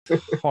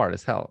hard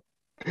as hell.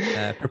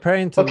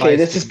 Preparing to Okay, live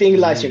this is stream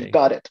being live streamed. meeting.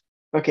 Got it.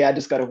 Okay, I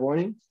just got a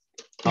warning.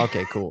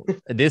 Okay, cool.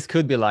 This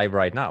could be live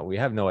right now. We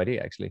have no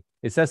idea, actually.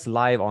 It says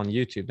live on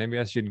YouTube. Maybe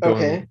I should go and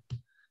Okay,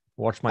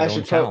 watch my I own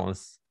should probably.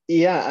 channels.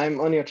 Yeah, I'm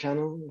on your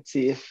channel. Let's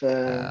see if.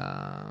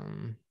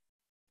 Um,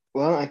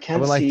 Well, I I can't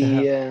would like to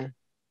see. have.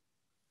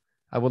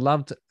 I would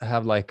love to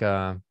have like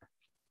a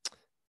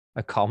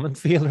comment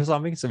field or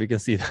something, so we can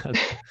see that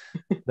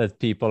that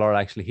people are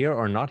actually here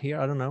or not here.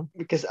 I don't know.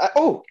 Because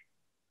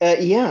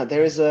yeah,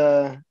 there is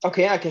a.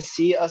 Okay, I can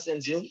see us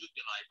in Zoom.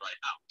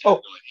 Oh,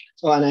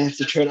 oh, and I have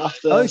to turn off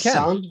Oh, the you can.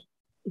 sound.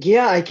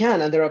 Yeah, I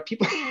can, and there are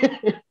people.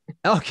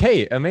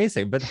 Okay,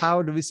 amazing. But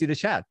how do we see the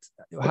chat?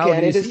 How Okay, do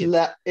and you it is see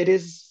it? it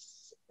is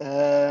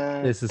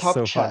This is top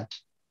so fun. chat.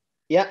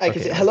 Yeah, I can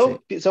Okay, see. let's see.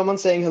 Hello, someone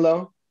saying hello.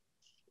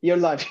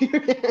 You're live. Okay,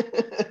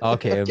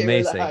 Okay, we're like,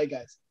 amazing. hi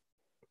guys.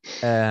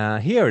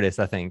 Here it is,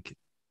 I think.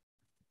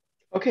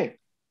 Okay,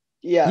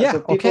 yeah. Yeah, So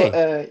people,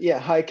 okay. yeah.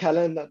 Hi,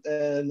 Callan.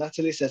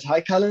 Natalie says hi,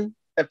 Callan.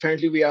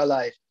 Apparently, we are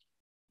live,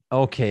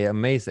 Okay,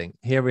 amazing.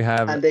 Here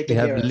and they we can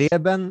have hear us.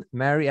 Leben,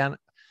 Mary, and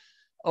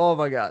oh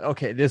my God.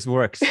 Okay, this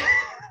works.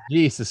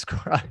 Jesus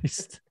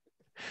Christ.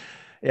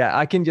 Yeah,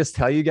 I can just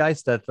tell you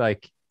guys that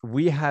like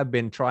we have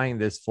been trying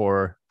this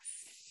for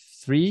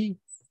 3-4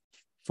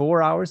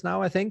 hours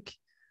now, I think,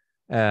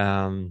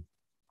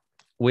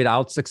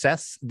 without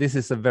success. This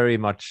is a very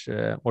much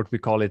what we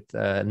call it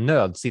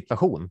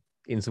nödsituation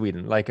in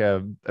Sweden, like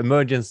a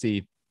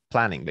emergency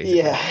planning, basically.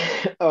 Yeah.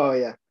 Oh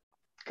yeah.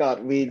 God,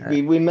 Uh,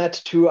 we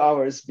met 2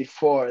 hours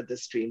before the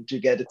stream to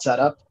get it set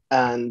up,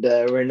 and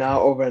we're now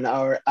over an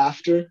hour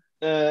after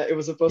it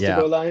was supposed to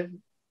yeah, go live.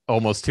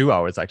 almost 2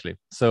 hours actually.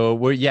 So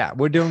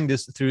we're doing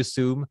this through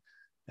Zoom.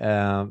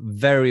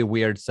 Very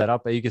weird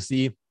setup. You can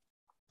see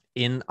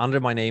in under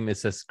my name it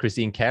says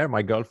Christine Care,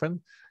 my girlfriend,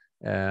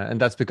 and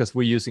that's because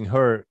we're using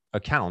her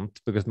account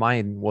because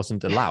mine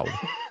wasn't allowed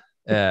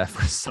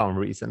for some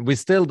reason. We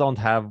still don't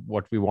have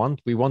what we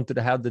want. We wanted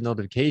to have the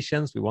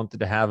notifications. We wanted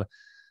to have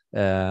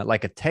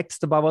like a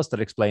text above us that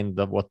explained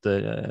what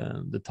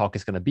the talk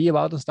is going to be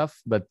about and stuff,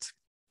 but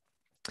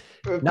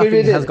But we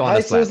nothing has did. gone Hi,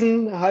 as planned.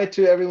 Susan. Hi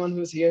to everyone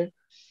who's here.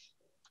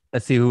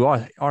 Let's see who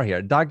are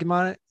here.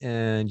 Dagmar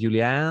and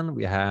Julianne.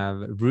 We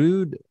have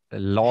Rude,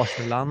 Lars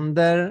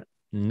Melander,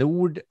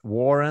 Nord,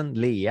 Warren,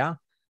 Leah.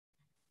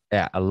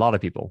 Yeah, a lot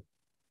of people.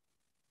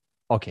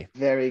 Okay.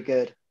 Very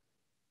good.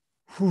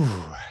 Whew.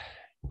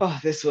 Oh,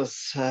 this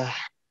was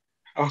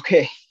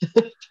okay.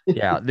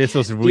 Yeah, this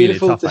was really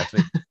Beautiful. tough,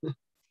 actually.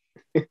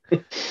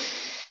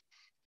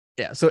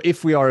 Yeah, so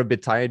if we are a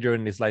bit tired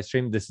during this live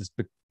stream,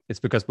 it's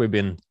because we've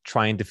been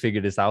trying to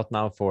figure this out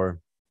now for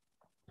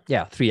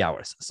 3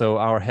 hours. So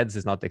our heads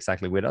is not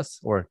exactly with us,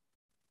 or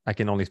I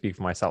can only speak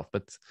for myself,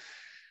 but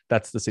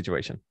that's the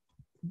situation.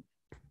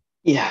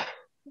 Yeah.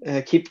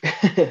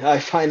 I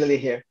finally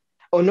here.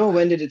 Oh no,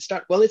 when did it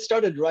start? Well, it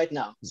started right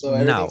now, so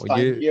Now everything's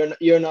fine.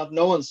 You're not.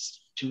 No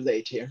one's too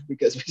late here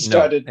because we no,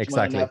 started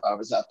exactly. 1.5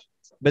 hours after.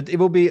 But it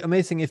will be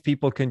amazing if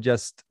people can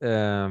just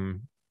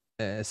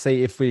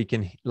say if we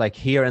can like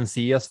hear and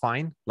see us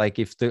fine, like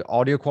if the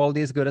audio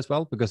quality is good as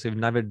well, because we've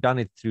never done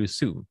it through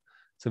Zoom.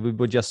 So it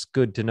would just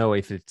good to know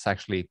if it's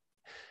actually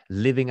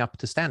living up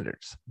to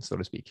standards, so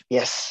to speak.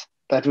 Yes,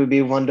 that would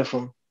be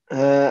wonderful.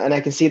 And I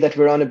can see that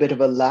we're on a bit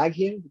of a lag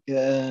here.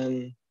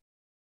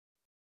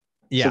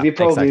 So we're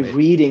probably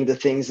exactly. reading the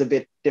things a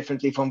bit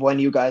differently from when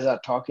you guys are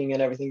talking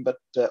and everything, but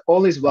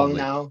all is well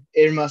Probably. now.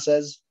 Irma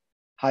says,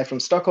 hi from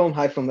Stockholm,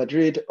 hi from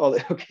Madrid.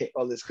 Okay,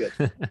 all is good.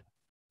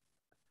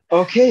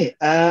 Okay,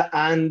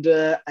 and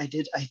I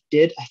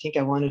think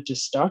I wanted to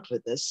start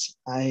with this.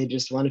 I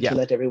just wanted to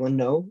let everyone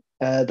know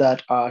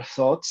that our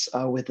thoughts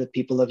are with the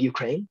people of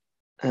Ukraine.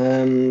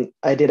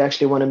 I did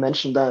actually want to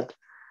mention that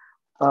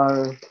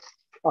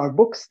our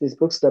books, these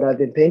books that I've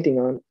been painting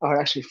on, are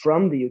actually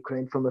from the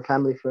Ukraine, from a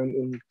family firm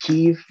in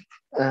Kyiv.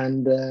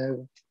 And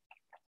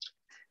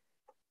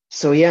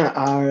so, yeah,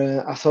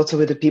 our thoughts are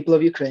with the people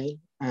of Ukraine,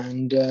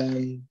 and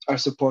our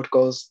support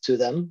goes to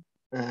them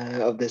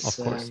of this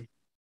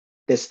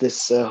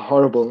this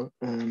horrible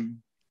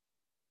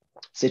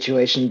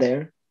situation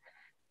there.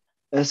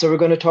 So we're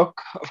going to talk,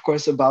 of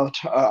course, about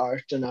our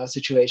art and our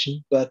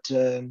situation, but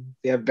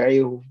we are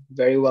very,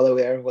 very well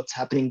aware of what's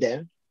happening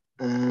there.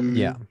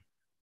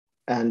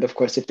 And of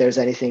course, if there's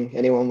anything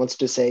anyone wants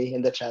to say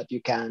in the chat,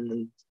 you can.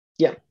 And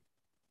yeah,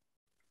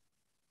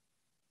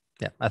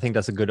 I think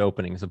that's a good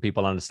opening, so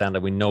people understand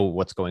that we know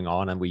what's going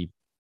on, and we,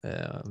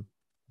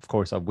 of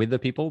course, are with the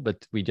people,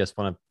 but we just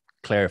want to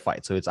clarify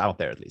it so it's out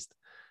there at least,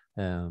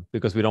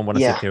 because we don't want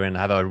to sit here and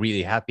have a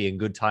really happy and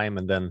good time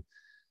and then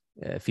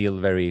feel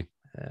very,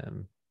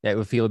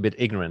 we feel a bit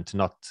ignorant to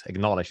not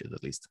acknowledge it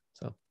at least.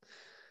 So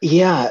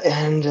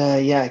and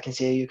I can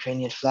see a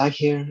Ukrainian flag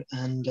here,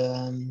 and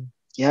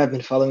I've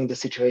been following the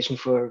situation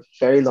for a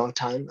very long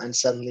time, and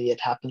suddenly it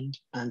happened,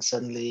 and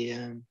suddenly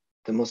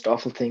the most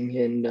awful thing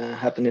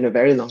happened in a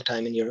very long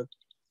time in Europe.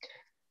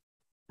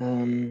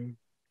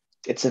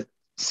 It's a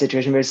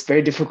situation where it's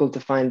very difficult to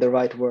find the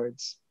right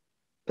words,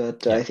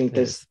 but I think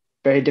there's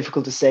very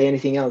difficult to say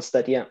anything else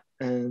that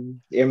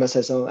Irma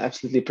says, "Oh,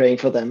 absolutely praying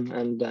for them."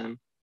 And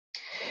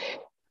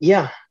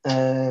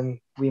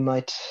we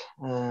might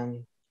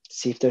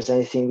see if there's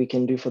anything we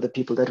can do for the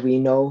people that we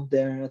know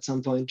there at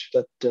some point.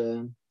 But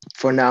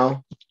for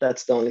now,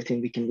 that's the only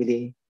thing we can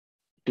really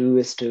do,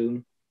 is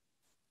to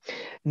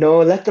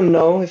let them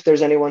know, if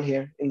there's anyone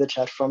here in the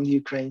chat from the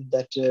Ukraine,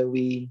 that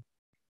we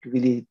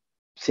really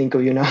think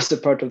of you now as a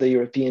part of the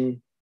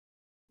European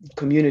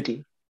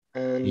community.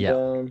 And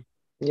yeah.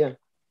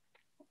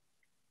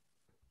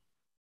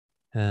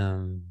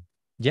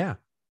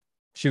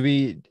 Should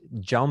we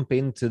jump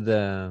into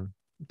the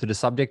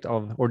subject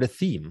of, or the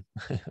theme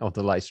of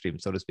the live stream,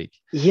 so to speak?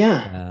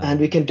 And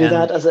we can do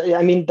that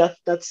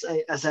that's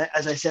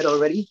as I said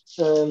already.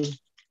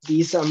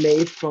 These are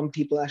made from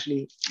people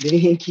actually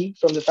living in Kiev,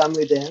 from the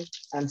family there,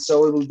 and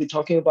so we will be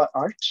talking about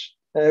art.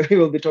 We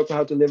will be talking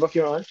how to live off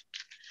your art,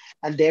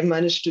 and they've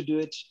managed to do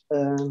it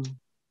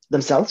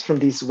themselves from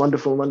these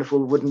wonderful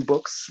wooden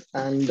books.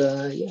 And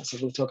so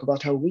we'll talk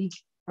about how we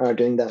are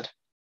doing that.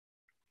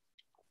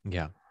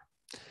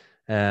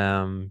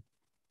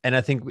 And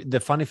I think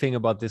the funny thing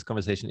about this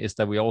conversation is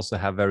that we also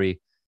have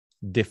very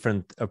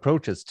different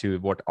approaches to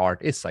what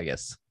art is, I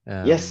guess.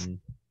 Yes.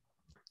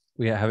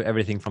 We have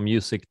everything from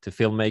music to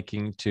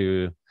filmmaking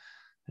to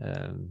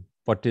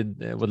what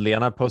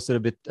Lena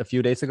posted a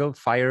few days ago,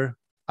 fire.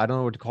 I don't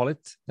know what to call it.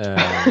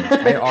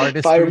 Fire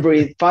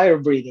artistry. Fire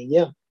breathing.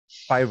 Yeah.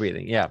 Fire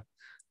breathing. Yeah.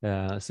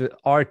 So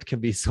art can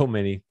be so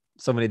many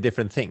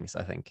different things,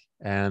 I think.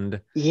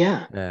 And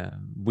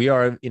we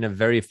are in a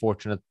very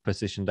fortunate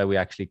position that we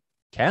actually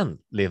can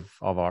live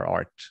of our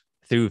art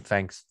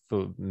thanks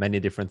to many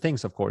different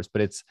things, of course.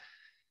 But it's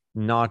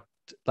not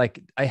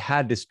like, I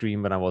had this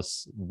dream when I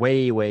was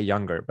way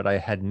younger, but I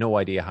had no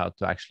idea how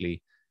to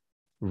actually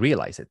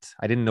realize it.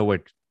 I didn't know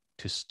where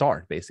to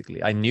start.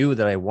 Basically, I knew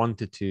that I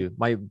wanted to,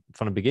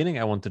 from the beginning,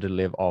 I wanted to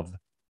live of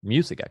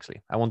music.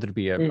 Actually, I wanted to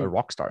be a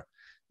rock star,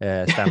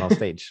 stand on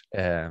stage.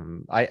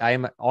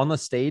 I'm on a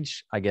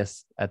stage, I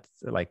guess, at,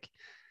 like,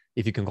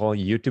 if you can call a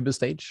YouTube a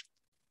stage.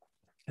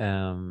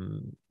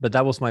 But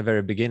that was my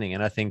very beginning,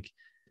 and I think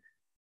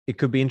it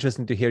could be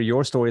interesting to hear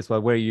your story as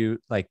well. Where you,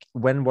 like,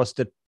 when was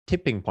the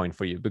tipping point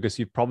for you? Because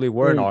you probably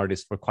were an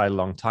artist for quite a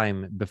long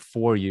time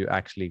before you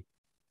actually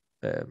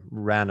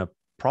ran a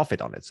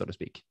profit on it, so to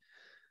speak.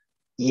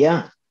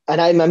 Yeah,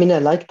 and I mean, I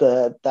like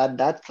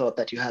that thought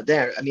that you had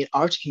there. I mean,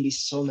 art can be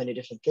so many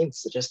different things.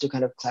 So just to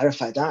kind of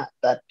clarify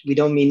that we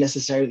don't mean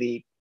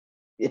necessarily,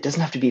 it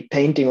doesn't have to be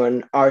painting or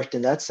an art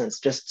in that sense.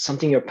 Just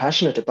something you're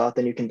passionate about,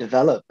 then you can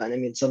develop. And I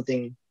mean,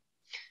 something.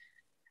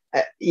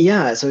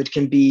 So it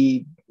can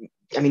be.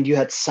 I mean, you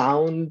had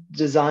sound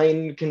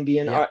design, can be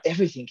an art.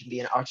 Everything can be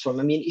an art form.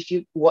 I mean, if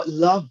you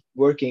love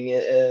working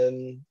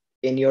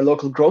in your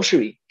local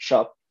grocery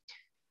shop,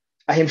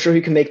 I am sure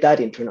you can make that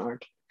into an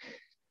art.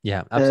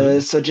 Yeah,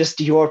 absolutely. So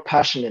just your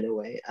passion in a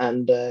way.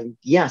 And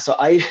so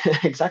I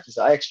exactly.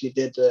 So I actually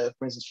did,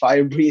 for instance,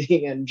 fire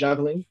breathing and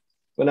juggling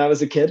when I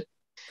was a kid,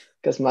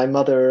 because my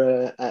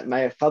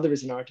father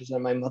is an artist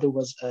and my mother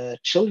was a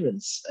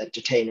children's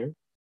entertainer.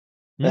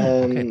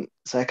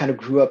 So I kind of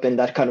grew up in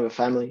that kind of a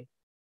family,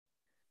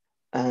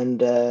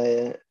 and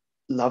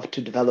loved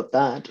to develop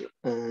that.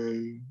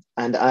 And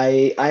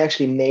I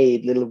actually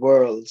made little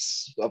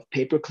worlds of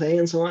paper clay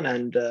and so on,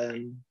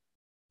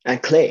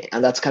 and clay,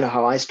 and that's kind of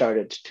how I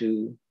started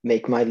to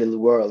make my little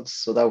worlds.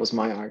 So that was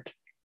my art.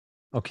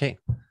 Okay,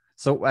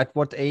 so at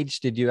what age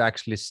did you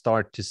actually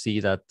start to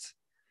see that,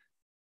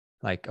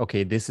 like,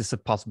 okay, this is a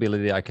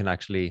possibility I can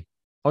actually,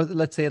 or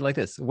let's say it like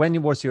this: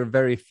 when was your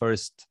very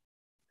first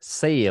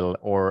sale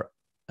or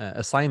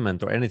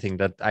assignment or anything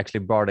that actually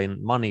brought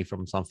in money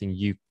from something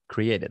you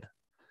created?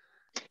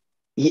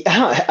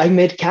 Yeah, I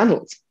made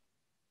candles.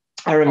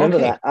 I remember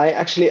that. I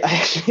actually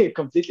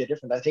completely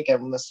different. I think I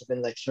must have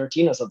been like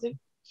 13 or something.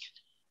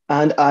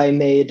 And I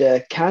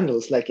made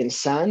candles like in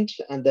sand.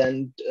 And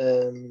then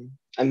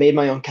I made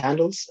my own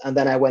candles. And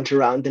then I went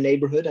around the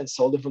neighborhood and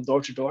sold them from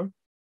door to door.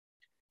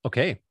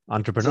 Okay,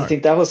 entrepreneur. So I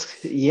think that was,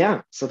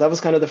 so that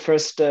was kind of the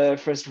first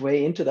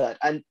way into that.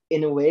 And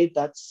in a way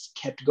that's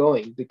kept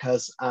going,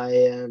 because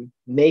I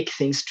make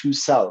things to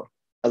sell.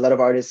 A lot of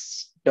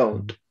artists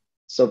don't.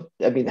 So,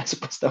 I mean, I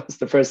suppose that was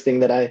the first thing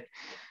that I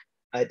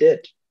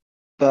did.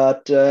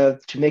 But to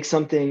make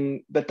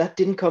something, but that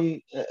didn't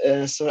come,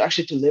 so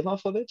actually to live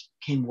off of it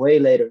came way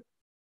later.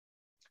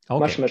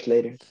 Much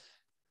later.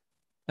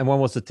 And when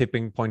was the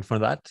tipping point for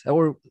that?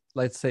 Or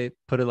let's say,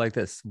 put it like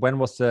this: when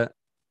was the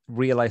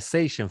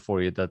realization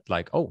for you that,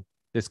 like, oh,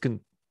 this can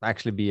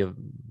actually be a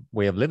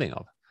way of living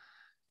of?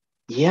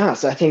 Yeah,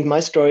 so I think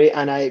my story,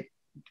 and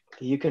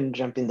you can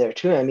jump in there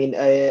too. I mean,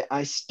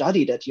 I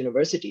studied at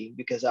university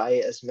because I,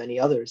 as many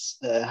others,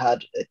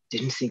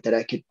 didn't think that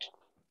I could.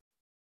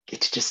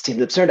 It just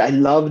seemed absurd. I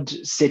loved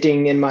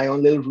sitting in my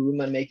own little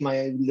room and make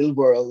my little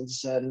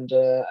worlds and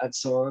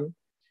so on.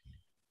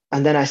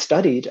 And then I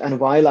studied, and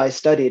while I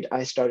studied,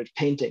 I started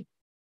painting.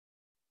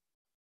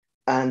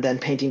 And then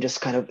painting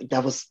just kind of,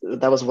 that was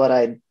what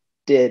I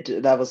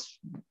did.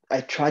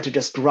 I tried to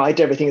just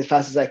write everything as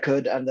fast as I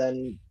could, and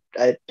then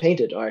I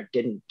painted or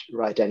didn't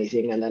write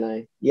anything, and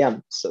then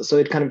so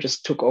it kind of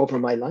just took over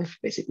my life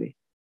basically.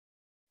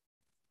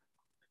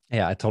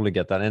 Yeah, I totally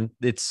get that. And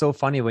it's so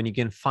funny when you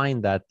can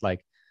find that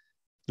like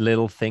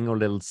little thing or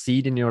little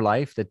seed in your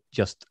life that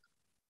just,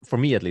 for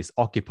me at least,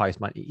 occupies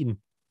my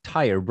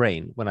entire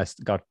brain when I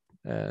got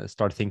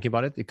start thinking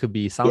about it. It could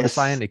be sound Yes.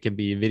 design, it can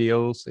be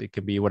videos, it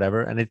could be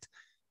whatever, and it's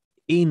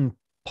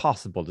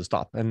impossible to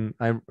stop. And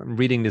I'm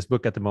reading this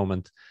book at the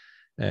moment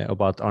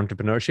about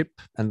entrepreneurship,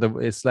 and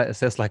it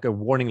says like a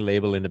warning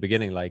label in the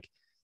beginning, like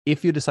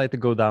if you decide to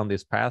go down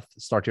this path,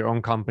 start your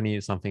own company,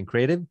 something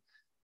creative,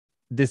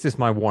 this is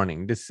my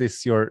warning. This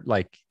is your,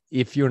 like,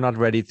 if you're not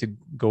ready to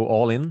go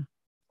all in,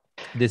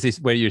 this is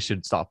where you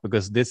should stop,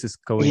 because this is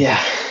going to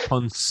Yeah.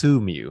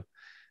 consume you.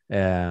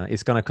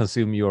 It's going to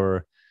consume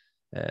your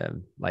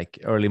like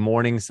early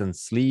mornings and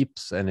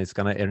sleeps, and it's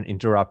going to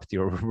interrupt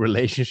your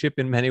relationship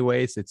in many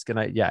ways. It's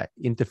going to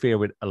interfere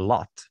with a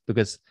lot,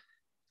 because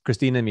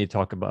Christine and me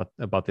talk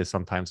about this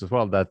sometimes as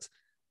well, that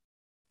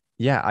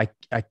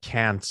I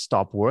can't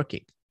stop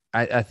working.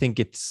 I think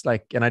it's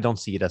like, and I don't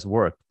see it as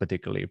work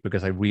particularly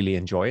because I really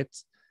enjoy it.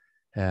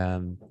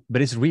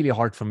 But it's really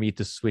hard for me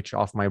to switch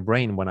off my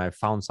brain when I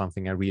found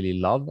something I really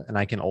love, and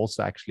I can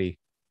also actually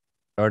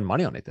earn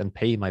money on it and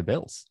pay my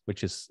bills,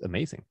 which is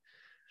amazing.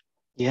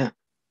 Yeah.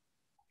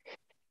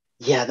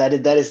 Yeah,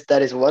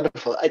 that is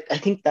wonderful. I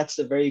think that's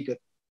a very good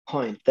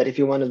point, that if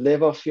you want to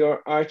live off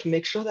your art,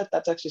 make sure that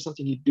that's actually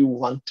something you do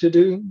want to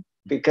do,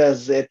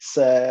 because it's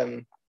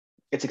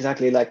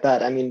exactly like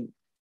that. I mean,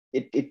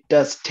 it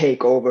does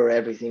take over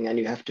everything, and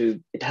it has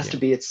Yeah. to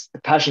be it's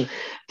a passion.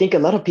 I think a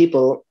lot of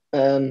people,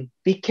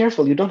 be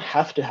careful. You don't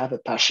have to have a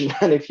passion,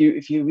 and if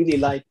you really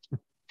like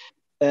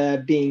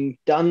being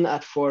done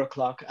at 4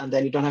 o'clock, and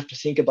then you don't have to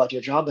think about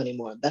your job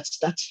anymore,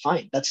 that's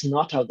fine. That's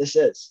not how this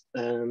is.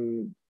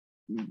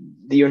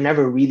 You're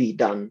never really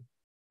done.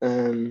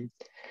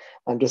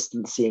 I'm just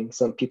seeing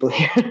some people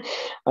here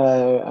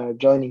are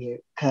joining here.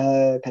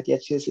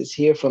 Katjetjes is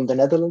here from the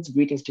Netherlands.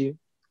 Greetings to you.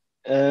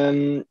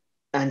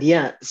 And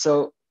yeah,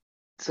 so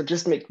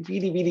just make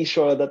really, really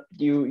sure that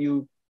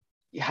you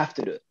have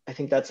to do it. I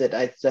think that's it.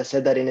 I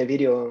said that in a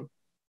video,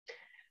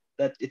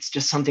 that it's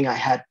just something I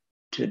had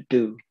to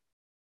do.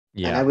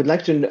 And I Yeah. would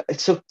like to know,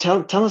 so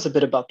tell us a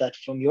bit about that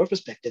from your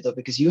perspective, though,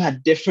 because you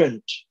had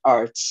different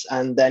arts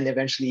and then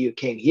eventually you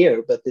came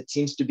here, but it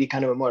seems to be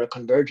kind of a more a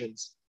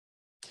convergence.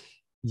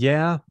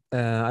 Yeah,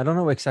 I don't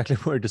know exactly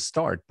where to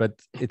start,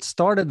 but it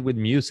started with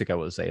music, I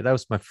would say. That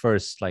was my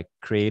first like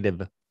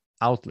creative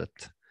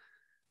outlet.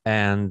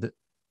 And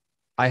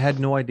I had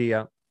no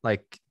idea,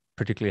 like,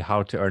 particularly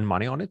how to earn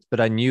money on it,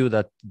 but I knew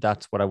that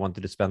that's what I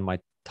wanted to spend my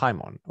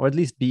time on, or at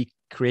least be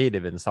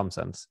creative in some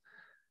sense.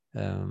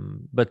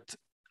 But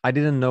I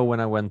didn't know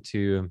when I went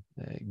to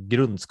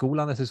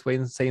grundskolan, as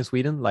we say in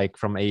Sweden, like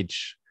from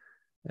age,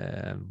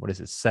 what is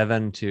it,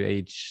 7 to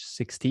age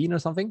 16 or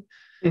something.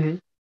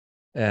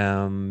 Mm-hmm.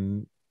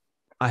 Um,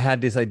 I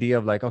had this idea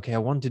of like, okay, I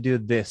want to do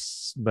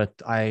this, but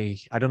I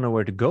don't know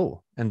where to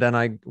go. And then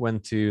I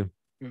went to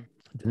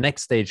the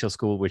next stage of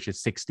school, which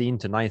is 16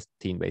 to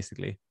 19,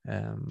 basically.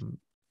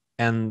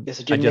 And Yes,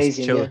 a I just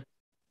gymnasium, chose,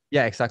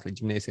 yeah. yeah, exactly,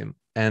 gymnasium.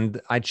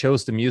 And I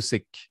chose the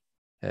music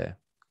uh,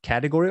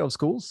 category of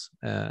schools.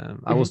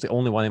 I was Mm-hmm. the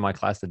only one in my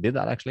class that did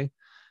that, actually.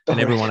 And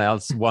All everyone right.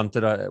 else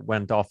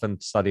went off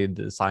and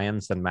studied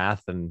science and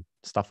math and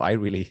stuff I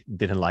really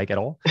didn't like at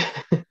all.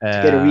 To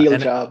get a real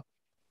And job.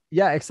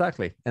 yeah,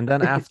 exactly. And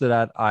then after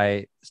that,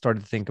 I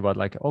started to think about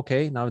like,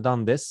 okay, now I've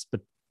done this,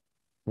 but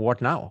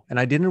what now? And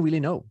I didn't really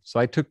know. So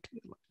I took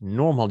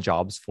normal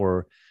jobs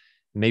for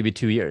maybe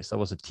 2 years. I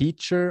was a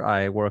teacher.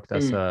 I worked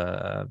as Mm.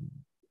 a,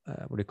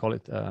 what do you call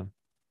it?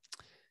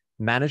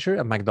 Manager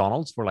at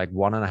McDonald's for like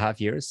 1.5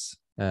 years.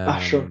 Ah,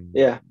 sure.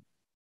 Yeah.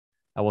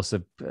 I was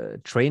a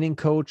training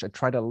coach. I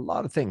tried a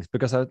lot of things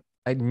because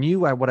I knew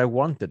what I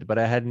wanted, but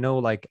I had no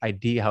like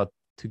idea how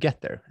to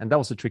get there. And that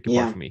was the tricky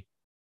part Yeah. for me.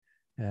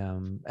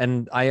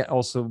 And I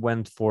also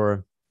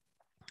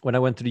when I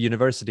went to the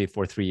university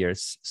for 3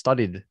 years,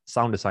 studied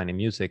sound design and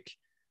music.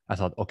 I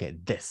thought, okay,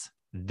 this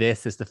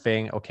is the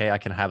thing. Okay, I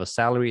can have a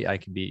salary. I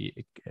can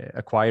be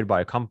acquired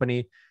by a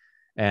company.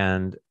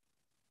 And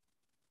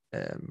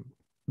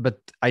but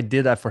I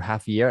did that for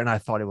half a year, and I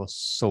thought it was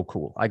so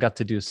cool. I got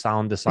to do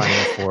sound design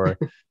for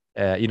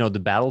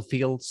the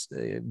Battlefields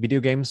video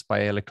games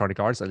by Electronic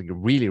Arts, like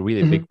really,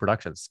 really Mm-hmm. big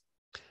productions.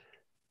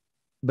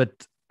 But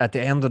at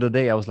the end of the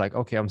day, I was like,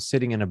 okay, I'm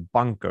sitting in a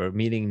bunker,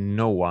 meeting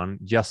no one,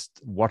 just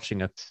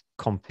watching a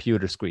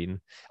computer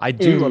screen. I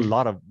do a Mm.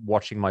 lot of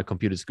watching my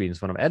computer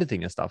screens when I'm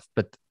editing and stuff,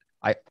 but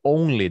I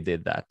only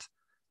did that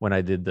when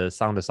I did the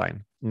sound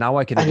design. Now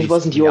I can at And it least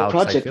wasn't be your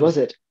outside project, filming. was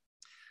it?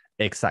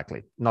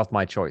 Exactly, not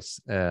my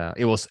choice.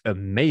 It was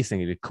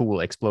amazingly cool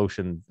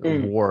explosion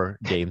Mm. war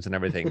games and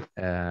everything,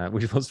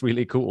 which was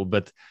really cool,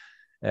 but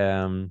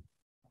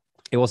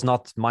it was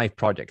not my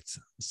project.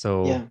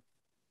 So Yeah.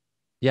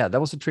 yeah,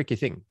 that was a tricky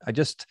thing.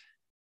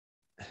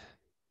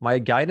 My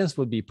guidance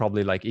would be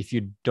probably like, if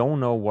you don't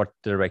know what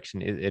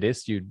direction it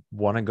is you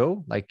want to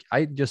go, like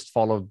I just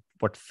followed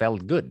what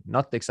felt good,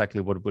 not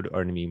exactly what would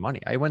earn me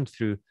money. I went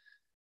through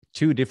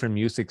 2 different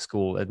music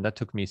school, and that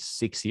took me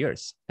 6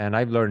 years, and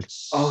I've learned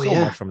so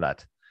much from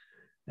that.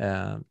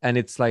 And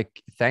it's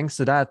like, thanks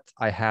to that,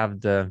 I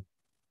have the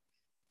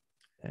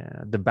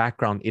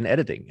background in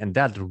editing, and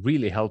that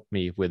really helped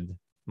me with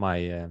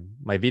my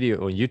my video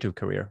or YouTube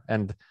career.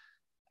 And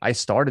I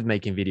started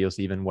making videos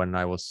even when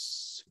I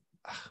was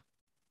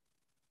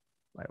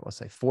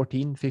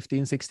 14,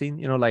 15,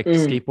 16, like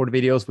skateboard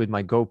videos with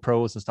my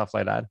GoPros and stuff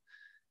like that.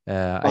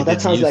 I that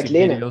did sounds music like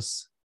Lena.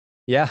 videos.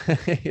 Yeah,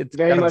 it's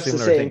very kind of much a the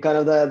similar same thing. kind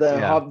of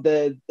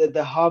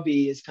the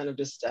hobby is kind of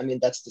just, I mean,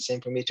 that's the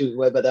same for me too,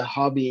 but the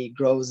hobby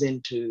grows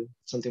into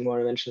something more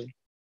eventually.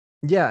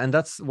 Yeah, and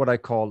that's what I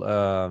call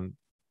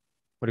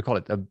what do you call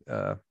it,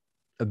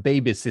 a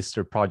baby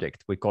sister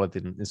project, we call it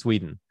in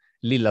Sweden,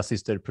 lilla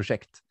syster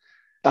project.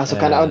 So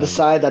kind of on the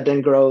side that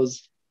then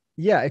grows.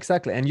 Yeah,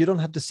 exactly. And you don't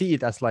have to see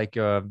it as like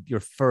your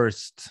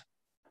first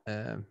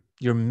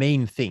your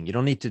main thing. You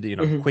don't need to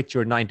quit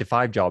your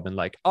 9-to-5 job and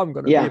like, I'm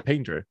gonna be a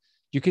painter.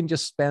 You can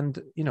just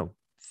spend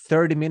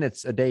 30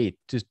 minutes a day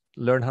to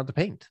learn how to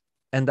paint,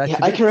 and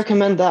that I can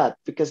recommend that,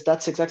 because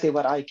that's exactly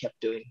what I kept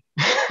doing.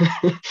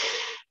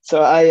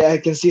 So I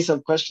can see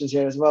some questions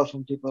here as well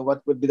from people.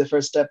 What would be the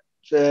first step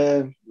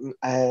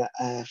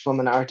from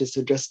an artist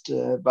who just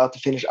about to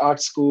finish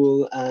art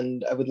school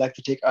and I would like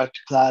to take art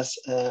class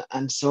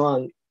and so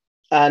on?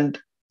 And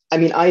I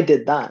mean, I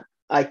did that.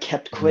 I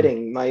kept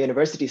quitting my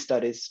university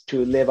studies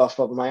to live off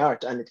of my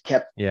art, and it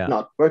kept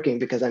not working,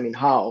 because I mean,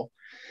 how?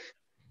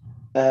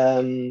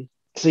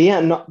 So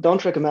yeah,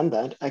 don't recommend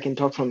that. I can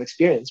talk from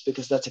experience,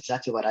 because that's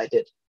exactly what I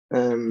did.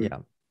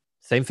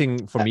 Same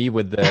thing for me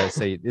with the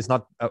say, it's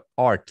not an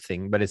art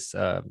thing, but it's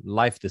a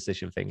life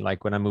decision thing.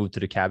 Like when I moved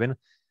to the cabin,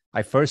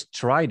 I first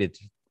tried it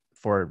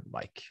for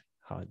like,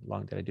 how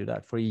long did I do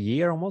that? For a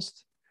year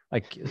almost.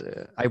 Like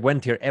I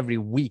went here every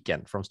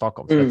weekend from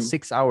Stockholm. So that's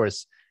 6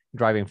 hours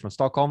driving from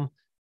Stockholm,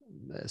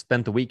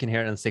 spent a week in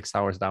here and 6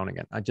 hours down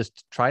again. I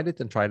just tried it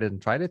and tried it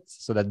and tried it.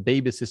 So that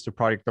baby sister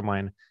project of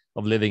mine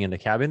of living in the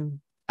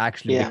cabin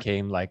actually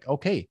became like,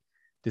 okay,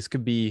 this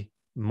could be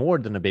more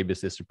than a baby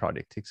sister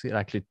project. It could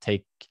actually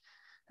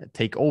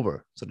take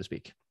over, so to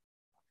speak.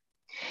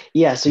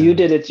 Yeah, so you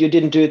did it. You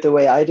didn't do it the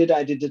way I did.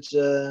 I did it.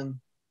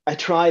 I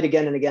tried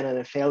again and again, and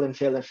I failed and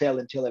failed and failed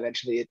until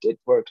eventually it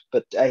worked.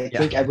 But I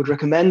think I would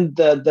recommend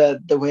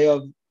the way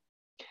of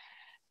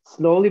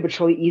slowly but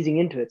surely easing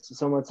into it. So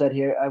someone said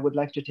here, I would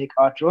like to take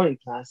art drawing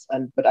class,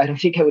 but I don't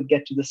think I would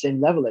get to the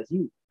same level as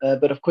you.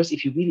 But of course,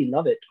 if you really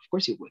love it, of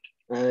course you would.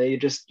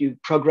 You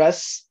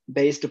progress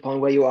based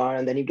upon where you are,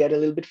 and then you get a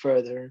little bit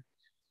further.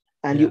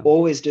 And you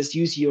always just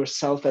use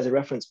yourself as a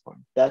reference point.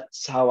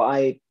 That's how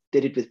I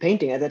did it with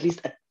painting. And at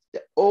least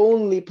the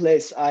only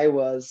place I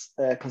was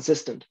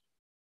consistent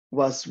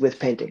was with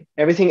painting.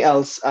 Everything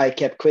else I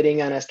kept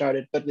quitting and I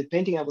started, but with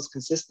painting I was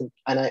consistent,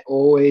 and I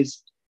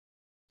always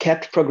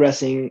kept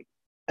progressing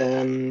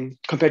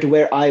compared to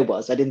where I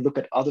was. I didn't look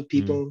at other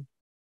people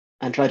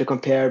and try to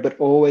compare, but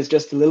always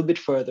just a little bit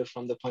further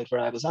from the point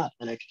where I was at.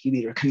 And I could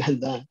really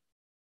recommend that.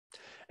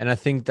 And I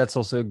think that's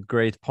also a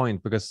great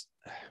point, because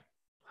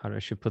how do I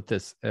should put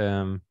this?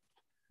 Of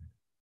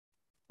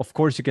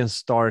course, you can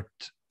start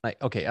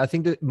like, okay, I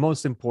think the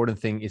most important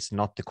thing is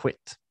not to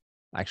quit,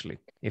 actually,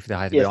 if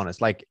I have to be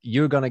honest. Like,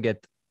 you're going to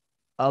get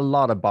a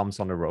lot of bumps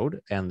on the road,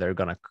 and they're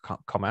going to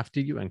come after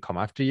you and come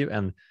after you.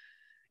 And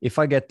if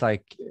I get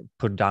like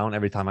put down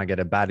every time I get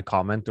a bad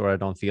comment, or I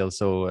don't feel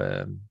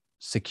so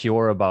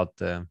secure about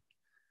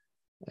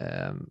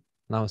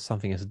now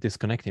something is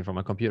disconnecting from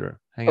my computer.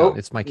 Hang on,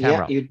 it's my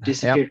camera. Yeah, you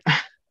disappeared.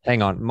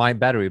 Hang on, my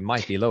battery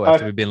might be low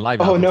after we've been live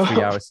now for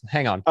 3 hours.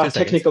 Hang on, 2 seconds.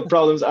 Technical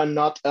problems are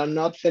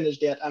not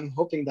finished yet. I'm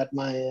hoping that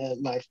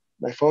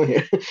my phone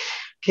here.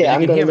 Okay,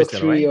 I'm gonna look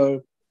through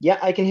your. Yeah,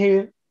 I can hear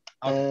you.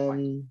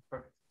 Okay,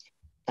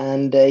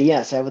 and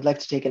yes, I would like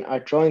to take an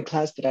art drawing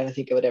class, but I don't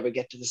think I would ever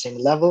get to the same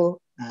level.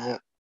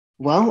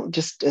 Well,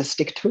 just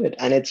stick to it,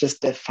 and it's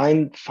just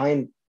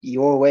find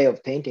your way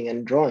of painting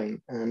and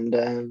drawing, and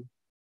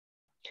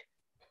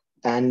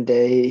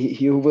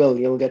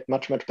you'll get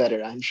much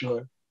better, I'm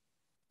sure.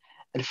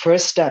 And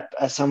first step,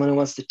 as someone who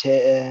wants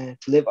to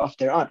live off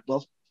their art,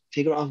 well,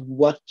 figure out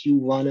what you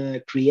want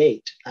to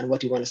create and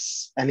what you want to.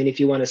 I mean, if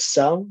you want to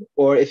sell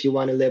or if you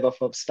want to live off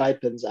of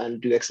stipends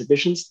and do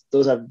exhibitions,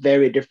 those are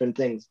very different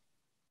things.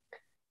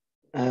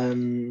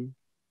 And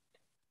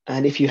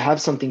if you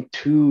have something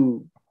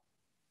to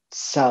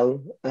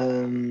sell,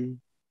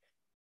 and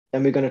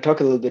we're going to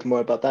talk a little bit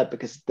more about that,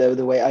 because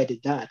the way I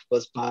did that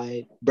was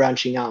by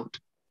branching out.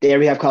 There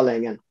we have Kalle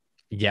again.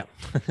 Yeah,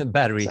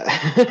 battery.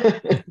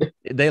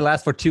 They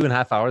last for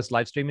 2.5 hours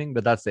live streaming,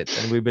 but that's it.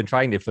 And we've been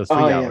trying it for 3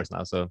 hours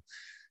now, so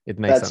it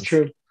makes sense. That's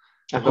true.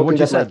 I'm hoping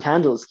that my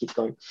candles keep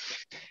going.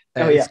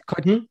 It's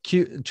quite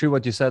true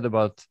what you said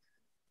about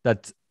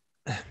that.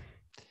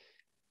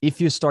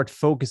 If you start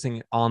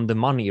focusing on the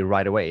money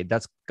right away,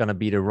 that's going to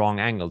be the wrong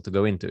angle to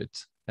go into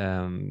it.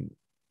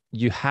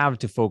 You have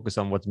to focus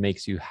on what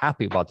makes you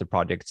happy about the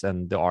projects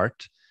and the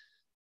art,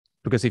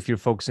 because if you're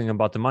focusing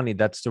about the money,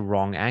 that's the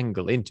wrong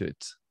angle into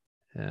it.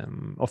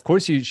 Of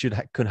course, you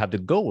could have the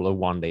goal of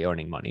one day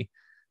earning money,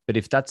 but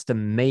if that's the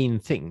main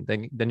thing,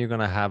 then you're going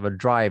to have a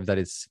drive that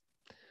is,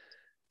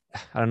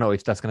 I don't know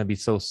if that's going to be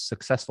so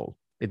successful.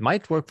 It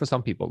might work for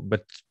some people,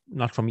 but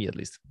not for me at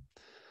least.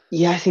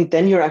 Yeah, I think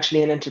then you're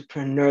actually an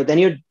entrepreneur. Then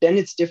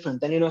it's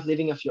different. Then you're not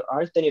living off your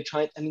art. Then you're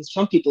trying. I mean,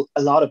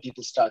 a lot of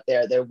people start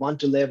there. They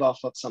want to live off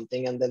of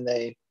something, and then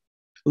they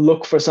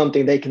look for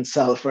something they can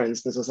sell, for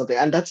instance, or something.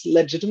 And that's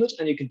legitimate,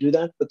 and you can do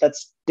that. But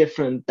that's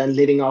different than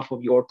living off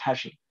of your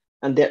passion.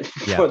 And then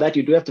for that,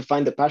 you do have to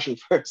find the passion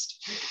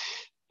first.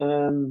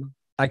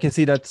 I can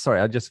see that.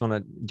 Sorry, I just want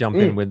to jump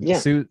in with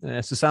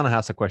Susanna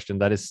has a question.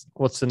 That is,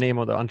 what's the name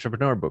of the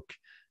entrepreneur book?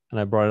 And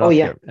I brought it up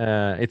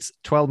here. It's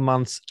 12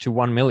 Months to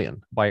 1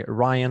 Million by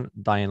Ryan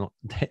Daniel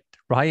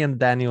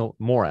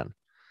Moran.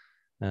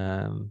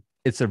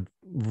 It's a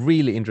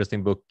really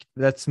interesting book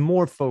that's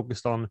more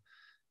focused on,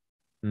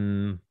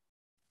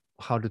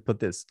 how to put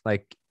this,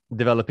 like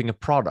developing a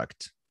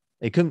product.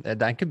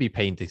 That could be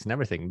paintings and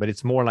everything, but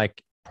it's more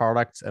like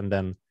products and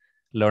then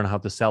learn how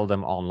to sell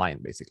them online,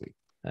 basically.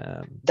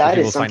 That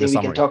is something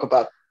we can talk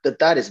about.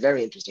 That is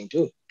very interesting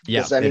too.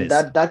 Because, I mean,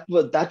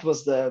 that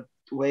was the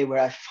way where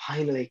I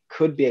finally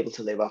could be able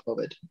to live off of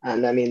it,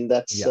 and I mean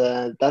that's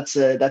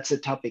a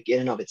topic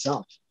in and of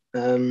itself.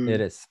 It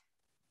is.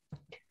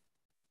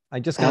 I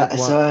just got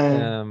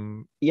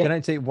one. Can I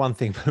say one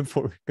thing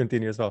before we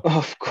continue as well?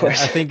 Of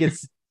course. I think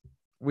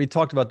we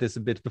talked about this a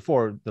bit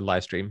before the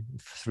live stream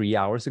 3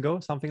 hours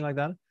ago, something like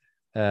that.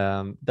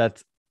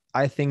 That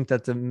I think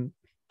that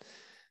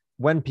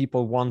when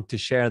people want to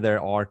share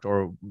their art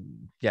or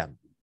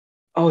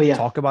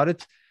talk about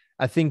it,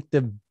 I think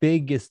the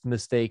biggest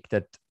mistake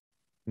that,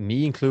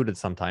 me included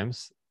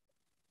sometimes,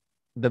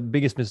 the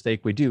biggest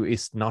mistake we do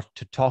is not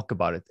to talk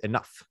about it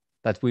enough.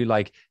 That we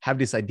like have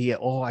this idea,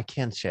 oh, I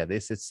can't share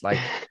this. It's like,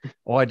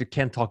 oh, I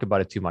can't talk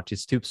about it too much.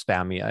 It's too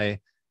spammy.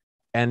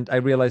 I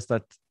realized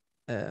that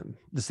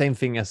the same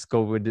thing as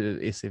go with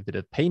is if it's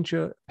a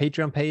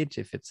Patreon page,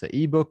 if it's an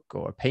ebook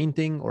or a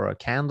painting or a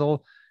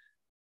candle.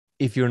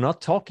 If you're not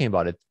talking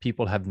about it,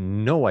 people have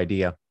no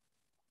idea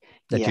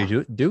that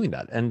you're doing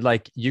that. And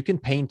like, you can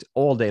paint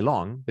all day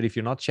long, but if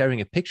you're not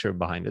sharing a picture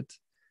behind it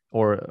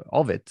or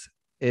of it,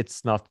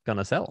 it's not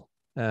gonna sell.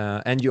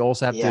 And you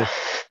also have to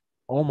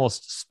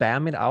almost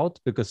spam it out,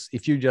 because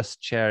if you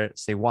just share,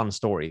 say, one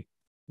story,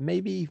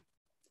 maybe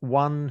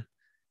 1/20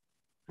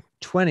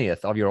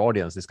 of your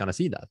audience is gonna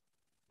see that,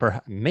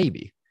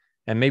 maybe,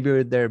 and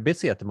maybe they're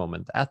busy at the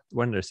moment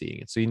when they're seeing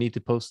it, so you need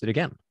to post it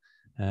again.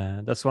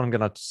 That's why I'm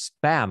gonna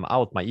spam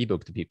out my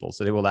ebook to people,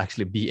 so they will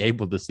actually be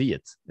able to see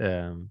it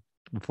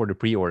before the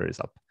pre-order is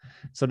up.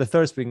 So the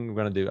third thing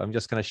we're gonna do, I'm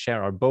just gonna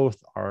share our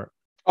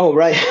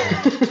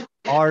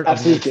Art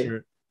absolutely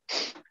of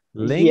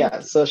link.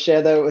 Yeah, so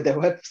share the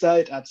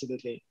website,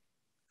 absolutely.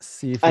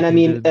 See if and I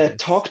mean,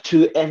 talk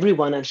to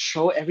everyone and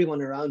show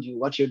everyone around you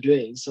what you're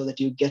doing, so that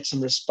you get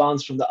some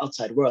response from the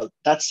outside world.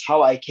 That's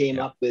how I came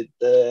up with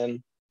the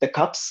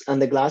cups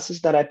and the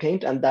glasses that I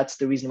paint, and that's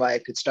the reason why I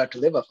could start to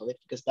live off of it,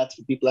 because that's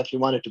what people actually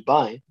wanted to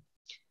buy.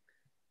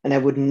 And I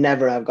would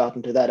never have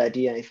gotten to that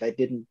idea if I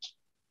didn't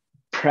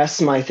press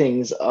my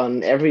things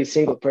on every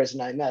single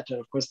person I met. And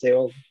of course, they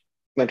all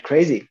went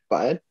crazy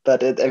by it,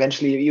 but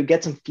eventually you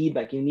get some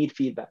feedback. You need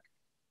feedback.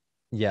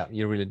 Yeah,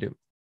 you really do.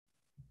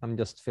 I'm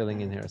just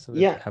filling in here. So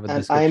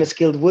and I am a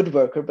skilled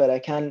woodworker, but I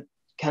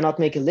cannot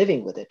make a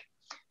living with it.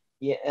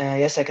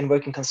 Yes, I can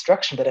work in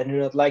construction, but I do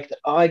not like that.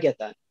 Oh, I get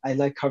that. I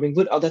like carving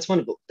wood. Oh, that's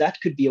wonderful. That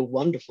could be a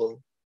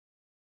wonderful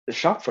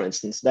shop, for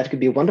instance. That could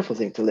be a wonderful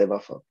thing to live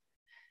off of.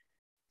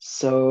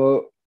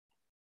 So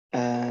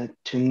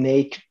to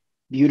make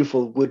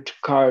beautiful wood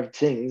carved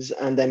things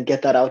and then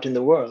get that out in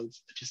the world,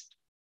 just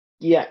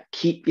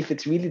if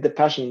it's really the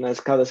passion, as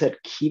Kalle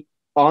said, keep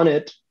on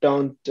it.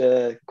 Don't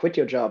quit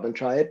your job and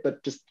try it,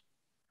 but just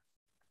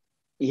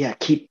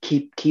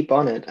keep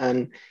on it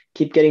and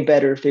keep getting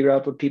better. Figure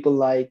out what people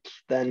like,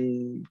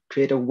 then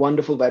create a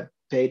wonderful web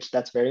page.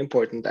 That's very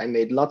important. I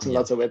made lots and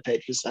lots of web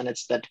pages, and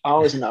it's that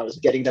hours and hours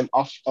getting them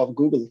off of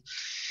Google.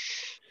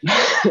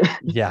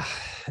 Yeah,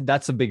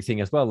 that's a big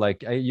thing as well.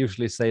 Like I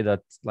usually say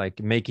that, like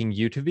making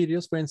YouTube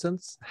videos, for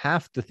instance,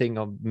 half the thing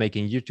of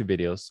making YouTube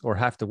videos, or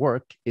half the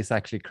work, is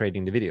actually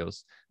creating the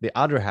videos. The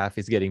other half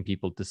is getting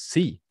people to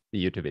see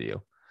the YouTube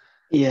video.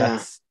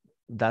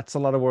 That's a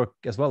lot of work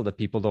as well that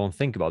people don't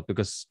think about,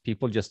 because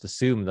people just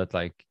assume that,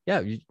 like,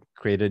 you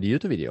created a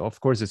YouTube video,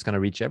 of course it's going to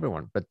reach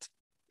everyone, but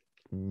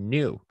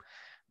no,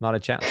 not a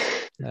chance.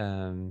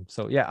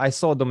 So I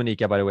saw,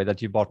 Dominika, by the way,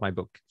 that you bought my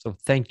book, so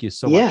thank you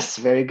so much. Yes,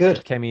 very good.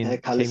 It came in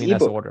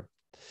as order.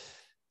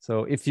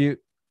 So if you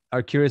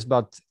are curious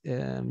about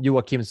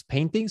Joachim's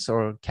paintings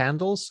or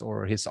candles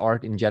or his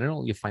art in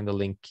general, you find the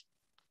link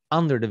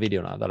under the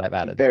video now that I've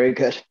added. Very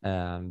good.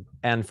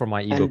 And for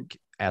my ebook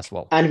as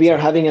well. And we are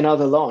having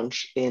another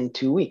launch in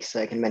 2 weeks,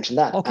 so I can mention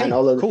that. Okay, and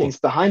all of the things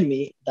behind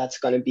me, that's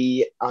going to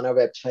be on our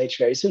webpage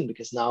very soon,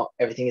 because now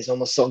everything is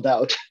almost sold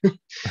out.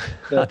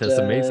 That's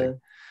amazing.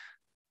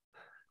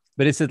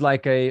 But is it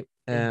like a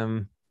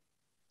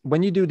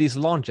when you do these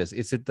launches,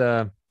 is it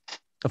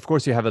of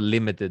course you have a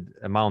limited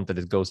amount that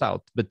it goes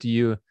out, but do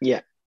you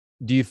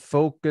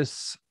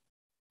focus,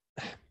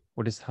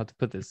 how to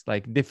put this,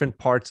 like different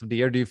parts of the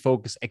year, do you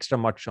focus extra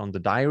much on the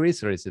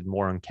diaries, or is it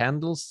more on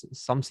candles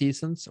some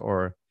seasons,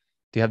 or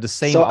do you have the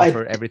same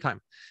offer every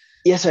time?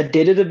 Yes, I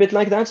did it a bit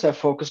like that. So I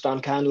focused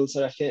on candles,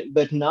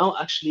 but now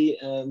actually,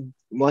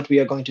 what we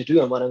are going to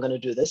do and what I'm going to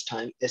do this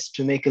time is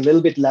to make a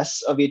little bit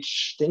less of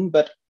each thing,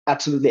 but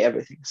absolutely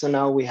everything. So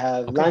now we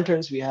have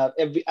lanterns, we have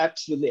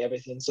absolutely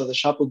everything. So the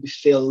shop will be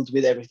filled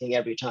with everything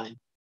every time.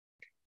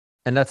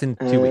 And that's in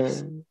 2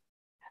 weeks. And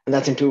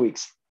that's in 2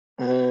 weeks.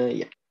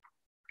 Yeah.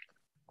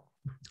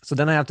 So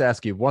then I have to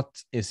ask you,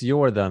 what is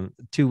your then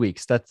 2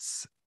 weeks?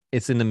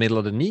 It's in the middle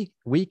of the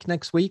week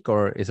next week,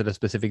 or is it a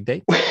specific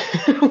date?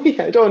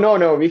 I don't know.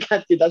 No, we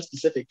can't be that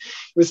specific.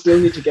 We still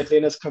need to get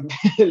Lena's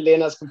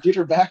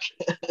computer back.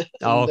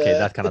 Okay,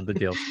 that's kind of the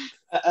deal.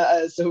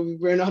 So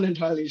we're not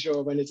entirely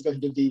sure when it's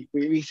going to be.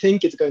 We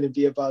think it's going to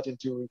be about in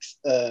 2 weeks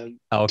time.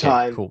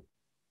 Cool.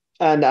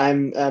 And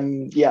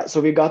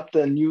so we got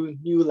the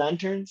new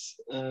lanterns.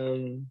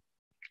 So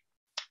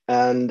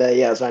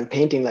I'm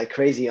painting like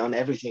crazy on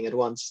everything at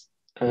once.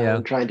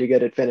 Trying to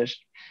get it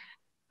finished.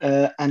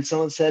 And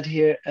someone said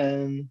here,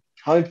 I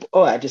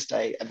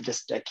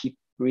keep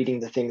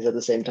reading the things at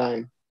the same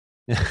time.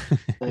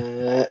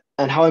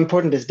 And how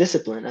important is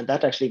discipline? And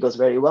that actually goes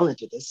very well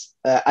into this.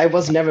 I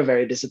was never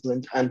very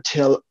disciplined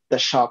until the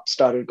shop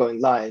started going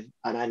live,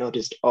 and I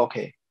noticed,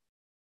 okay.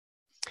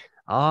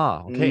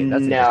 That's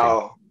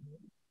interesting.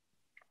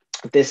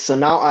 So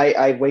now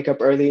I wake up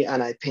early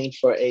and I paint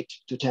for 8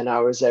 to 10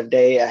 hours every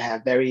day. I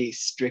have very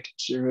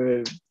strict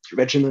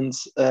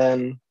regimens.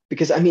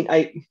 Because I mean,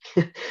 a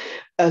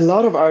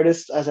lot of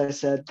artists, as I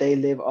said, they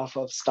live off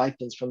of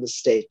stipends from the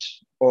state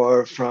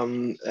or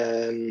from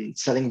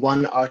selling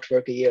one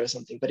artwork a year or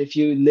something. But if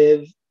you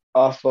live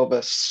off of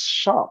a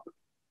shop,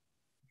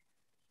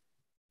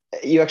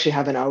 you actually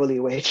have an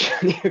hourly wage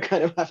and you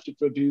kind of have to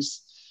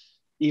produce,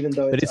 even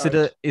though it's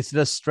art. Is it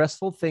a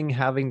stressful thing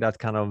having that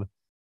kind of,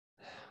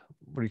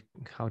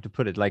 how to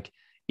put it? Like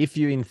if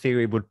you in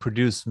theory would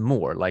produce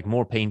more, like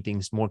more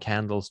paintings, more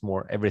candles,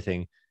 more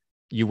everything,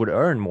 you would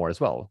earn more as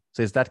well.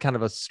 So is that kind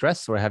of a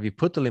stress, or have you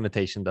put the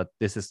limitation that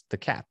this is the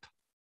cap?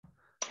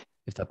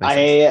 If that makes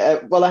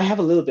sense. I have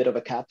a little bit of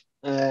a cap.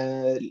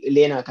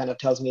 Lena kind of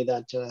tells me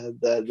that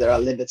there are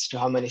limits to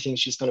how many things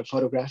she's going to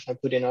photograph and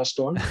put in our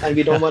store, and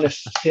we don't want to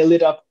fill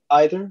it up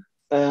either.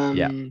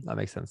 That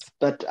makes sense.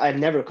 But I've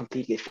never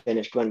completely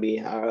finished when we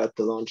are at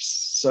the launch,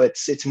 so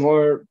it's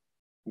more.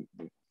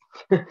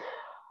 A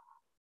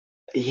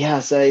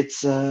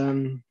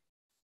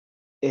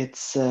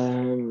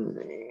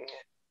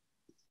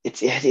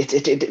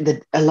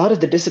lot of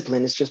the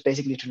discipline is just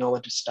basically to know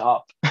when to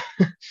stop.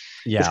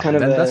 It's kind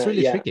of that's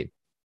really tricky.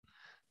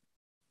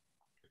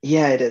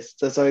 Yeah, it is.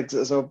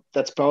 So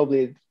that's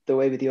probably the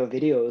way with your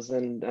videos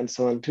and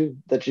so on too.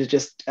 That you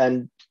just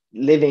and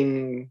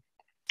living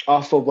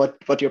off of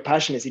what your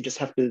passion is. You just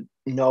have to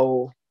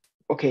know.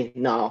 Okay,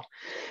 now,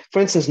 for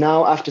instance,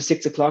 now after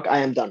 6 o'clock, I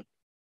am done.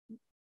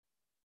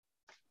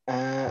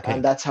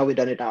 And that's how we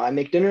done it now. I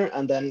make dinner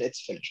and then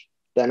it's finished.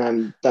 Then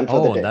I'm done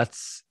for the day.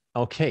 That's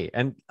okay.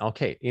 And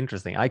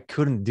interesting. I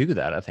couldn't do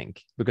that, I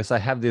think, because I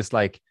have this,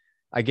 like,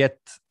 I get,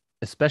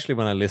 especially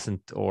when I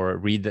listen to or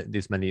read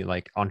this many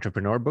like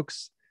entrepreneur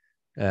books,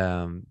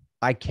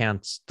 I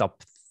can't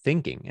stop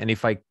thinking. And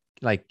if I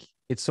like,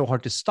 it's so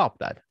hard to stop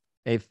that.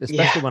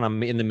 Especially when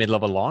I'm in the middle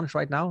of a launch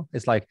right now,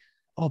 it's like,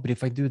 oh, but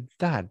if I do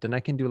that, then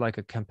I can do like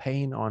a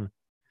campaign on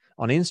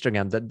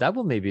Instagram that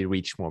will maybe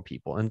reach more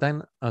people. And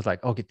then I was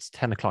like, okay, it's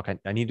 10 o'clock.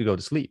 I need to go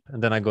to sleep.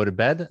 And then I go to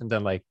bed and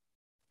then like,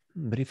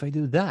 but if I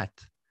do that,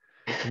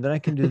 and then I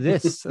can do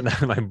this, and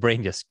then my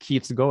brain just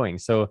keeps going.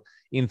 So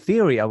in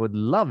theory, I would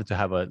love to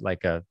have a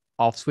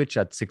off switch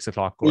at 6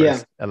 o'clock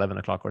or 11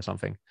 o'clock or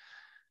something.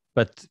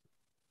 But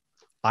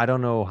I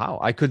don't know how.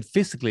 I could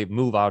physically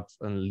move out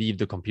and leave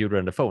the computer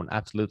and the phone.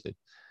 Absolutely.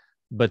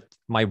 But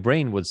my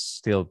brain would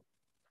still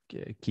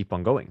keep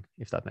on going,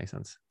 if that makes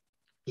sense.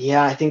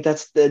 Yeah, I think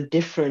that's the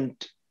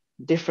different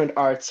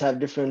arts have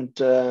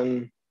different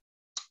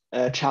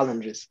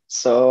challenges.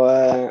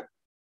 So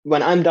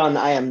when I'm done,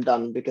 I am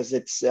done, because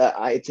it's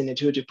an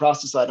intuitive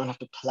process, so I don't have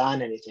to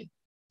plan anything.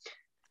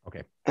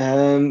 Okay.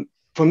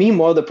 For me,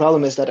 more the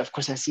problem is that, of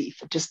course, I see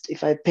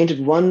if I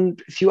painted a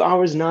few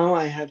hours now,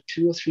 I have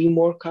 2 or 3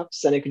 more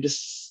cups, and I can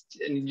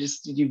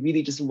you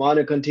really just want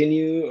to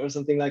continue or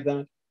something like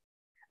that.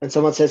 And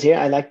someone says here,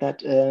 I like that.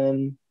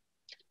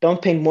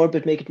 Don't paint more,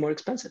 but make it more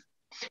expensive.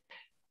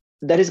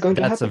 That is going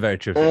to happen. That's a very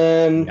true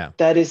thing.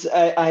 That is,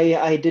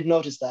 I did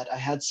notice that. I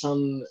had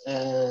some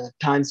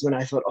times when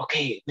I thought,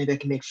 okay, maybe I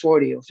can make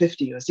 40 or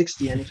 50 or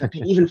 60. And if I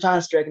paint even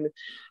faster, I can.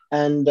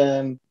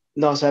 And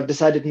no, so I've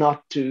decided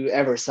not to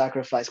ever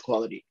sacrifice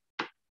quality.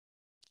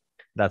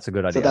 That's a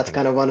good idea. So that's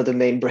kind of one of the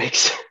main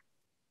breaks.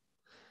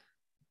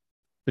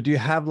 But do you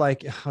have,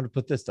 like, how to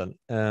put this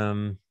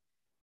then?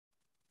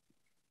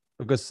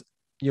 Because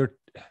you're,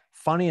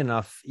 funny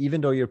enough, even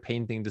though you're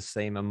painting the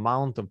same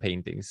amount of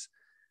paintings,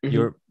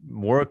 your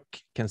work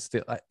can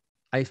still,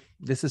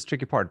 this is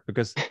tricky part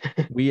because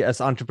we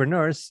as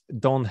entrepreneurs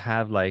don't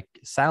have like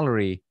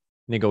salary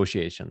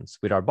negotiations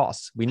with our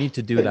boss. We need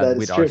to do that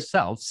with true.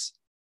 ourselves.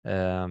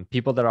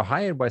 People that are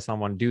hired by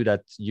someone do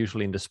that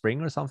usually in the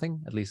spring or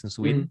something, at least in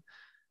Sweden.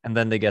 And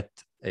then they get,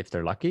 if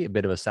they're lucky, a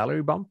bit of a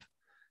salary bump.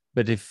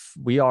 But if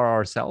we are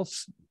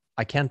ourselves,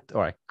 I can't,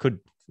 or I could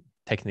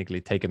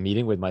technically take a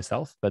meeting with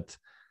myself, but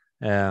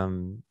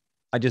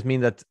I just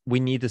mean that we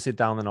need to sit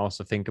down and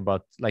also think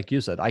about, like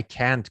you said, I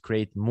can't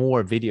create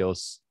more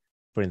videos,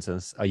 for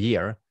instance, a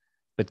year,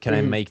 but can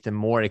I make them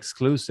more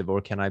exclusive, or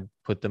can I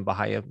put them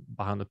behind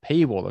a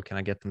paywall, or can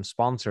I get them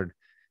sponsored?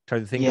 Try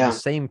to think of the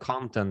same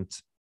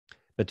content,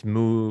 but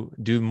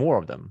do more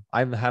of them.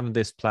 I have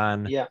this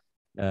plan,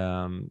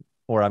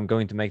 or I'm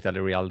going to make that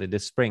a reality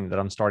this spring, that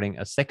I'm starting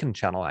a second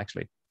channel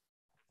actually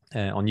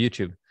on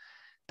YouTube,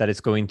 that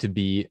is going to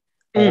be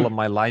all of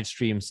my live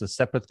streams and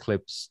separate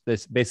clips.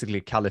 There's basically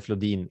Kalle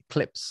Flodin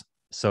clips.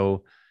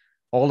 So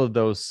all of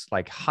those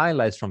like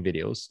highlights from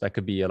videos, that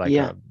could be like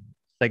a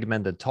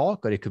segmented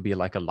talk, or it could be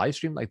like a live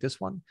stream like this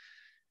one.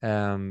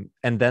 And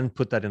then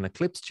put that in a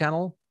clips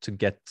channel to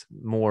get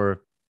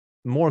more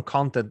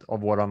content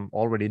of what I'm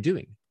already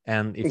doing.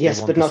 And if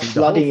yes, but not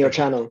flooding your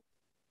channel.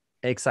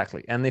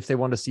 Exactly. And if they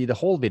want to see the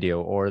whole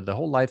video or the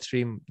whole live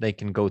stream, they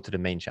can go to the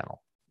main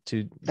channel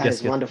to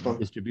get wonderful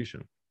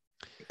distribution.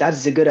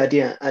 That's a good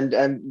idea.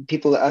 And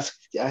people ask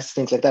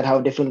things like that. How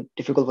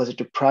difficult was it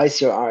to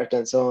price your art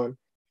and so on?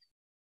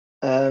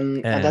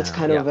 And that's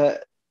kind of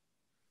a.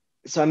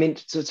 So I mean,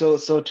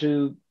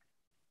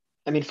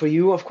 for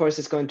you, of course,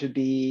 it's going to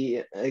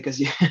be because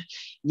you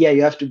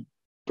have to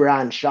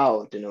branch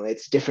out.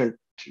 It's different.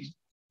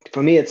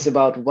 For me, it's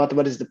about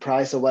what is the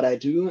price of what I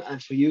do,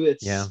 and for you,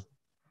 it's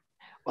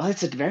well,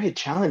 it's a very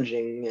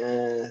challenging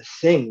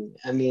thing.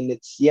 I mean,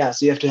 so you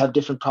have to have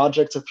different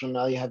projects. So from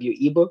now, you have your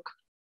ebook.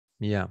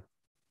 Yeah.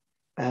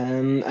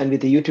 And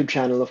with the YouTube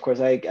channel, of course,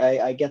 I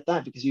get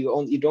that, because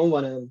you don't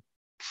want to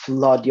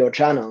flood your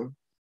channel.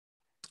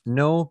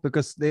 No,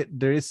 because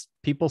there is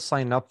people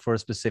sign up for a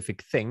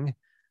specific thing.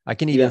 I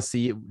can even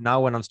see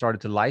now when I'm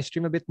started to live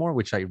stream a bit more,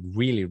 which I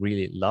really,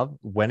 really love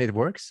when it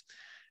works.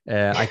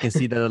 I can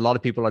see that a lot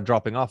of people are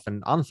dropping off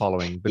and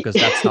unfollowing because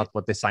that's not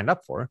what they signed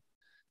up for.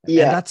 And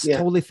that's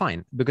totally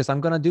fine, because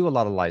I'm going to do a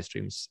lot of live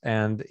streams.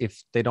 And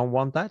if they don't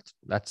want that,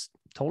 that's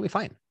totally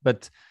fine.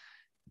 But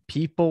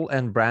people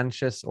and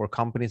branches or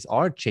companies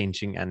are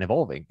changing and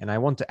evolving. And I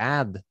want to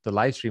add the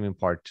live streaming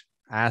part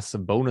as a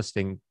bonus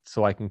thing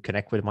so I can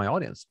connect with my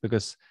audience.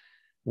 Because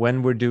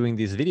when we're doing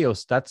these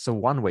videos, that's a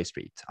one-way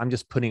street. I'm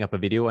just putting up a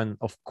video, and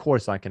of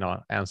course I can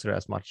answer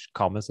as much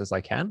comments as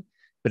I can,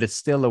 but it's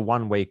still a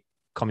one-way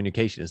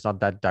communication. It's not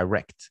that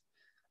direct.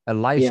 A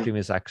live stream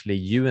is actually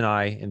you and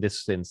I, in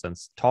this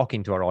instance,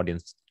 talking to our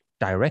audience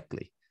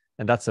directly.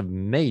 And that's a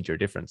major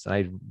difference. And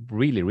I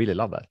really, really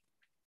love that.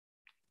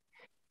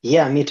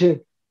 Yeah, me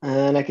too.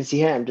 And I can see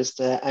here,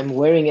 I'm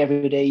wearing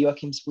every day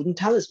Joachim's wooden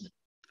talisman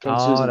from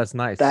Susan. That's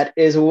nice. That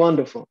is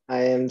wonderful.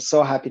 I am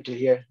so happy to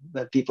hear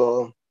that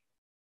people.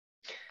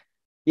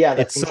 Yeah,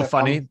 it's so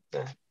funny.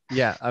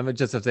 Yeah, I'm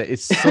just have to say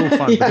it's so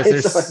fun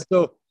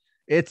because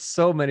it's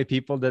so many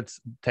people that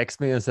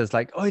text me and says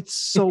like, "Oh, it's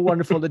so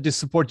wonderful that you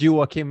support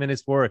Joachim and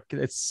his work.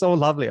 It's so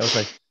lovely." I was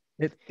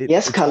like,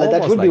 "Yes, Kalle,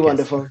 that would be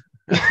wonderful."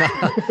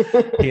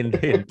 Hint,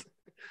 hint.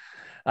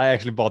 I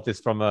actually bought this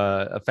from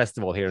a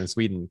festival here in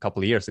Sweden a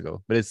couple of years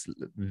ago, but it's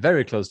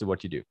very close to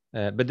what you do.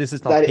 But this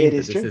is not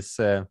painted.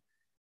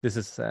 This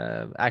is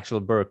actual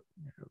birch.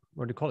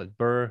 What do you call it?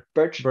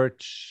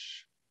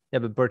 Birch. Yeah,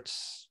 but birch.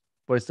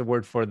 What is the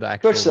word for the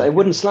actual? Birch,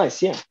 wooden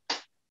slice. Yeah.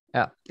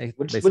 Yeah.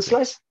 Wood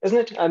slice, isn't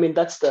it? I mean,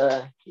 that's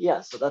the.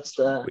 So that's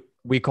the.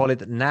 We call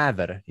it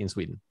näver in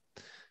Sweden.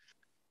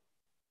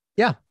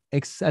 Yeah, I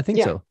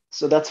think so.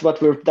 So that's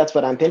what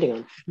I'm painting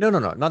on. No,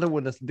 not a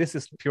wooden. This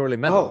is purely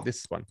metal. Oh.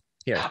 This one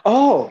here.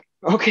 Oh,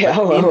 okay.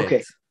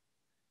 Okay.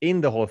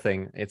 In the whole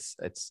thing, it's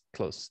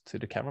close to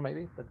the camera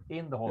maybe, but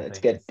in the whole thing. Let's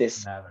get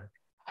this.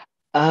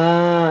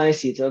 I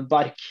see. It's a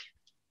bark.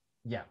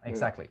 Yeah,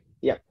 exactly.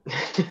 Yeah.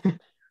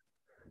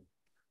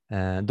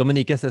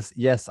 Dominica says,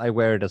 "Yes, I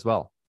wear it as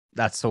well."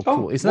 That's so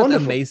cool. Isn't that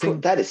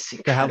amazing? That is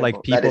incredible. To have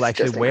like people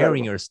actually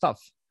wearing your stuff.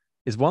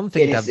 It's one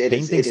thing to have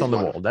paintings on the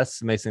wall.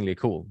 That's amazingly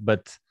cool.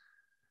 But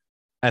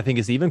I think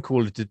it's even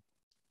cooler to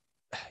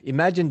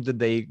imagine the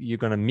day you're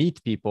going to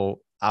meet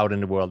people out in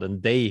the world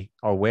and they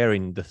are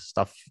wearing the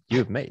stuff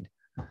you've made.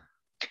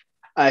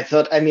 I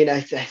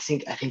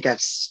think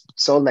I've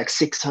sold like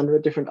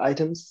 600 different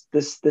items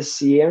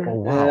this year. Oh,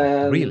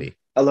 wow. Really?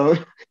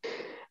 Alone.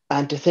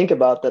 And to think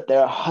about that,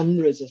 there are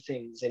hundreds of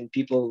things in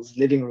people's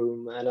living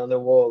room and on their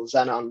walls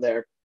and on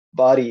their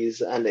bodies,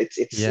 and it's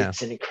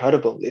an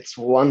incredible. It's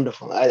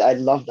wonderful. I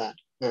love that.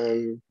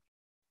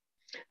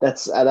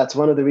 That's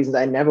one of the reasons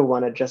I never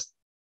want to just.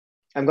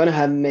 I'm going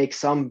to make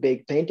some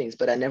big paintings,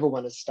 but I never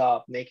want to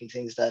stop making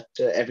things that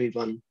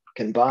everyone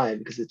can buy,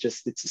 because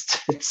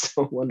it's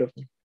so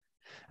wonderful.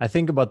 I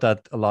think about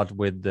that a lot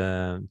with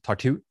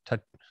tattoo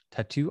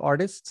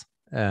artists.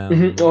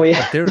 Oh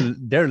yeah, but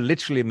they're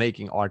literally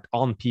making art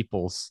on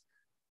people's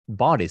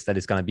bodies that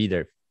is going to be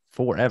there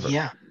forever.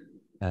 Yeah.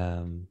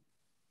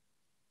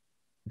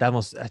 That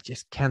was, I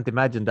just can't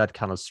imagine that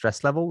kind of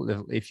stress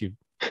level if you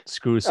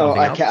screw Oh,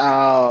 something up.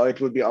 Oh, it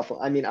would be awful.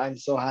 I mean, I'm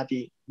so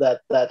happy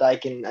that I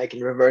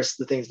can reverse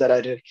the things that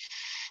I do.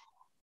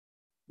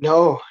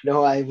 No,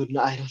 I would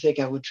not. I don't think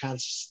I would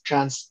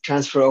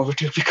transfer over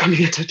to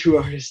becoming a tattoo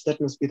artist.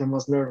 That must be the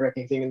most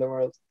nerve-wracking thing in the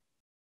world.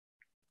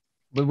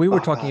 But we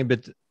were talking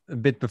a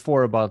bit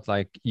before about,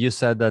 like, you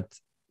said that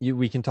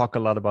we can talk a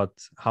lot about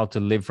how to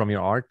live from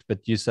your art,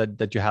 but you said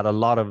that you had a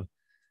lot of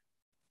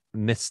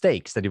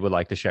mistakes that you would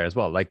like to share as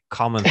well, like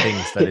common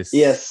things that is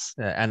yes,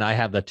 and I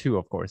have that too,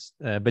 of course,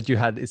 but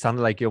it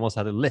sounded like you almost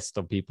had a list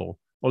of people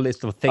or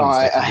list of oh, things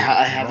I, that you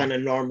I, I did have wrong.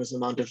 an enormous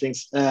amount of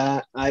things.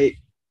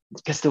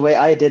 Because the way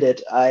I did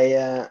it,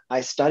 I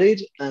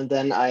studied and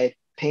then I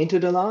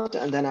painted a lot,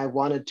 and then I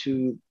wanted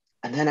to,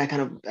 and then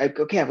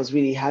I was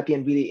really happy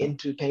and really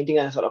into painting,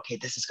 and I thought, okay,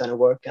 this is gonna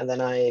work, and then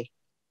I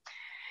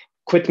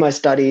quit my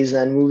studies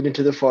and moved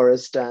into the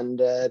forest, and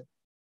the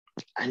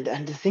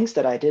things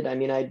that I did, I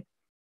mean,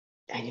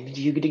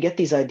 you get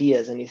these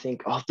ideas and you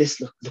think, oh,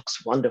 this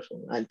looks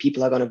wonderful, and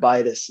people are gonna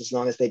buy this as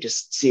long as they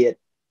just see it.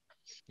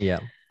 Yeah.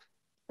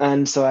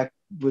 And so I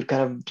would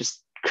kind of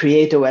just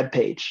create a web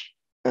page.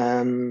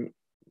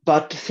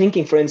 But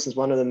thinking, for instance,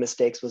 one of the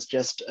mistakes was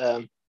just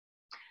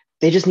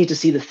they just need to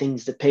see the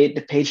things. The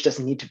page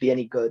doesn't need to be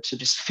any good. So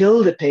just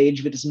fill the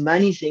page with as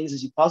many things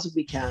as you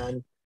possibly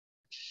can,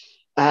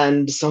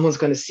 and someone's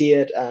going to see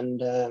it.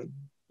 And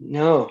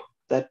no,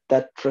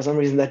 that for some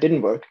reason that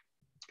didn't work.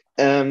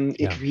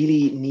 It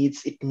really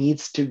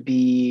needs to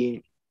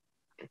be.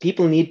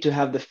 People need to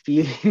have the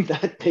feeling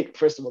that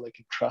first of all, they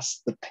can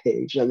trust the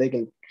page and they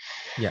can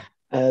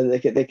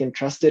they can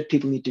trust it.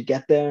 People need to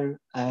get there.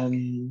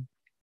 And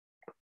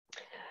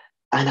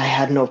I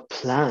had no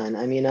plan.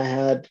 I mean,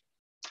 I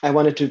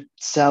wanted to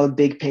sell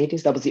big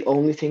paintings. That was the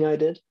only thing I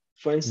did,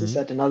 for instance,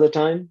 at another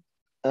time.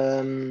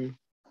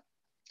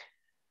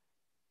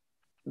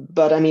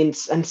 But I mean,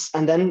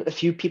 and then a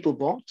few people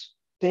bought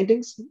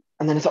paintings,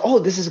 and then I thought, oh,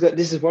 this is good.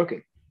 This is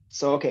working.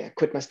 So, okay, I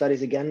quit my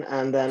studies again.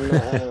 And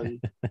then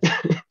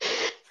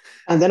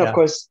and then, of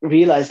course,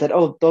 realized that,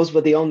 oh, those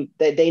were the only,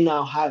 they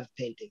now have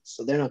paintings,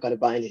 so they're not going to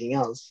buy anything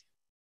else.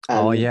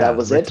 And that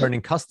was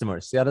returning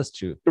customers. Yeah, that's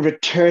true.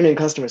 Returning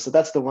customers. So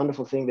that's the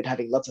wonderful thing with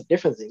having lots of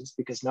different things,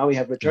 because now we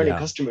have returning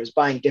customers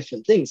buying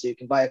different things. So you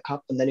can buy a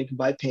cup, and then you can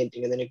buy a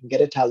painting, and then you can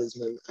get a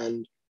talisman.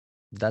 And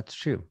that's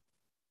true.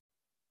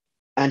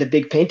 And a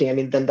big painting. I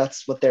mean, then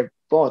that's what they're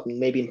bought, and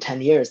maybe in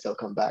 10 years they'll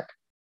come back.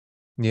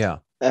 Yeah.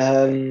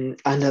 And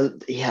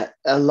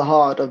a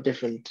lot of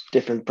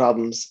different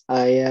problems.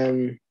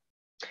 I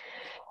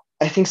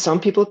think some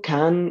people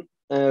can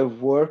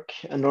work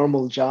a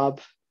normal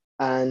job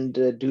and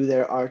do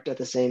their art at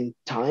the same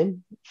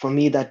time. For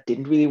me, that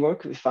didn't really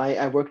work.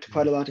 I worked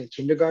quite a lot in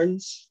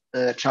kindergartens,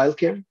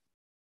 childcare,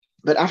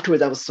 but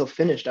afterwards I was so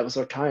finished, I was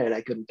so tired,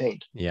 I couldn't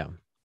paint. Yeah.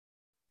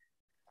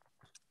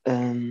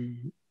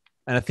 And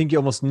I think you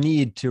almost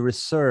need to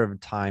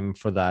reserve time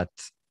for that.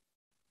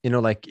 You know,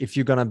 like if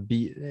you're gonna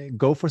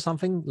go for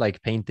something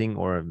like painting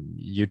or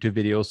YouTube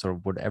videos or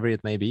whatever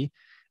it may be,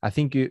 I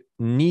think you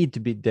need to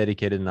be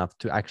dedicated enough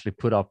to actually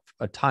put up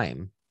a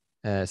time.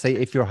 Say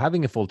if you're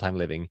having a full-time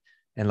living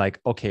and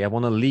like, okay, I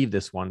want to leave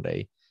this one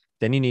day,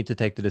 then you need to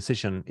take the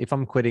decision. If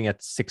I'm quitting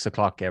at 6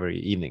 o'clock every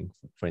evening,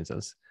 for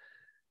instance,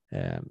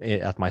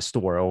 at my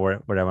store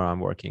or wherever I'm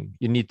working,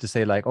 you need to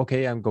say like,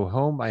 okay, I go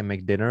home, I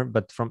make dinner,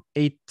 but from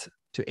 8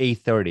 to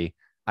 8:30,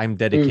 I'm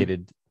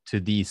dedicated to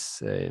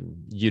these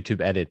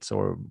YouTube edits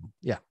or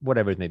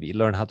whatever it may be.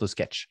 Learn how to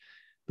sketch,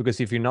 because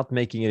if you're not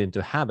making it into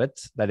a habit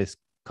that is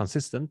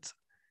consistent,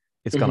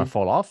 it's gonna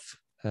fall off.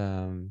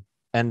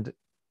 And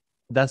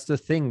that's the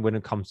thing when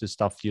it comes to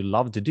stuff you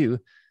love to do.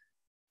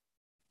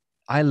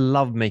 I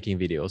love making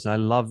videos and I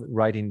love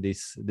writing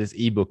this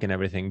ebook and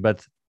everything,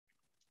 but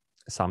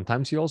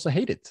sometimes you also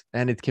hate it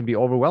and it can be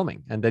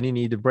overwhelming, and then you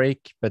need a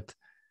break. But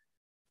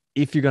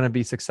if you're going to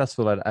be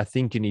successful at it, I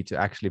think you need to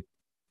actually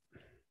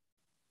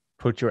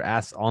put your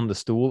ass on the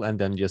stool and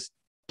then just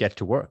get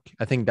to work.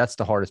 I think that's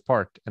the hardest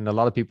part. And a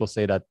lot of people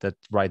say that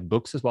write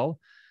books as well.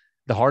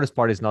 The hardest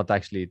part is not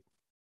actually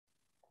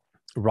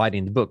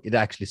writing the book, it's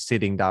actually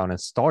sitting down and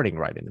starting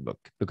writing the book,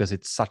 because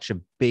it's such a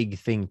big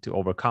thing to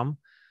overcome.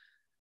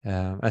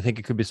 I think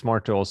it could be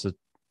smart to also,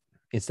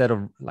 instead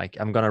of like,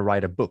 I'm going to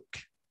write a book,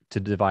 to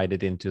divide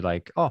it into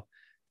like, oh,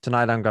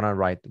 tonight I'm going to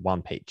write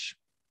one page.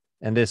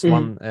 And this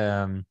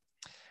one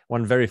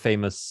very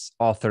famous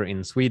author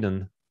in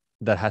Sweden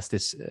that has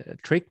this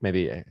trick,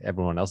 maybe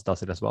everyone else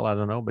does it as well, I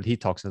don't know, but he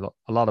talks a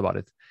lot about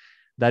it.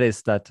 That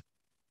is that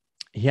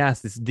he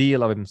has this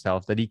deal of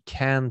himself that he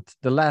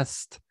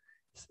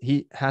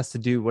has to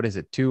do, what is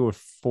it, 2 or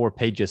 4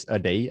 pages a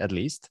day at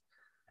least.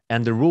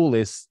 And the rule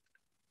is,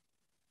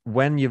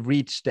 when you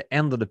reach the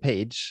end of the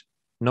page,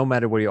 no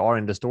matter where you are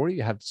in the story,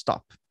 you have to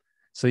stop.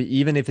 So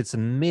even if it's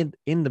in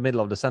the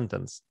middle of the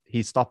sentence,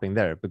 he's stopping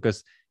there,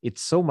 because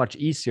it's so much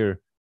easier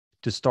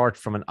to start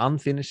from an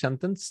unfinished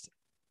sentence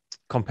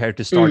compared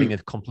to starting a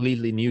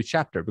completely new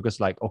chapter. Because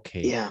like,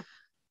 okay,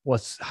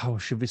 how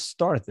should we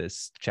start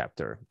this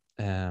chapter?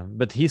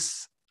 But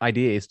his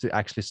idea is to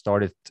actually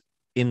start it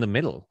in the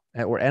middle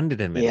or end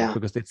it in the middle Yeah.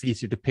 because it's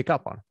easier to pick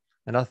up on.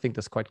 And I think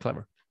that's quite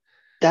clever.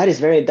 That is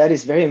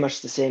very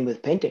much the same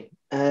with painting.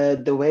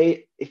 The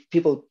way, if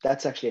people,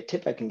 that's actually a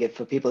tip I can give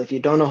for people. If you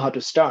don't know how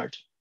to start,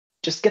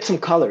 just get some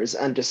colors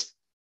and just,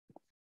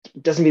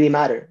 it doesn't really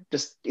matter.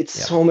 Just, it's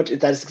so much,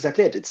 that is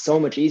exactly it. It's so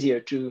much easier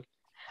to,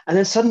 and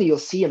then suddenly you'll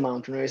see a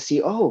mountain or you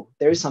see, oh,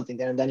 there is something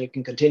there, and then you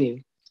can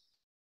continue.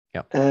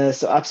 Yeah.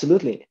 So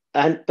absolutely.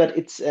 But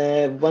it's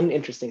one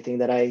interesting thing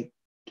that I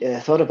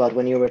thought about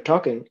when you were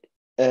talking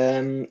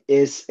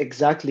is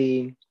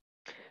exactly,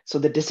 so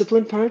the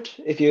discipline part,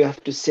 if you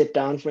have to sit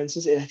down, for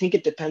instance, I think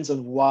it depends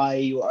on why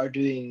you are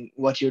doing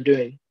what you're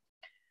doing.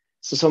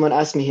 So someone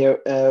asked me here,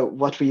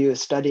 what were you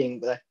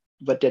studying,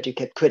 but that you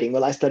kept quitting?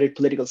 Well, I studied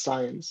political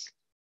science.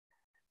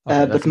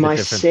 Okay, that's But a bit my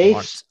different from safe,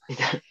 arts.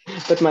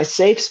 but my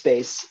safe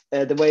space,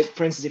 the way,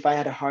 for instance, if I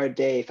had a hard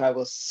day, if I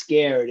was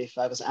scared, if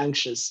I was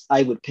anxious,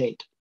 I would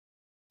paint.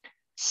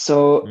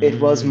 So it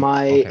was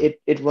my, Okay.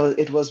 it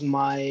was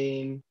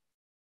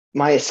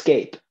my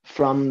escape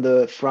from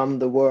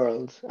the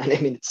world. And I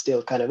mean, it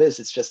still kind of is.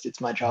 It's just,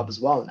 it's my job as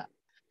well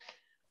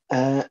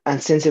now.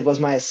 And since it was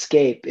my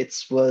escape, it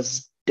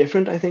was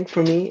different, I think,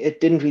 for me. It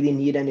didn't really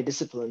need any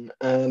discipline.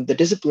 The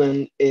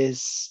discipline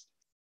is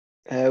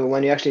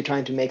when you're actually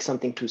trying to make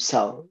something to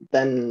sell,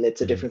 then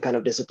it's a different kind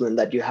of discipline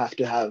that you have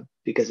to have,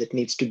 because it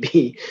needs to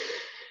be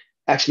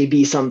actually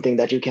be something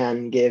that you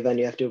can give, and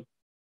you have to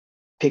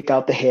pick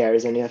out the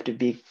hairs, and you have to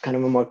be kind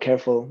of more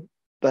careful.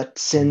 But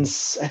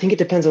since I think it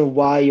depends on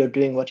why you're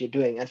doing what you're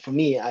doing, and for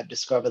me, I've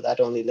discovered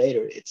that only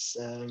later. It's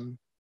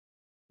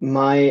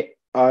my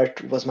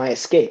art was my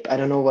escape. I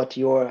don't know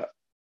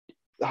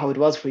how it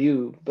was for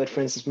you, but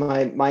for instance,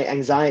 my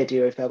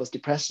anxiety, or if I was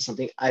depressed or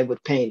something, I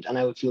would paint and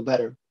I would feel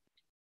better.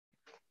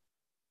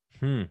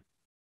 I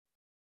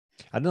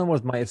don't know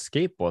what my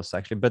escape was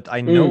actually, but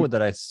I know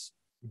that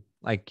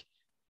like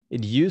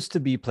it used to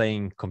be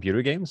playing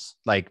computer games.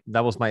 Like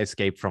that was my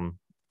escape from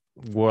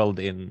world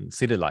in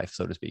city life,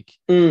 so to speak.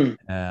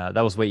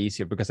 That was way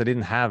easier because I had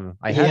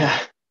Yeah.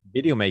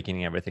 video making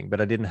and everything, but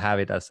I didn't have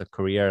it as a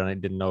career and I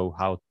didn't know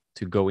how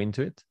to go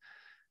into it.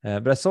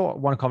 But I saw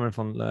one comment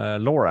from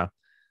Laura.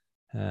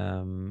 I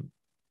have And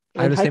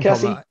the hi, same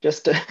problem. Cassie.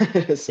 Just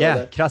saw Yeah,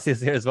 that. Krasi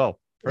is here as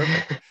well.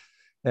 Perfect.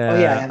 Oh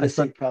yeah, I have I the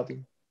start same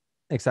problem.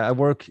 exactly. I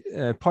work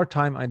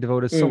part-time. I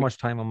devoted so Mm. much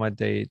time on my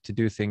day to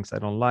do things I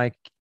don't like.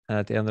 And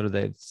at the end of the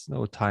day, it's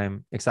no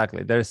time.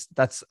 Exactly.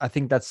 I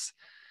think that's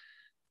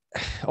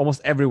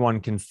almost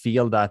everyone can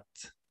feel that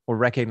or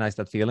recognize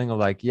that feeling of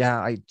like, yeah,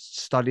 I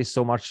study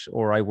so much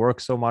or I work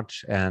so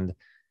much and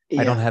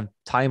I don't Yeah. have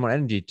time or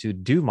energy to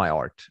do my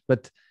art.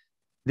 But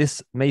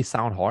this may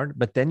sound hard,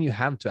 but then you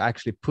have to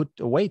actually put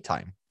away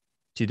time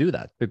to do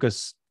that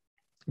because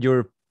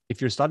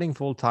if you're studying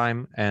full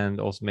time and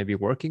also maybe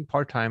working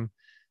part time,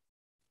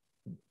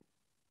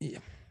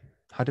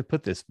 how to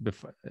put this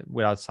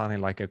without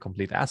sounding like a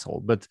complete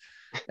asshole, but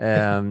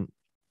um,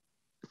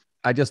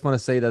 I just want to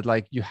say that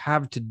like you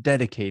have to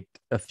dedicate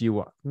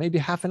maybe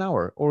half an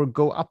hour, or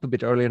go up a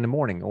bit early in the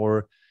morning,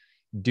 or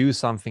do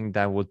something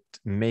that would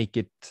make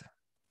it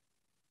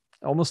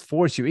almost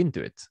force you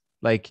into it.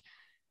 Like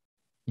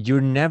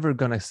you're never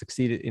gonna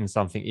succeed in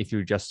something if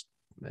you're just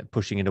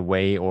pushing it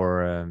away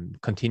or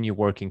continue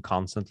working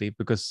constantly,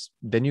 because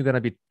then you're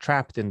gonna be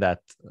trapped in that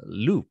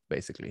loop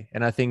basically.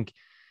 And I think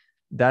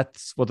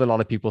that's what a lot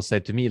of people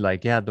said to me.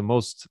 Like, yeah,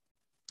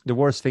 the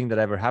worst thing that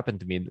ever happened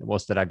to me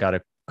was that I got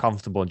a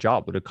comfortable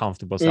job with a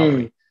comfortable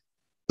salary,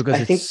 because I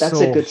it's think that's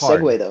a so good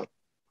hard. segue, though.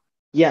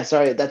 Yeah,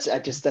 sorry, that's a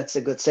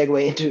good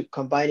segue into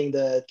combining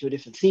the two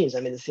different themes. I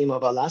mean, the theme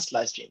of our last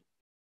live stream.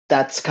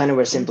 That's kind of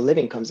where simple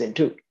living comes in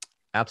too.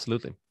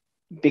 Absolutely.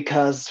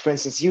 Because, for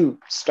instance, you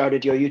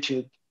started your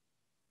YouTube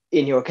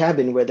in your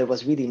cabin where there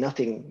was really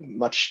nothing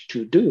much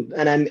to do,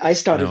 and I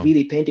started No.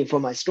 really painting for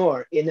my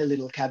store in a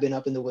little cabin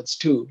up in the woods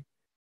too.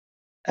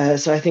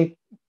 So I think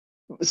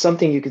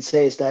something you could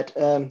say is that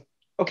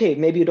okay,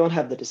 maybe you don't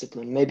have the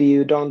discipline, maybe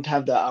you don't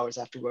have the hours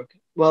after work.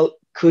 Well,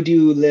 could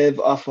you live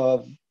off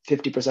of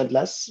 50%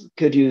 less?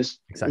 Could you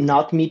Exactly.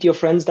 not meet your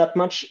friends that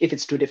much if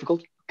it's too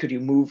difficult? Could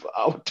you move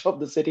out of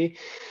the city?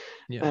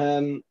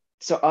 Yeah.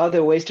 So are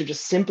there ways to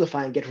just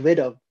simplify and get rid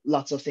of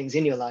lots of things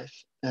in your life?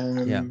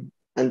 Yeah.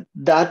 And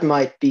that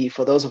might be,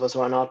 for those of us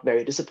who are not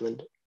very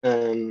disciplined,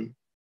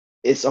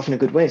 it's often a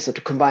good way. So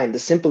to combine the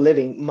simple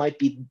living might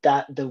be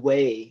that the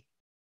way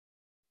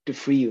to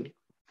free you.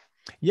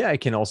 Yeah,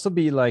 it can also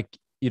be like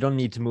you don't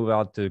need to move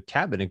out to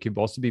cabin. It could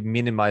also be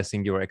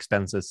minimizing your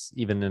expenses,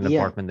 even in an Yeah.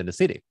 apartment in the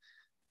city.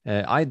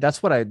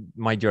 That's what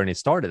my journey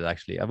started.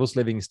 Actually, I was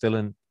living still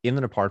in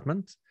an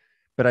apartment,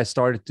 but I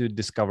started to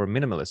discover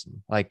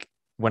minimalism. Like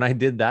when I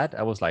did that,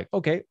 I was like,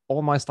 okay,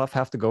 all my stuff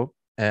have to go.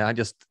 I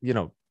just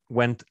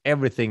went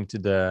everything to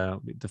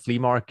the flea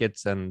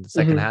markets and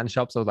secondhand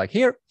shops. I was like,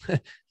 here,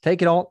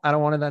 take it all. I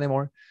don't want it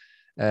anymore.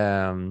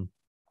 Um,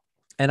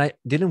 and I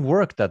didn't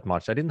work that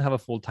much. I didn't have a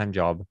full-time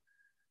job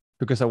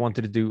because I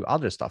wanted to do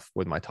other stuff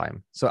with my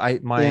time. So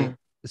Yeah.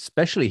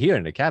 especially here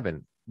in the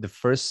cabin, the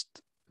first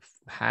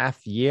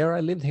half year I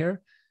lived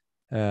here,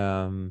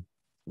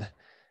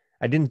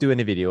 I didn't do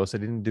any videos. I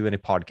didn't do any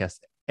podcasts,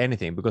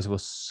 anything, because it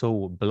was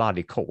so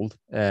bloody cold.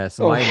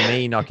 So my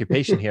main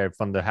occupation here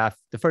from the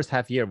first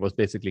half year was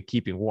basically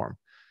keeping warm.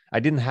 I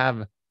didn't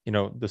have,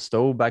 the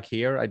stove back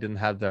here. I didn't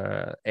have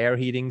the air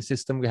heating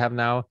system we have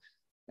now.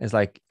 It's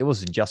like, it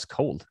was just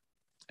cold.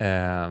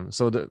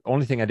 So the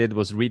only thing I did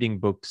was reading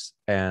books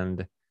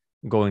and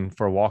going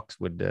for walks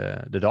with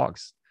the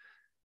dogs.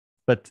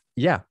 But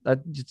yeah,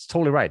 it's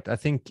totally right. I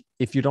think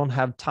if you don't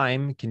have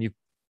time, can you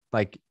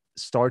like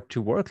start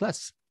to work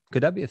less?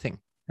 Could that be a thing?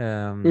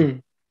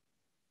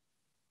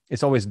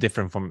 It's always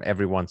different from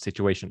everyone's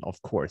situation,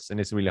 of course, and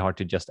it's really hard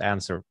to just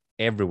answer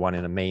everyone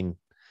in a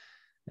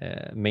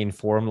main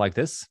forum like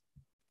this.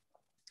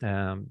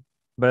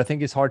 But I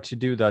think it's hard to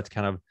do that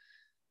kind of.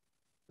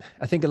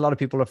 I think a lot of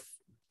people are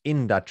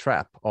in that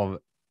trap of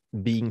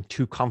being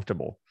too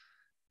comfortable,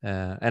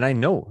 and I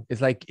know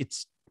it's like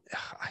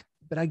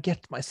but I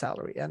get my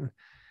salary, and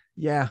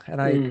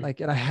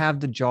I have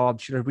the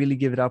job. Should I really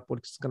give it up?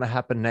 What's going to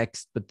happen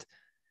next? But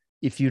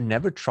if you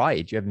never try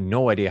it, you have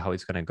no idea how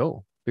it's going to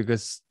go.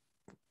 Because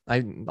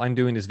I'm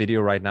doing this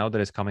video right now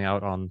that is coming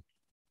out on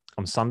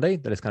Sunday.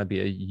 That is going to be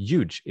a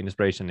huge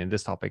inspiration in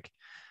this topic.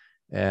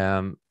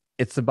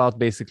 It's about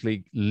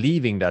basically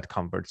leaving that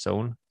comfort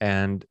zone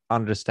and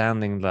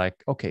understanding,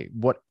 like, okay,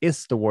 what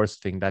is the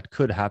worst thing that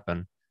could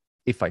happen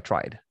if I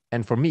tried?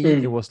 And for me,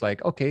 it was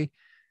like, okay,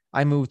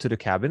 I moved to the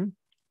cabin.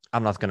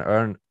 I'm not going to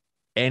earn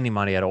any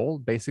money at all,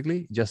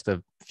 basically, just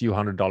a few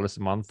 $100s a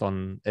month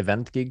on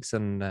event gigs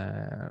and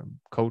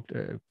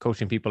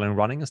coaching people and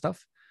running and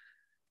stuff.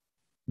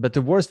 But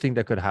the worst thing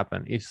that could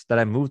happen is that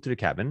I moved to the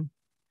cabin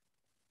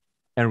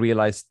and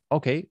realized,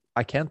 okay,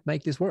 I can't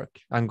make this work.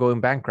 I'm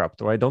going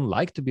bankrupt, or I don't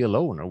like to be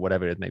alone, or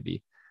whatever it may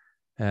be.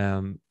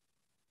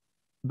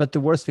 But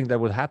the worst thing that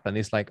would happen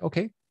is like,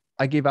 okay,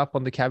 I gave up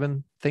on the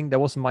cabin thing. That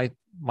wasn't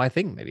my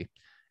thing, maybe.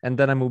 And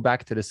then I move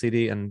back to the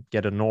city and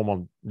get a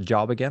normal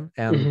job again.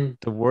 And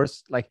the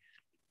worst, like,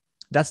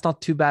 that's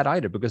not too bad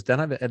either, because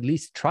then I've at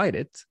least tried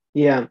it.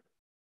 Yeah.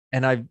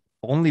 And I've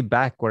only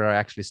back where I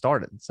actually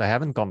started. So I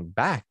haven't gone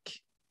back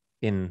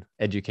in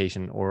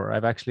education, or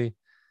I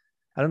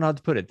don't know how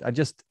to put it.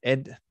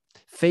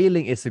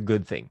 Failing is a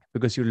good thing,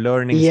 because you're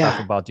learning stuff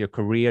about your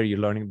career. You're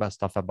learning about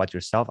stuff about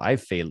yourself. I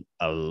failed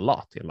a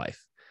lot in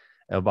life,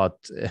 about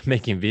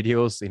making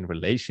videos, in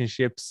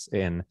relationships,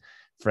 in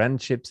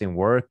friendships, in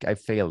work. I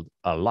failed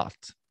a lot.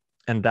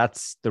 And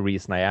that's the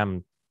reason I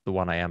am the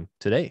one I am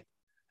today.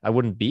 I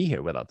wouldn't be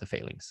here without the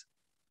failings.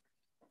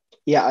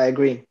 Yeah, I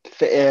agree.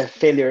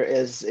 Failure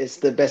is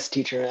the best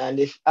teacher.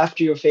 And if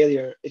after your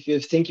failure, if you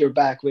think you're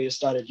back where you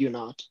started, you're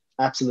not.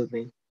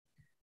 Absolutely.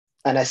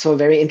 And I saw a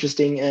very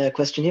interesting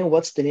question here.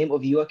 What's the name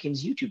of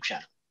Joachim's YouTube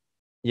channel?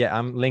 Yeah,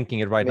 I'm linking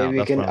it right now. Maybe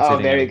we can. Oh,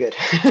 very good.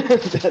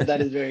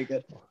 That is very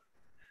good.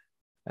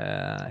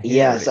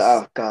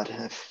 Oh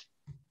God.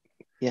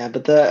 Yeah,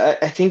 but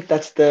I think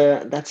that's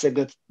a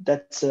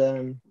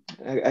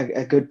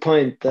good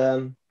point.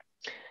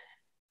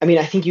 I mean,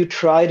 I think you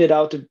tried it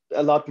out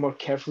a lot more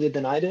carefully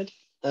than I did.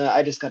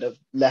 I just kind of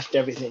left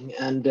everything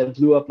and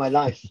blew up my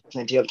life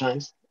plenty of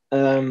times.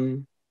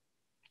 I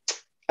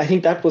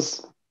think that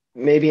was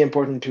maybe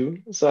important too.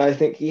 So I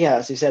think,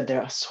 as you said,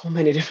 there are so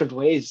many different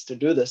ways to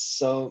do this.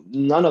 So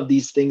none of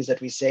these things that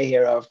we say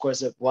here are, of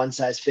course, a one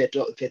size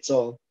fits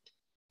all.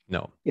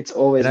 No, it's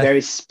always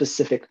very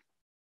specific.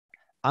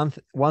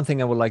 One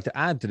thing I would like to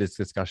add to this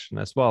discussion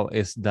as well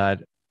is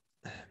that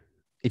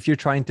if you're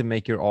trying to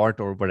make your art,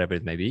 or whatever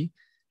it may be,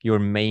 your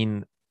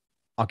main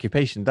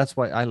occupation, that's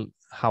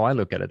how I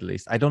look at it, at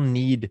least. I don't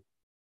need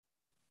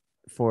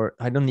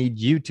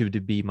YouTube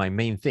to be my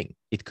main thing.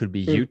 It could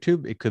be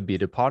YouTube, it could be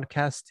the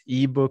podcast,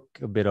 ebook,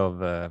 a bit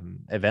of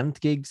event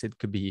gigs, it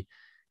could be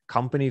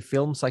company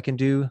films I can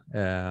do.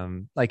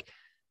 Like,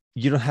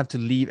 you don't have to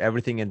leave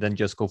everything and then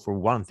just go for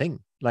one thing.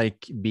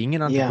 Like, being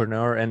an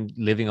entrepreneur and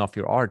living off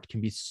your art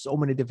can be so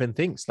many different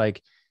things.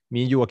 Like,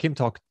 me and Joachim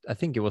talked, I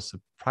think it was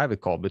a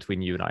private call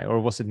between you and I, or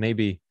was it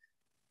maybe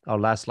our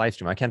last live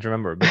stream? I can't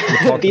remember. But we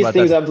talked these about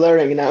things are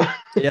blurring now.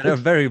 Yeah, they're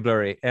very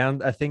blurry.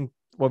 And I think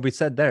what we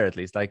said there, at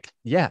least, like,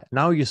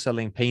 now you're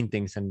selling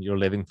paintings and you're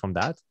living from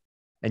that.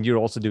 And you're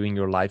also doing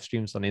your live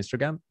streams on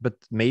Instagram. But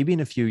maybe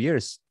in a few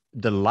years,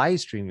 the live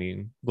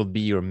streaming will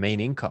be your main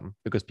income,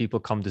 because people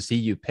come to see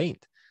you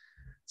paint.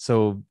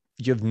 So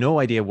you have no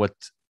idea what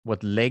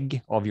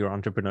leg of your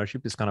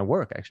entrepreneurship is going to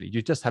work. Actually,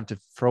 you just have to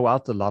throw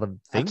out a lot of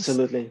things.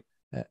 Absolutely.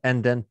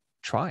 And then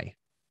try,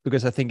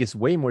 because I think it's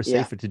way more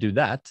safer to do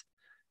that.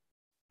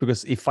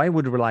 Because if I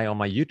would rely on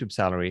my YouTube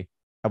salary,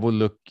 I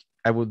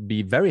would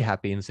be very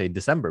happy in, say,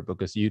 December,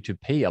 because YouTube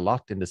pay a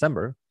lot in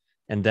December.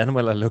 And then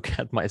when I look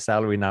at my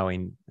salary now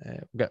in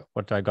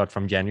what I got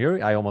from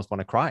January, I almost want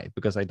to cry,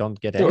 because I don't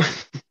get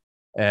anything.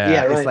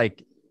 It's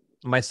like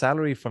my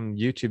salary from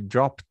YouTube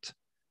dropped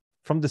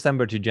from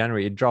December to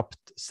January. It dropped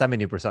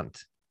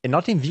 70%, and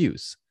not in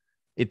views.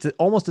 It's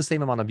almost the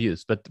same amount of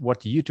views, but what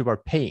YouTube are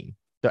paying,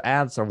 the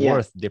ads are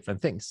worth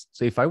different things.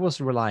 So if I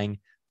was relying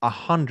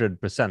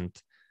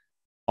 100%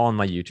 on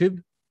my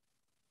YouTube,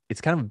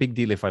 it's kind of a big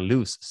deal if I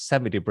lose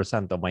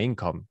 70% of my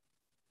income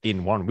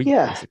in 1 week,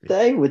 Yeah, basically.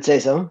 I would say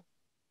so.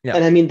 Yeah.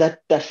 And I mean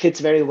that fits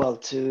very well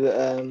to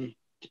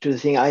the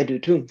thing I do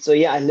too. So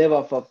yeah, I live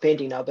off of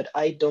painting now, but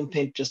I don't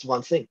paint just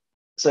one thing.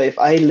 So if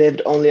I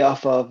lived only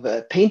off of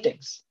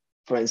paintings,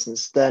 for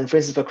instance, then for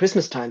instance for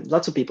Christmas time,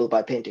 lots of people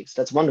buy paintings.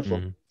 That's wonderful.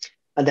 Mhm.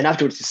 And then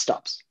afterwards it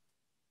stops.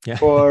 Yeah.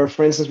 Or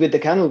for instance with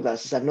the candle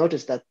glasses, I've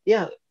noticed that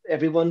yeah,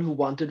 everyone who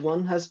wanted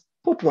one has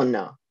bought one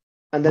now,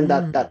 and then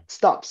that Mm.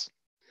 stops.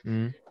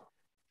 Mm.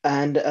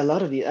 And a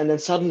lot of the and then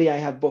suddenly I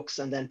have books,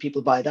 and then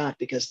people buy that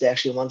because they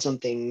actually want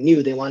something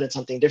new. They wanted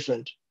something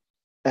different.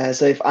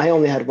 So if I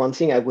only had one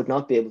thing, I would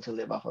not be able to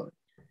live off of it.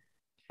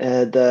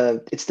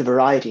 It's the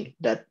variety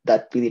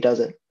that really does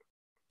it.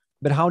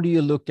 But how do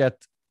you look at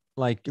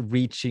like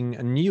reaching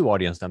a new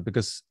audience then?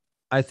 Because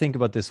I think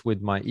about this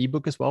with my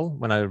ebook as well.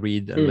 When I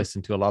read and Mm.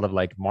 listen to a lot of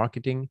like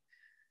marketing,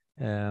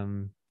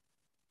 um,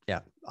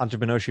 yeah,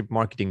 entrepreneurship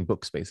marketing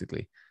books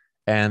basically.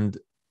 And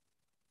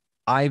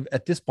I've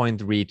at this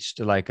point reached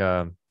like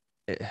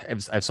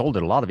I've sold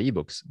a lot of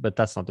ebooks, but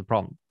that's not the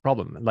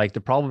problem. Like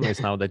the problem is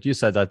now that you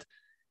said that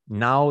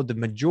now the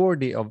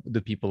majority of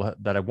the people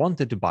that I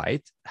wanted to buy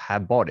it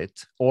have bought it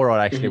or are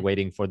actually Mhm.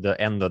 waiting for the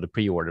end of the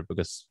pre-order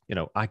because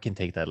I can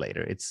take that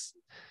later.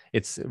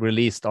 It's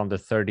released on the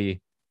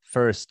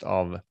 31st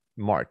of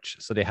March,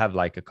 so they have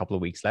like a couple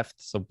of weeks left,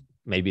 so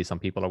maybe some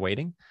people are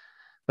waiting,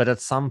 but at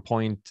some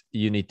point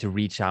you need to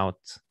reach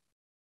out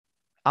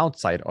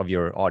outside of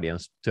your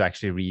audience to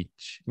actually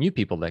reach new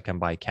people that can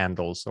buy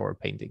candles or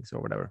paintings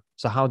or whatever.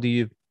 So how do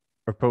you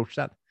approach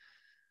that?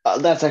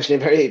 That's actually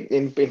a very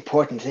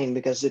important thing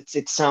because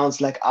it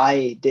sounds like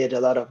I did a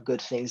lot of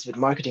good things with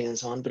marketing and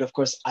so on, but of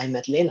course I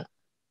met Lena.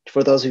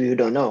 For those of you who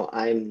don't know,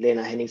 I'm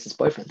Lena Hennings's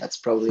boyfriend. That's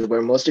probably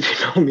where most of you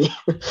know me.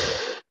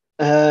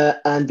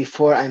 And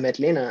before I met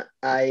Lena,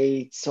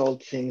 I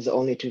sold things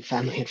only to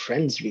family and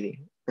friends, really.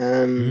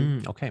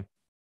 Okay.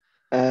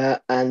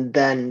 And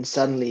then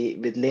suddenly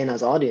with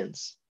Lena's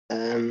audience,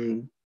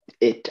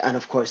 and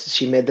of course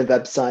she made the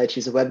website.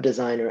 She's a web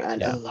designer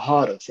and a Yeah.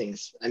 lot of things.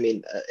 I mean,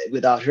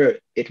 without her,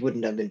 it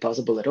wouldn't have been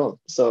possible at all.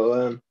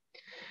 So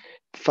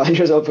find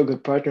yourself a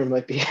good partner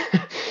might be,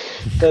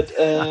 but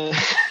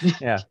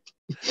Yeah.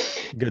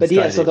 Good but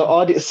yeah. So strategy. the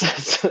audience,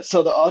 so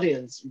the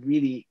audience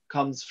really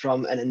comes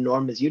from an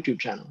enormous YouTube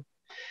channel.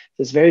 So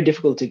it's very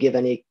difficult to give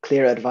any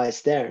clear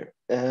advice there.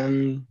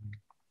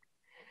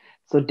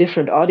 So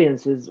different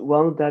audiences.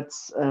 Well,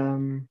 that's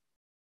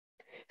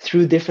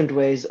through different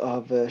ways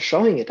of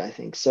showing it, I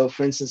think. So,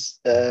 for instance,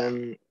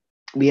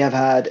 we have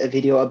had a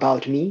video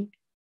about me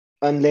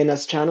on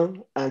Lena's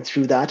channel, and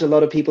through that, a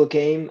lot of people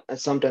came.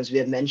 Sometimes we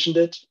have mentioned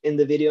it in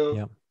the video,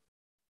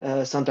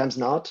 Yeah. sometimes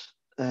not.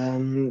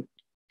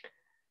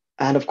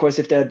 And of course,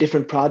 if there are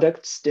different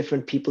products,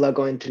 different people are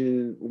going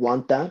to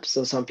want that.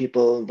 So some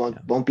people Yeah.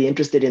 won't be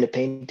interested in a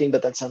painting,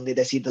 but then suddenly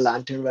they see the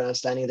lantern when I'm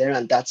standing there,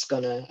 and that's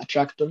going to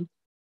attract them.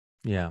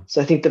 Yeah.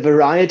 So I think the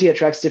variety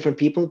attracts different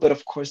people, but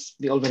of course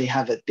we already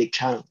have a big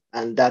channel,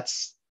 and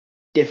that's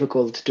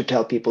difficult to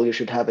tell people you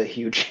should have a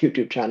huge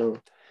YouTube channel.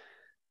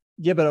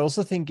 Yeah, but I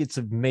also think it's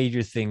a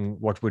major thing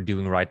what we're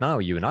doing right now,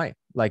 you and I,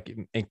 like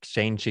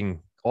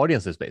exchanging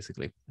audiences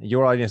basically.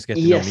 Your audience get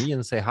to know Yes. me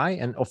and say hi.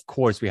 And of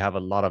course, we have a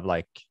lot of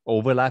like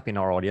overlap in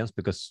our audience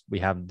because we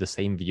have the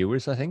same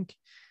viewers, I think,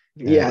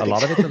 Yeah, I a think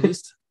lot of it so. at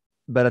least.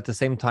 But at the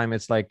same time,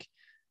 it's like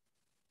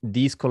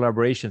these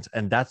collaborations.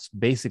 And that's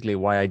basically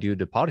why I do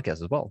the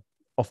podcast as well.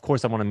 Of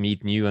course, I want to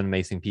meet new and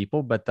amazing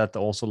people, but that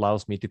also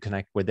allows me to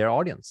connect with their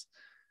audience.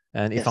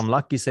 And if Yes. I'm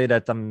lucky, say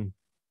that I'm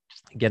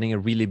getting a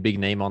really big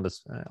name on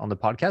this on the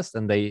podcast,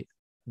 and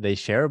they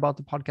share about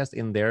the podcast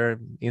in their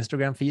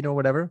Instagram feed or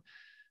whatever,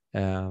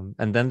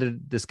 and then they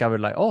discover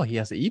like, oh, he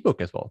has an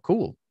ebook as well,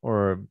 cool,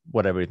 or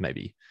whatever it may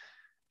be.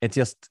 It's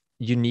just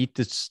you need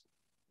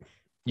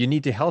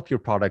to help your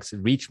products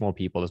reach more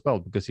people as well,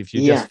 because if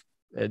you Yeah.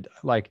 just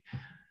like,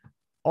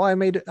 oh, I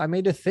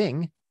made a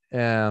thing,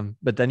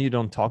 but then you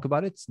don't talk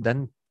about it,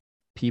 then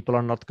people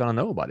are not gonna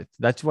know about it.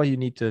 That's why you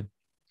need to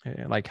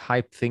like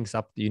hype things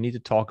up. You need to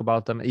talk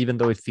about them, even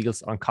though it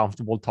feels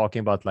uncomfortable talking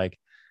about like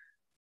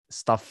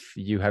stuff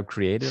you have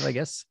created, I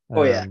guess.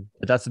 Oh yeah.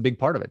 But that's a big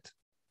part of it.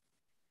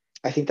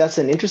 I think that's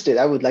an interesting.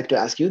 I would like to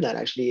ask you that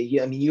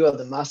actually. I mean, you are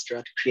the master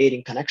at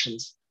creating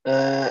connections.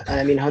 And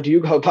I mean, how do you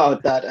go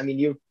about that? I mean,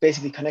 you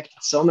basically connected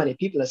so many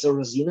people. I saw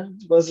Rosina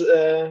was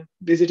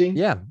visiting.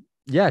 Yeah,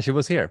 yeah, she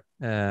was here.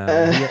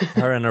 Uh,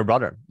 Her and her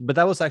brother. But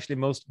that was actually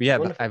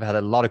Wonderful. I've had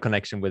a lot of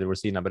connection with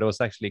Rosina, but it was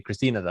actually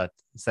Christina that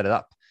set it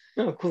up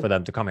Oh, for cool.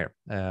 them to come here.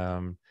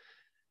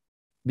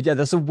 But yeah,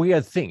 that's a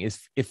weird thing.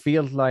 It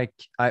feels like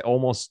I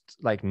almost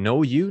like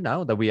know you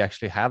now that we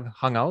actually have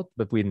hung out,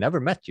 but we never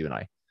met, you and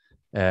I.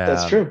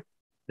 That's Um, true.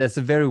 that's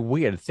a very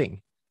weird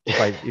thing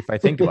if I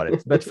think about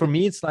it. But for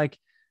me, it's like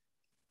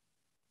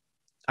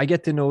I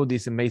get to know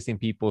these amazing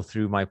people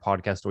through my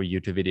podcast or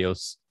YouTube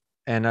videos,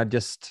 and I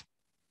just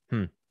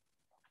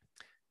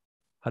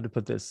how to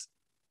put this.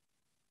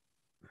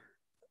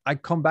 I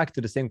come back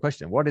to the same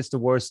question. What is the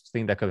worst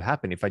thing that could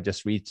happen if I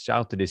just reach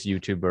out to this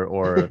YouTuber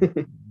or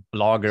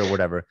blogger or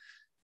whatever?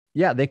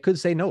 yeah, they could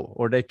say no,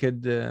 or they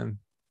could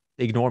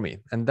ignore me,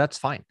 and that's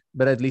fine.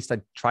 But at least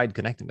I tried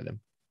connecting with them.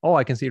 Oh,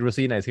 I can see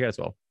Rosina is here as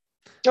well.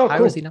 Oh, Hi,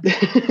 cool. Rosina.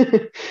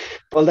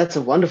 Well, that's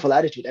a wonderful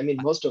attitude. I mean,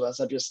 most of us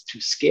are just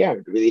too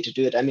scared really to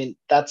do it. I mean,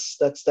 that's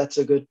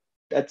a good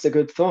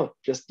thought.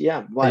 Just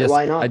yeah,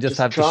 why not? I just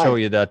have try. to show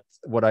you that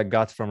what I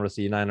got from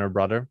Rosina and her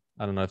brother.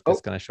 I don't know if this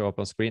is gonna show up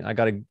on screen. I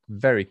got a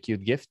very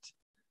cute gift.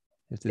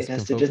 If this it has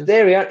can to focus. just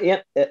there we are.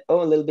 Yeah.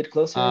 Oh, a little bit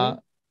closer.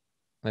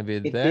 Maybe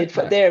it there.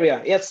 did. There we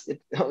are. Yes.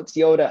 It's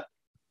Yoda.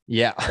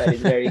 Yeah. That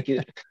is very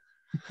cute.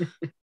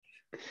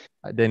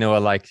 They know I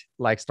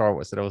like Star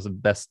Wars. So that was the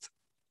best.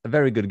 A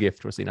very good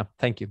gift, Rosina.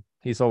 Thank you.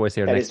 He's always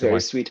here that next is very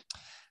to sweet.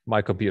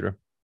 my computer,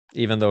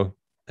 even though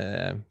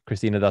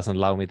Christina doesn't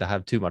allow me to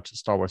have too much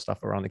Star Wars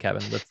stuff around the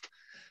cabin. But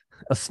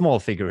a small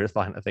figure is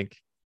fine, I think.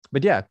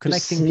 But yeah,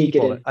 connecting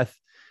people.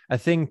 I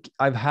think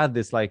I've had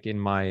this like in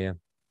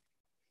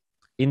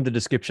the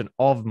description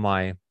of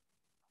my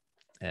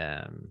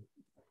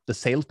the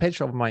sales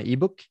page of my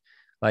ebook.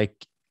 Like,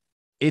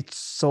 it's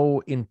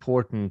so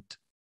important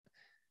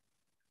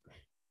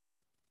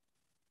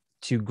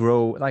to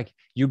grow. Like,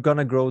 you're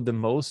gonna grow the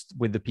most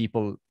with the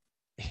people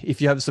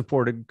if you have a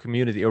supported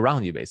community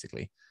around you,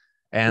 basically.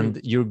 And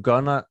you're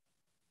gonna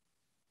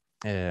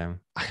I'm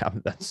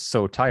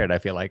so tired, I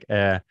feel like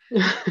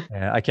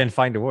I can't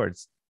find the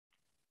words.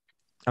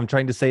 I'm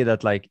trying to say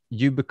that like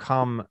you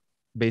become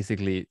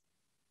basically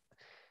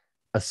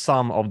a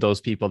sum of those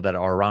people that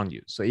are around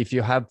you. So if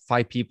you have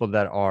 5 people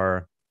that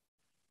are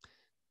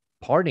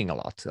partying a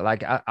lot,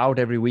 like out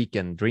every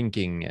weekend,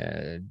 drinking,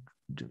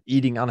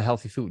 eating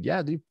unhealthy food,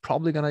 yeah, they're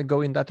probably gonna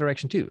go in that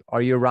direction too.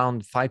 Are you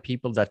around 5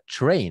 people that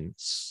train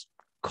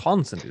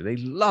constantly, they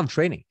love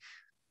training,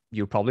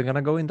 you're probably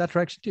gonna go in that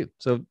direction too.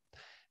 So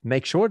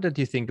make sure that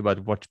you think about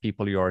what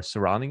people you are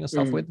surrounding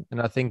yourself with.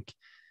 And I think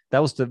that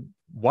was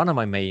one of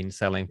my main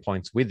selling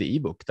points with the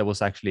ebook. That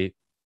was actually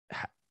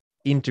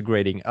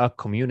integrating a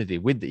community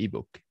with the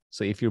ebook.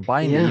 So if you're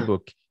buying the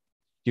ebook,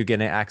 you're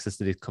getting access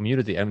to the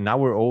community. And now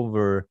we're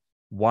over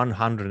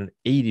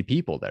 180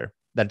 people there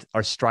that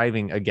are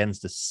striving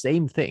against the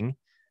same thing,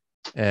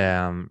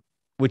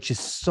 which is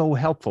so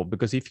helpful.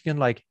 Because if you can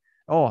like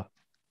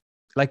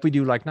we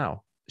do like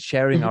now,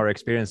 sharing our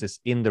experiences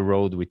in the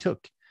road we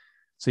took.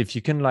 So if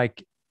you can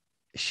like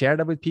share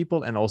that with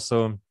people and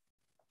also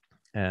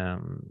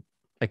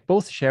like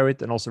both share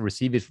it and also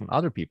receive it from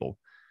other people,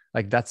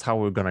 like that's how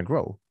we're gonna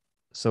grow.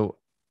 So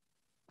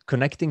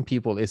connecting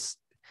people is,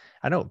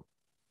 I know,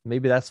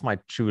 maybe that's my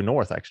true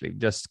north, actually,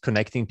 just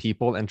connecting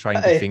people and trying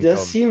to think it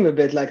does seem a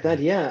bit like that.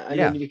 Yeah.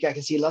 I mean, I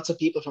can see lots of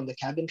people from the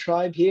cabin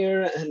tribe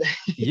here, and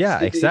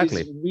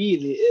exactly. it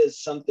really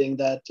is something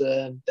that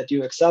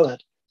you excel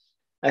at.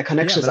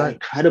 Connections are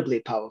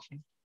incredibly powerful.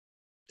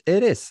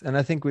 It is, and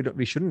I think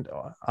we shouldn't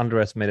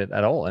underestimate it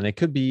at all. And it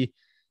could be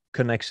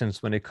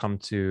connections when it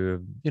comes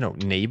to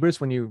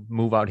neighbors when you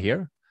move out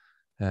here.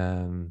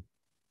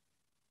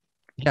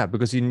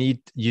 Because you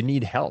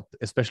need help,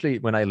 especially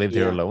when I lived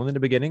here alone in the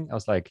beginning. I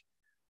was like,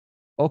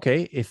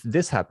 okay, if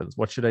this happens,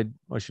 what should I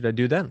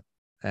do then?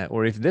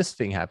 Or if this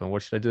thing happened,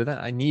 what should I do then?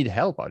 I need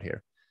help out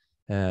here,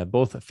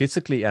 both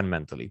physically and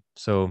mentally.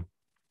 So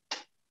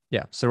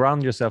yeah,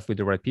 surround yourself with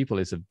the right people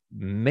is a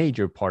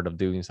major part of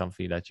doing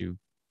something that you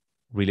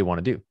really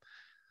want to do.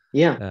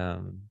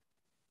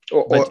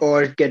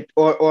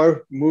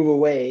 Or move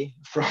away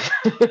from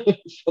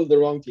from the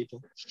wrong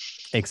people.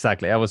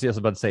 Exactly. I was just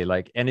about to say,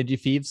 like, energy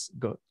thieves,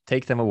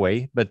 take them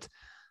away. But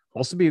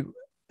also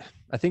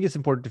I think it's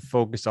important to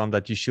focus on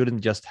that you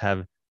shouldn't just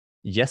have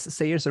yes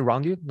sayers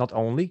around you, not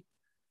only,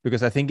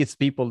 because I think it's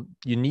people,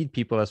 you need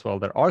people as well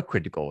that are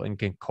critical and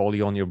can call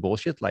you on your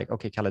bullshit. Like,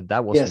 okay, Kalle,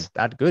 that wasn't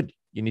that good.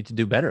 You need to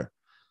do better.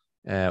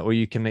 Or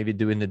you can maybe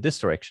do in this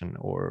direction,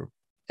 or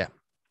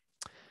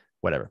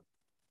whatever.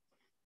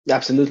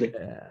 Absolutely.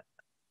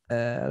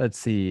 Let's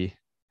see.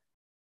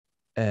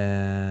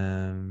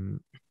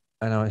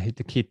 I know I hate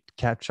to keep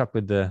catch up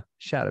with the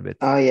chat a bit.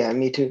 Oh yeah,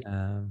 me too.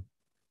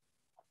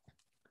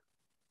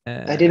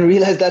 I didn't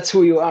realize that's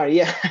who you are.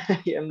 Yeah,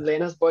 I'm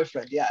Lena's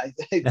boyfriend. Yeah,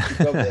 I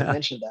probably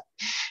mentioned that.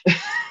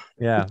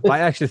 Yeah, I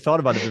actually thought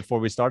about it before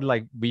we started.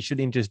 Like, we should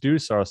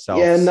introduce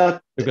ourselves. Yeah,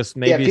 because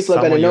maybe people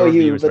are going to know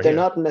you, but they're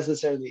not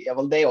necessarily. Yeah,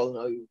 well, they all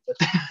know you. But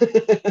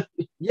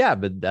yeah,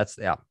 but that's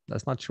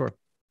not sure.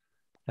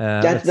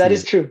 That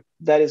is true.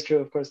 That is true,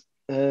 of course.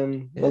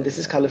 Well, this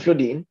is Kalle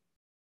Flodin.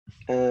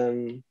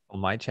 On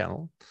my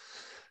channel.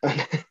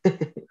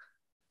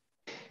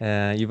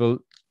 You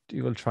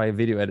will try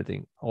video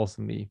editing.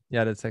 Also me.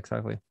 Yeah, that's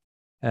exactly.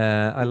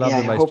 I love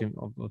the live stream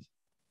of both.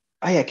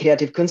 Oh yeah,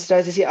 Creative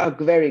Kunstreise are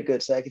very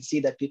good. So I can see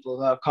that people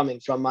who are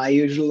coming from my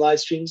usual live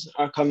streams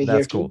are coming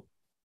here too. Cool.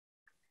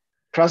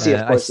 Krasi,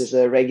 of course, is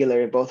a regular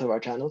in both of our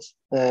channels.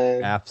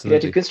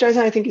 Absolutely. Creative Kunstreise,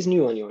 I think, is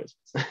new on yours.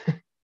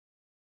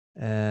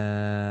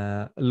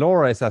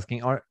 Laura is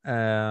asking,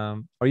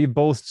 are you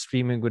both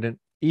streaming with an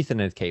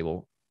Ethernet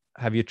cable?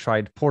 Have you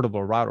tried portable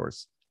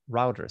routers?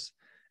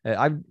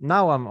 I'm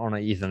on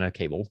an Ethernet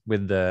cable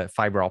with the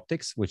fiber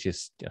optics, which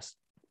is just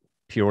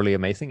purely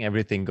amazing.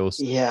 Everything goes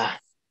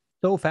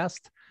so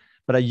fast.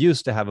 But I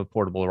used to have a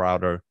portable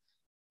router,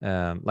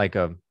 like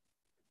a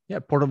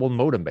portable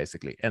modem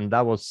basically, and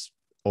that was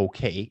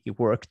okay. It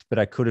worked, but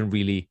I couldn't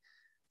really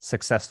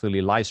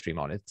successfully live stream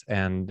on it,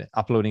 and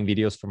uploading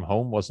videos from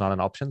home was not an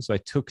option. So I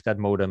took that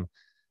modem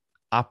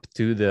up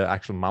to the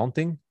actual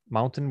mountain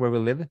where we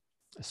live,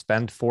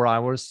 spent 4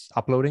 hours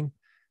uploading.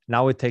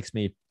 Now it takes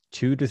me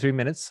 2 to 3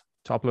 minutes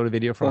to upload a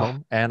video from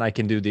home, and I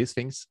can do these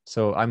things.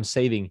 So I'm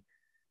saving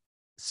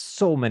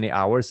so many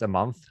hours a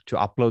month to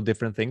upload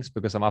different things,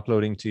 because I'm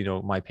uploading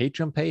to my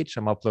Patreon page,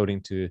 I'm uploading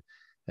to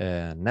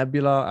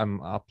Nebula, I'm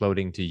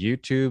uploading to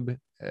YouTube,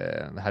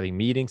 having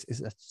meetings.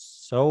 It's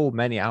so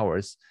many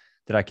hours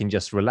that I can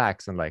just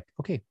relax and like,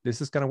 okay,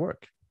 this is gonna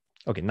work.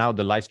 Okay, now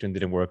the live stream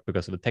didn't work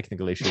because of a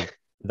technical issue.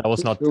 That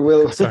was not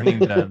concerning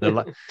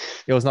the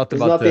it was not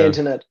about the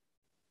internet.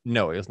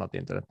 No, it was not the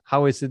internet.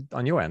 How is it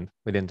on your end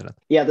with the internet?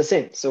 Yeah, the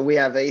same. So we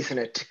have an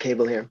Ethernet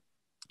cable here.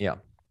 Yeah.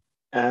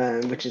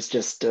 Which is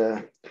just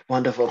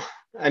wonderful.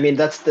 I mean,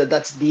 that's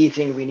the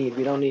thing we need.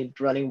 We don't need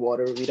running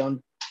water. We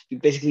don't.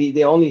 Basically,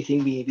 the only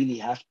thing we really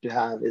have to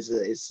have is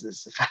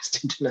a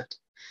fast internet.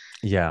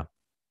 Yeah,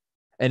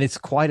 and it's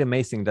quite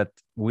amazing that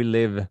we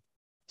live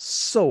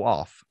so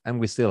off and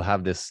we still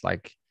have this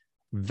like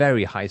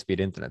very high speed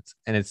internet,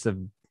 and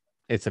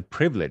it's a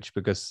privilege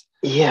because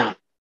I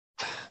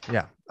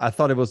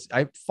thought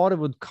it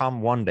would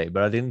come one day,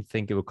 but I didn't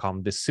think it would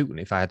come this soon,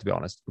 if I had to be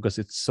honest, because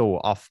it's so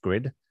off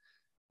grid.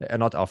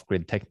 Not off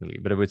grid technically,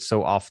 but it was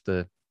so off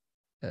the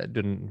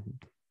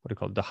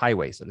the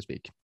highway, so to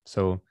speak.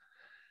 So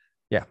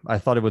yeah, I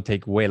thought it would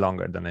take way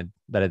longer than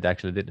it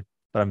actually did,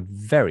 but I'm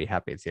very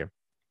happy it's here.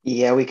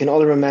 Yeah, we can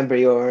all remember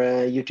your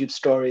YouTube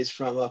stories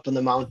from up on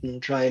the mountain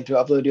trying to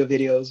upload your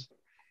videos.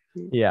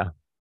 Yeah.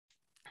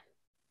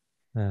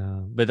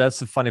 But that's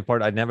the funny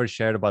part. I never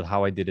shared about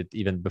how I did it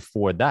even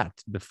before that.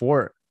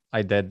 Before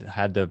I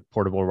had the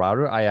portable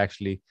router, I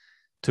actually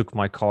took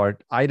my car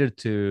either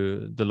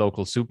to the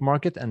local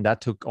supermarket, and that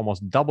took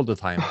almost double the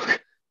time.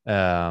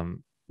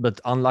 But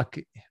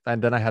unlucky,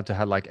 and then I had to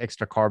have like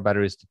extra car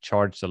batteries to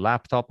charge the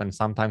laptop, and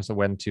sometimes I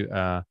went to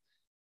a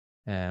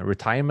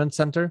retirement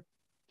center.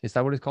 Is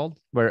that what it's called?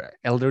 Where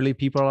elderly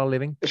people are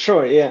living?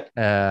 Sure, yeah.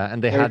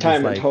 And they had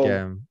this like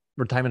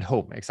retirement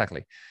home,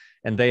 exactly.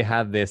 And they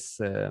had this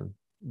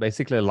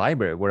basically a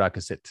library where I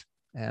could sit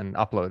and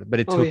upload. But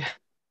it took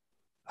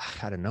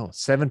I don't know,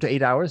 7 to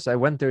 8 hours. I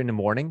went there in the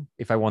morning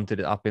if I wanted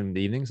it up in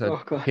the evening. So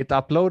I hit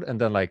upload, and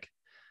then like,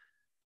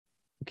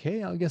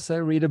 okay, I guess I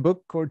read a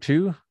book or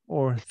 2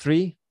 or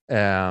 3.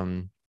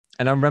 And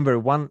I remember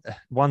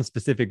one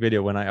specific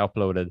video when I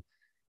uploaded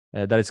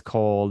that is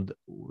called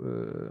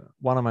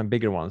one of my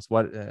bigger ones.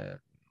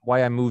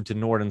 Why I moved to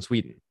northern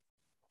Sweden,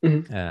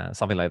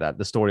 something like that.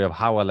 The story of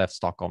how I left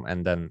Stockholm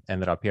and then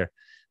ended up here.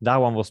 That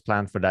one was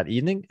planned for that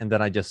evening, and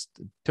then I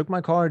just took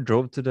my car,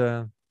 drove to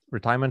the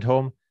retirement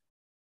home.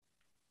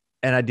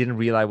 And I didn't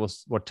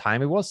realize what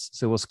time it was.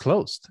 So it was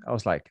closed. I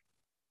was like,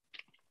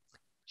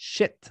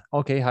 shit.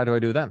 Okay, how do I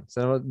do that?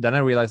 So then I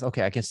realized,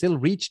 okay, I can still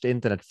reach the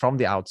internet from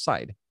the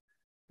outside.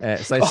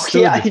 So I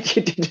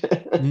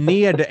stood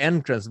near the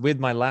entrance with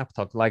my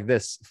laptop like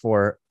this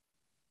for,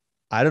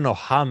 I don't know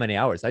how many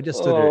hours. I just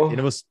stood there, and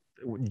it was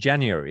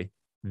January,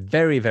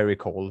 very, very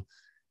cold.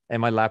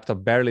 And my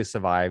laptop barely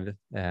survived.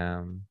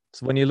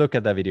 So when you look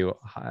at that video,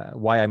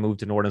 why I moved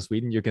to northern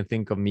Sweden, you can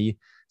think of me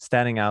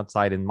standing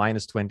outside in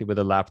 -20 with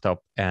a laptop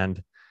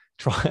and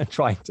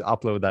trying to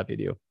upload that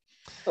video.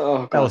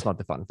 That was not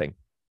the fun thing,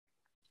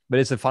 but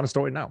it's a fun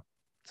story now.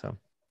 So,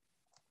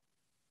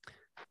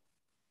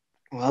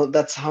 well,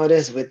 that's how it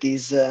is with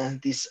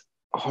these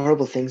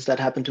horrible things that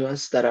happen to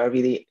us that are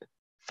really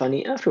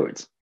funny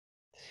afterwards.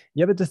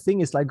 Yeah, but the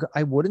thing is, like,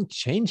 I wouldn't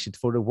change it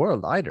for the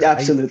world either.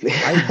 Absolutely.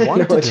 I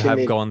wanted to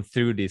have gone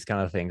through these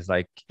kind of things,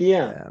 like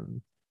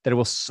that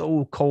it was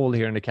so cold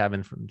here in the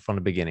cabin from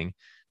the beginning,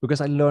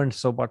 because I learned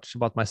so much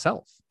about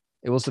myself.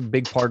 It was a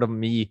big part of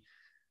me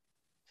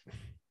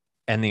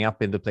ending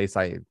up in the place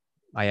I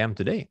am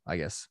today, I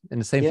guess.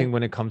 And the same thing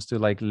when it comes to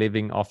like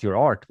living off your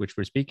art, which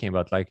we're speaking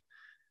about, like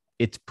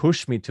it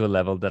pushed me to a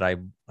level that I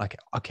like,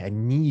 okay, I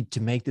need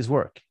to make this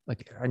work.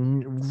 Like I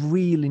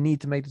really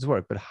need to make this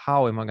work, but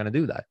how am I going to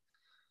do that?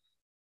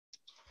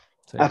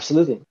 So,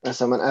 absolutely.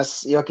 Someone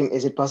asks, Joachim,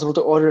 is it possible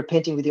to order a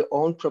painting with your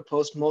own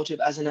proposed motive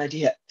as an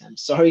idea? I'm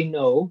sorry,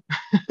 no.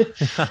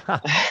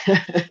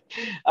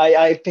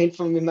 I paint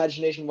from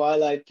imagination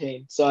while I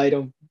paint, so I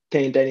don't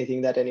paint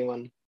anything that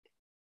anyone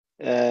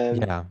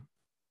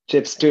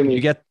chips to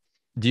me.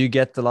 Do you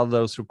get a lot of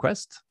those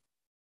requests?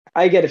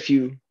 I get a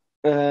few.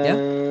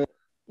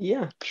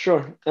 Yeah,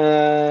 sure.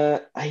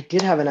 I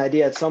did have an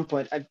idea at some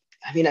point.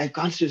 I mean, I've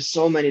gone through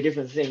so many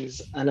different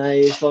things, and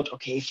I thought,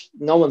 okay, if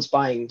no one's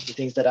buying the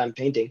things that I'm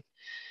painting.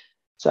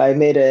 So I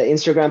made an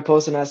Instagram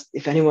post and asked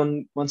if anyone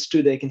wants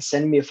to, they can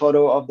send me a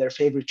photo of their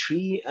favorite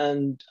tree,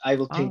 and I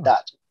will paint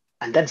that.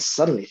 And then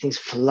suddenly things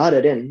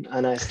flooded in,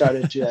 and I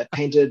started to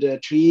painted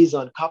trees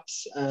on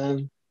cups.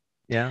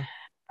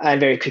 I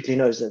very quickly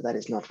noticed that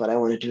is not what I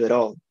want to do at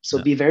all.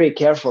 So be very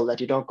careful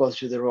that you don't go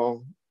through the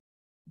wrong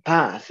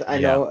path. I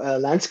know a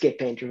landscape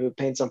painter who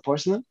paints on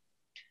porcelain.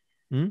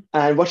 Mm?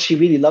 And what she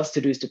really loves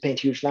to do is to paint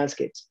huge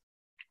landscapes.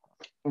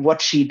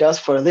 What she does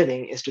for a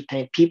living is to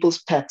paint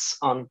people's pets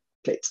on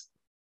plates.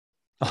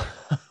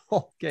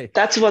 Okay.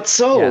 That's what's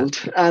Yeah.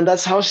 sold. And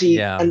that's how she,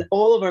 Yeah. and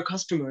all of our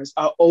customers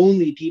are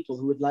only people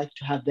who would like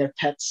to have their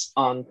pets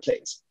on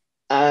plates.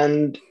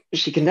 And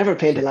she can never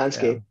paint a Yeah.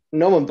 landscape.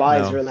 No one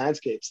buys No. her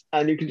landscapes.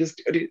 And you can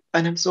just,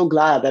 and I'm so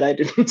glad that I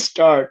didn't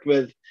start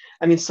with,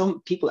 I mean,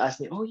 some people ask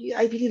me, oh, yeah,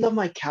 I really love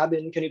my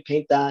cabin. Can you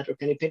paint that? Or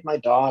can you paint my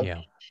dog?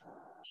 Yeah.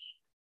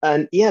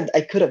 And yeah,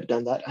 I could have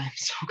done that. I'm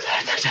so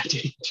glad that I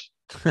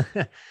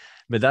didn't.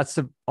 But that's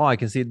a, oh, I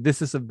can see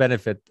this is a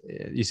benefit.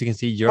 You can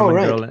see Oh, German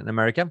right. girl in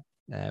America,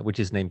 which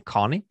is named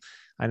Connie.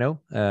 I know.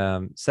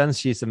 Since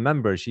she's a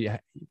member,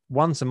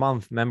 once a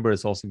month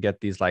members also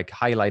get these like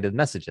highlighted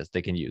messages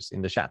they can use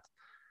in the chat.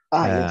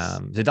 Ah, yes.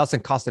 So it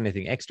doesn't cost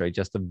anything extra. It's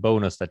just a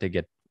bonus that they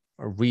get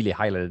a really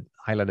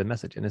highlighted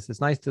message. And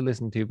it's nice to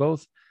listen to you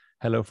both.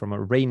 Hello from a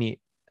rainy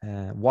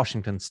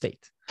Washington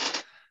state.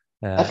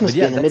 That But must be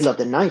yeah, in the that's middle of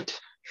the night.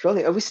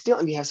 Surely, are we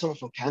still? We have someone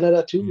from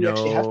Canada too. We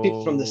actually have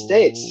people from the no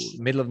States.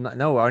 middle of night.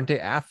 No, aren't they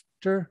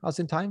after us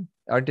in time?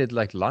 Aren't it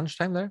like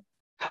lunchtime there?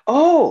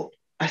 Oh,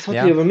 I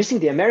thought we Yeah. were missing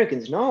the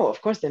Americans. No,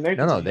 of course the No,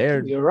 Americans no, are here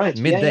too. they're You're right.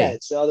 Yeah, yeah. midday.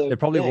 It's the other. They're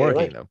probably Yeah, you're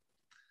working right. though.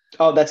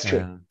 Oh, that's true.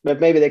 Uh, But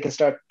maybe they can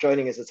start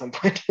joining us at some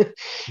point. Do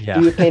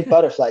yeah. you paint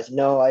butterflies?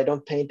 No, I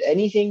don't paint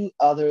anything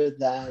other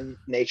than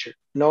nature.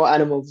 No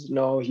animals,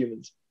 no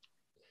humans.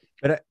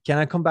 But can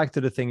I come back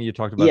to the thing you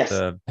talked about, Yes,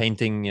 the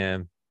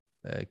painting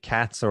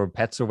cats or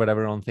pets or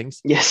whatever on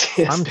things? yes,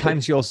 yes.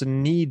 Sometimes you also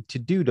need to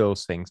do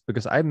those things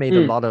because I made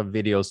a Mm, lot of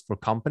videos for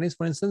companies,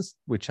 for instance,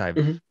 which I've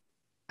mhm,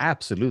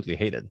 absolutely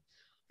hated.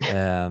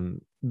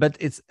 But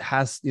it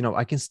has,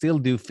 I can still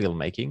do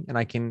filmmaking and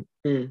I can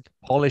mm.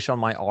 polish on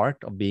my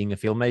art of being a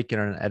filmmaker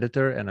and an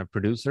editor and a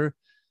producer.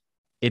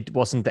 It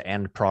wasn't the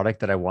end product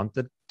that I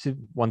wanted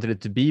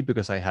it to be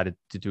because I had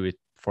to do it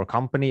for a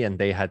company and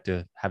they had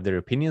to have their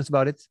opinions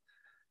about it.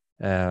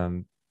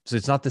 So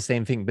it's not the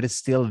same thing, but it's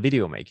still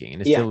video making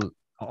and it's Yeah. still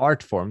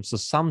art form. So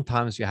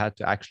sometimes you had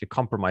to actually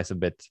compromise a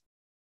bit,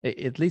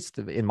 at least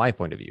in my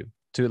point of view,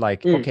 to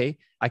like, Mm. okay,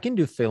 I can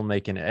do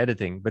filmmaking and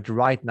editing, but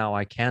right now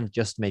I can't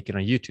just make it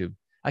on YouTube.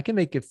 I can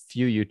make a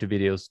few YouTube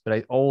videos, but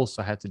I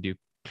also had to do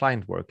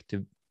client work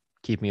to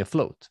keep me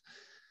afloat.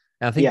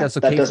 And I think Yeah, that's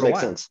that okay does for a make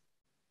while. sense.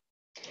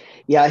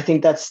 Yeah, I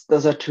think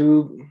those are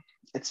two.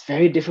 It's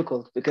very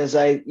difficult because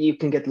you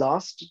can get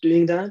lost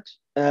doing that.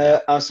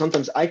 Yeah.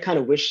 Sometimes I kind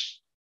of wish.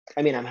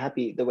 I mean, I'm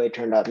happy the way it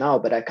turned out now,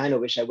 but I kind of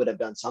wish I would have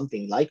done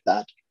something like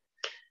that.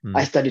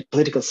 I Mm. studied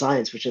political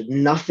science, which had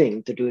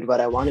nothing to do with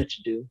what I wanted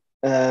to do.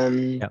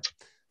 Yeah.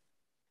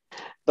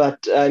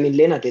 But I mean,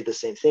 Lena did the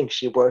same thing.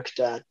 She worked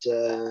at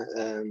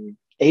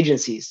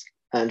agencies,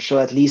 and so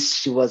at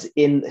least she was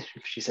in.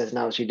 She says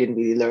now she didn't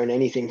really learn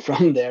anything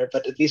from there,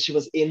 but at least she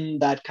was in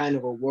that kind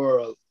of a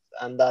world,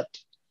 and that.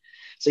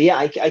 So yeah,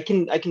 I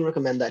can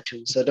recommend that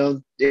too. So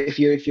don't if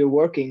you're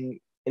working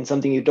in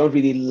something you don't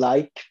really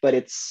like, but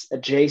it's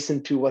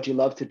adjacent to what you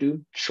love to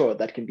do, sure,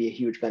 that can be a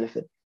huge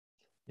benefit.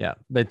 Yeah.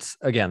 But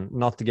again,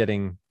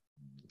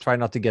 try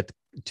not to get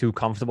too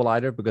comfortable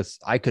either, because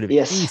I could have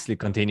Yes. easily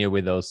continued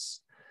with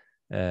those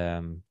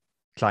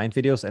client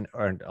videos and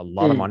earned a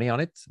lot of Mm. money on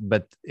it,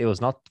 but it was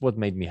not what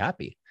made me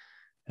happy.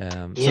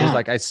 So it's Yeah.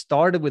 like I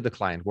started with the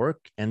client work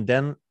and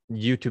then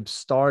YouTube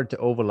started to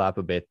overlap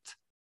a bit,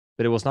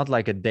 but it was not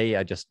like a day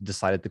I just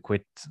decided to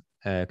quit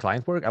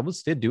client work. I would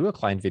still do a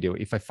client video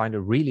if I find a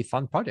really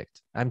fun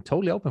project. I'm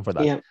totally open for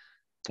that.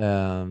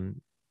 Yeah.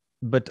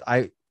 But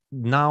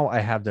now I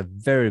have the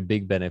very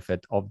big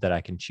benefit of that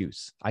I can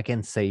choose. I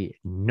can say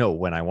no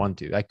when I want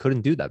to. I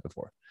couldn't do that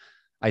before.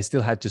 I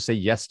still had to say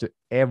yes to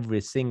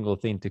every single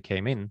thing that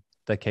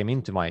came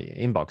into my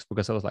inbox,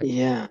 because I was like,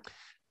 Yeah.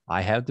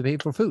 I have to pay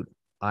for food.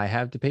 I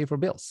have to pay for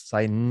bills. So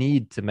I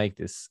need to make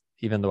this,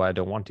 even though I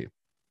don't want to.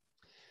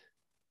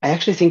 I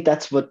actually think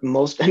that's what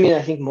most, I mean,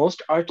 I think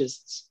most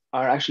artists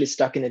are actually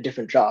stuck in a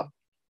different job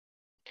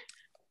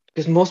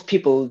because most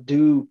people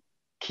do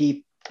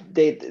keep,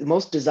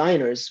 most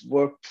designers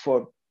work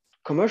for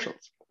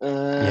commercials.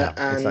 Yeah,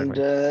 And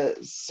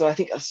exactly. so I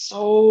think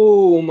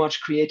so much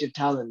creative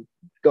talent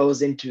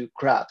goes into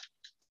crap.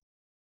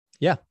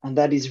 Yeah, And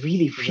that is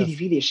really, it really,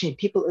 does. really a shame.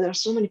 There are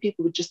so many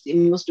people with just the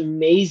most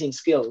amazing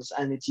skills,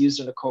 and it's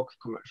used in a Coke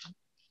commercial.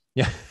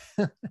 Yeah.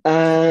 Yeah,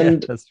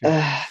 And that's true.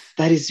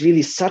 that is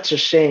really such a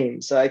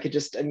shame. So I could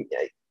just,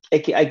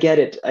 I get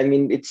it. I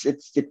mean,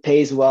 it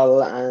pays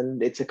well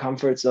and it's a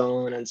comfort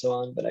zone and so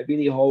on. But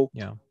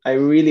Yeah. I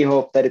really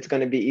hope that it's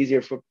going to be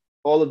easier for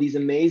all of these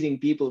amazing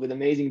people with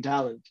amazing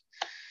talent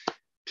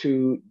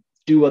to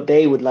do what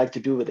they would like to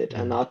do with it,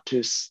 and Mm. not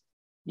to,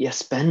 yeah,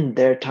 spend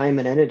their time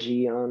and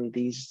energy on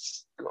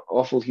these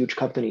awful huge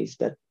companies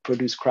that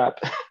produce crap.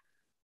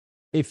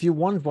 If you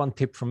want one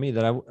tip from me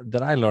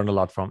that I learned a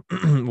lot from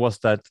was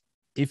that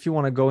if you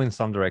want to go in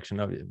some direction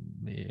of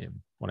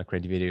want to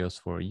create videos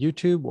for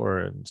YouTube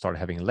or start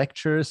having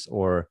lectures,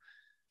 or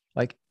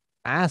like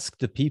ask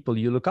the people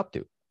you look up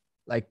to,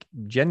 like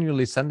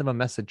genuinely send them a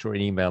message or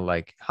an email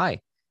like,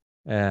 hi,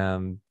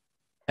 and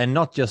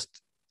not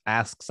just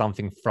ask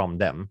something from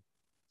them,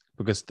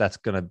 because that's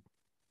gonna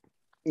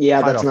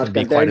Yeah, quite that's often not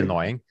be good. quite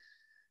annoying.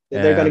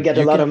 They're going to get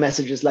a You lot can of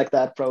messages like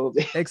that,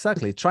 probably.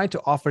 exactly try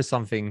to offer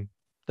something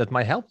that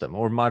might help them,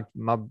 or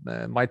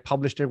might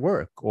publish their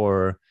work,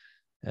 or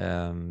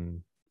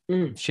um,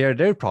 share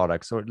their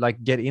products, or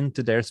like get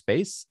into their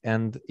space.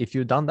 And if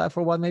you've done that for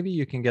a while, maybe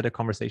you can get a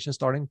conversation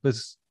starting,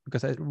 because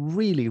I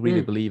really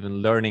believe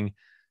in learning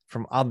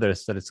from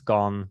others that it's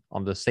gone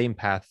on the same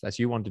path as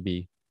you want to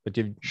be, but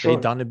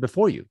they've done it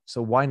before you,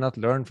 so why not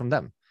learn from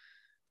them?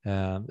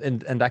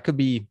 And that could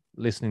be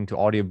listening to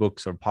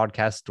audiobooks or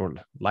podcasts or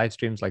live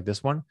streams like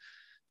this one.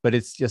 But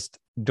it's just,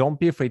 don't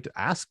be afraid to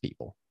ask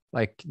people.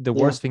 Like the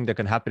worst thing that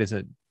can happen is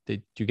that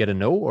you get a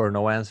no or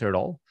no answer at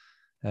all.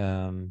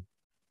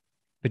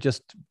 But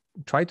just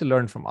try to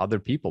learn from other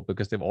people,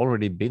 because they've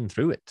already been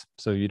through it.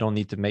 So you don't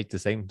need to make the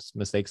same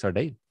mistakes that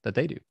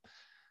they do.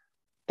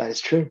 That is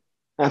true.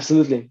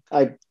 Absolutely.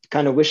 I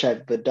kind of wish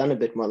I'd done a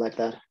bit more like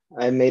that.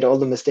 I made all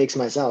the mistakes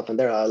myself, and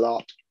there are a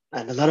lot.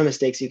 And a lot of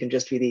mistakes you can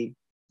just really,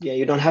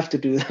 you don't have to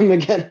do them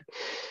again.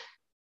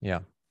 Yeah.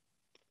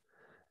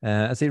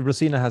 I see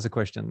Rosina has a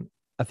question.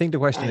 I think the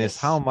question is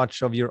how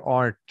much of your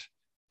art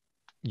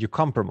you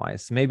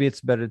compromise. Maybe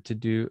it's better to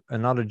do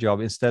another job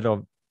instead,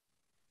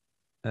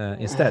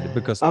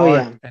 because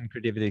art and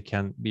creativity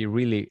can be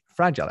really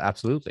fragile.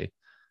 Absolutely.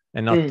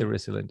 And not the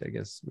resilient, I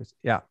guess.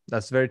 Yeah,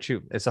 that's very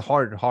true. It's a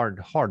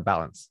hard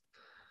balance.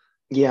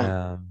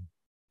 Yeah.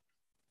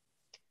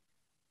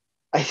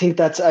 I think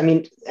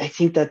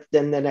that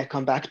then I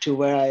come back to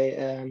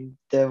where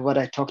what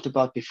I talked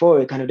about before.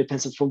 It kind of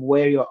depends on from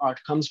where your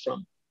art comes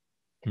from.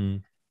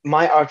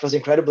 My art was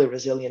incredibly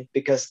resilient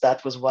because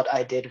that was what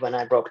I did when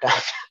I broke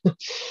down.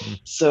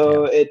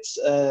 So it's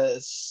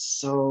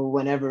so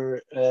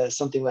whenever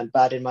something went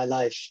bad in my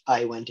life,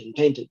 I went and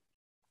painted.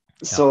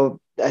 So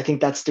I think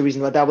that's the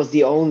reason why that was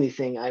the only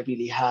thing I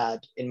really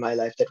had in my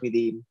life that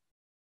really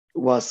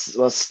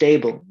was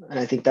stable. And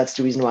I think that's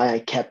the reason why I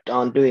kept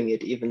on doing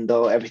it, even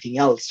though everything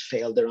else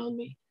failed around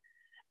me.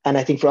 And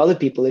I think for other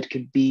people,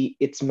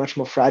 it's much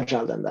more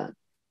fragile than that,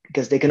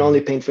 because they can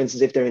only paint, for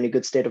instance, if they're in a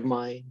good state of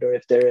mind, or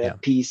if they're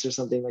at peace or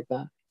something like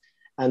that.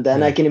 And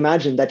then I can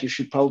imagine that you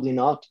should probably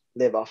not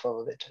live off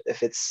of it.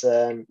 If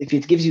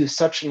it gives you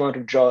such amount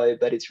of joy,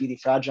 but it's really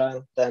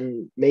fragile,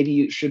 then maybe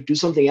you should do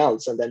something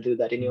else and then do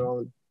that in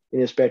your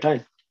spare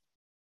time.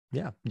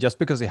 Yeah, just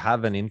because you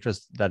have an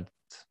interest that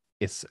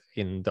is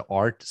in the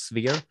art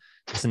sphere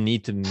doesn't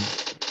need to.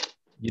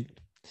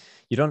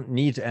 You don't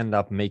need to end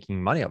up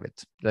making money of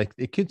it. Like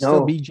it could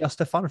still be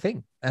just a fun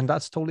thing, and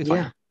that's totally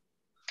fine. Yeah.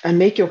 And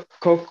make your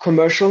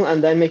commercial,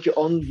 and then make your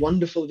own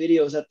wonderful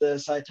videos at the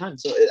side time.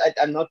 So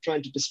I'm not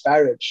trying to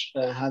disparage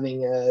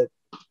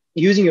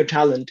using your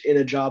talent in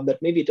a job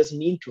that maybe it doesn't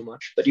mean too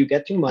much, but you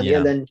get your money,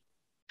 and then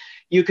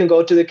you can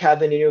go to the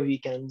cabin in your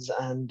weekends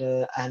and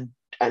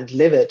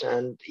live it.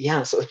 And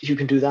so you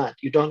can do that.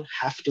 You don't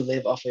have to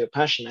live off of your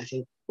passion. I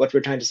think what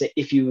we're trying to say,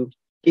 if you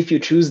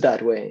choose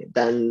that way,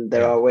 then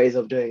there are ways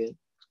of doing it.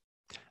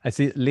 I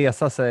see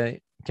Lesa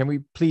say, can we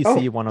please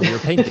see one of your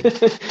paintings?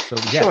 So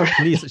Sure.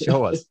 Please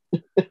show us.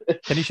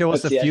 Can you show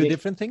us a few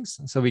different things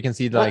so we can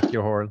see like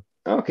your whole?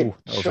 Okay,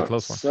 that was a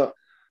close one. So,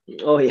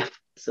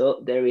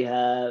 so there we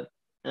have.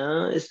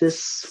 Is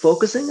this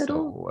focusing at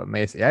all?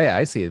 Amazing! Yeah,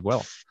 I see it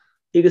well.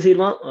 You can see it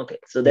well. Okay,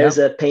 so there's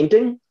a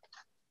painting,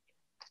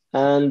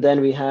 and then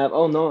we have.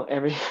 Oh no,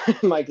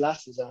 my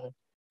glasses are.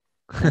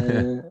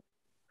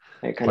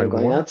 They're kind of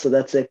going warm out. So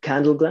that's a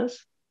candle glass.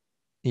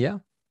 Yeah.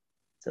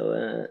 So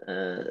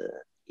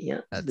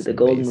with the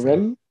golden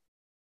rim.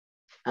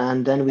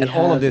 And then we have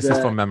all of this is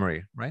from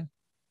memory, right?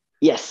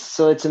 Yes.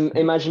 So it's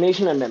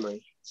imagination and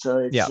memory. So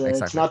it's exactly.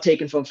 It's not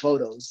taken from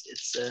photos.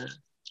 It's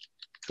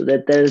so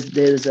that there's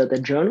the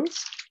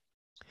journals.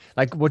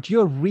 Like what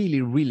you're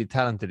really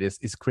talented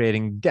is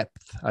creating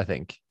depth. I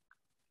think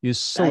you're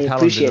so talented. I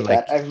appreciate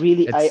that.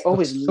 I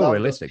always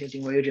love those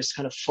painting where you just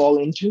kind of fall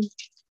into.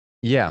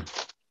 Yeah.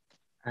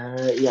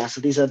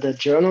 So these are the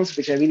journals,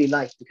 which I really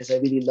like, because I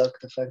really love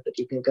the fact that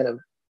you can kind of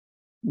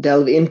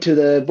delve into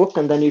the book,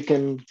 and then you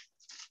can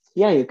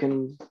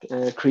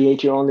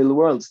create your own little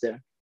worlds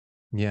there.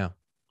 Yeah,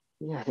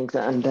 I think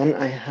that. And then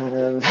I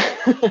have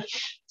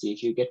see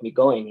if you get me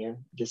going here.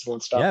 This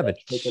won't stop. Yeah, but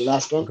take the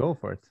last one. Go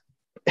for it.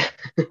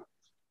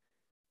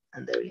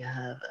 And there we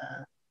have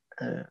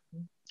a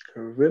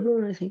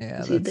river, I think.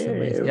 Yeah, see that's there?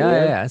 amazing.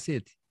 Yeah, I see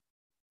it.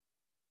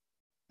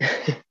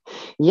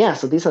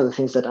 So these are the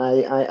things that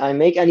I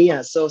make.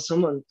 And so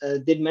someone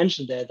did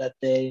mention there that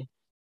they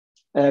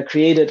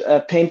created a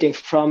painting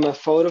from a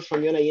photo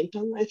from Jona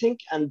Yinton, I think,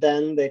 and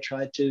then they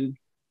tried to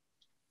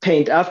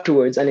paint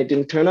afterwards, and it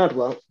didn't turn out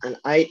well. And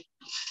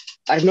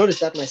I've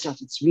noticed that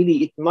myself. It's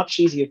much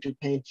easier to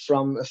paint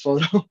from a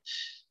photo,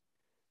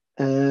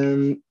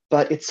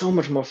 but it's so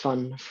much more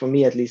fun, for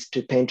me at least,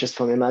 to paint just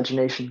from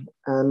imagination.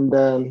 And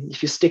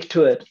if you stick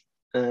to it,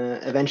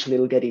 eventually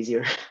it'll get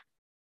easier.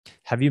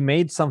 Have you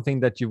made something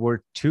that you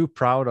were too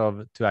proud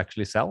of to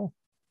actually sell?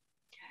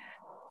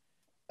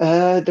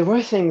 There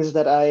were things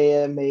that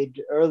I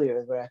made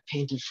earlier where I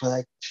painted for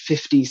like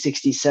 50,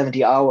 60,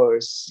 70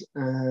 hours.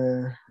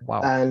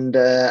 Wow. And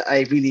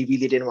I really,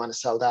 really didn't want to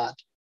sell that.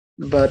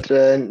 But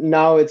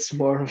now it's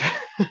more of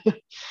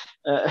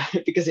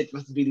because it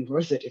was really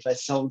worth it if I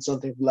sold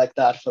something like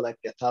that for like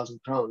 1,000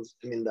 crowns.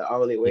 I mean, the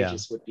hourly Yeah.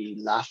 wages would be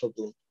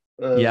laughable.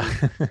 Yeah.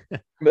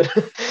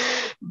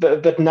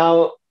 But but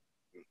now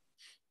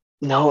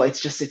no,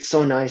 it's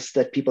so nice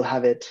that people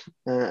have it,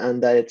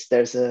 and that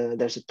there's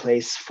a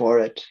place for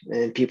it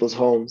in people's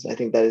homes. I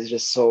think that is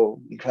just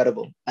so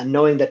incredible. And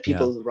knowing that Yeah.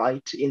 people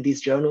write in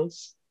these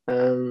journals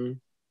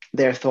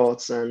their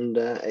thoughts, and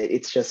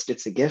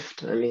it's a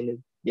gift. I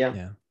mean, yeah.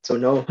 Yeah. So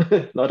no,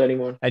 not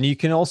anymore. And you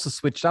can also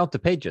switch out the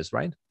pages,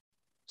 right?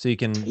 So you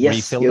can Yes,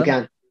 refill you them.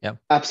 can. Yeah.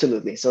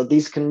 Absolutely. So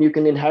you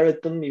can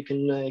inherit them. You can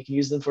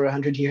use them for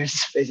 100 years,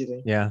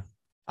 basically. Yeah.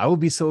 I would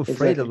be so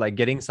afraid of Exactly. like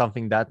getting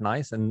something that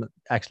nice and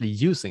actually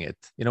using it.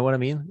 You know what I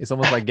mean? It's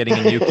almost like getting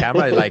a new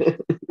camera. Like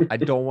I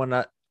don't want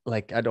to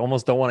like I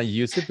almost don't want to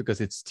use it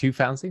because it's too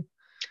fancy.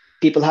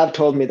 People have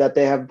told me that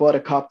they have bought a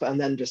cup and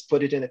then just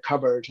put it in a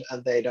cupboard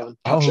and they don't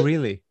touch Oh, it.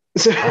 really?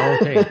 So Oh,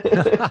 okay.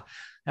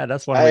 Yeah,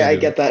 that's one way to I do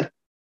it. get that.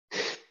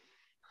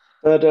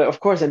 But of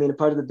course, I mean, a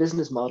part of the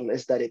business model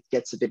is that it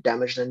gets a bit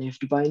damaged and you have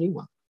to buy a new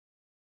one.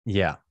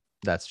 Yeah,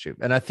 that's true.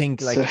 And I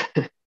think So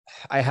like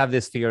I have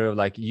this fear of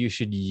like you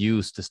should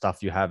use the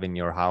stuff you have in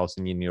your house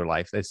and in your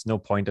life. There's no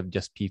point of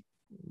just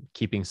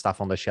keeping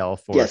stuff on the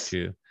shelf or yes,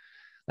 to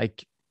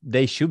like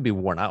they should be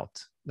worn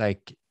out.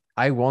 Like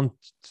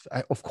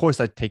of course,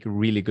 I take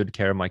really good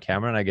care of my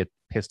camera and I get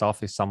pissed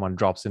off if someone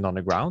drops it on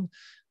the ground.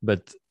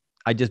 But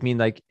I just mean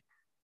like,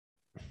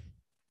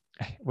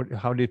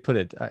 how do you put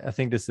it? I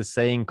think there's a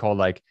saying called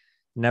like,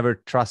 never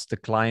trust the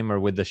climber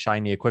with the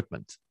shiny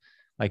equipment.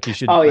 Like you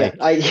should oh yeah,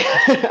 like,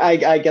 I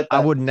get I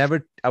that. would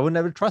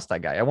never trust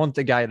that guy. I want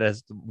the guy that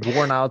has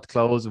worn out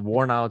clothes,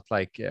 worn out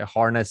like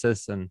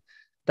harnesses, and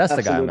that's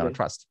the guy I'm gonna Absolutely.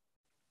 trust.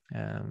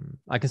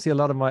 I can see a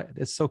lot of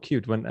it's so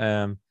cute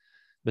when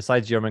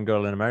besides German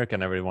girl in America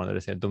and everyone that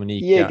is here, Yeah, you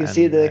Dominica can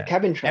see and the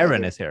cabin tram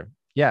Aaron here. is here.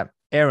 Yeah,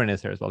 Aaron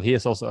is here as well. He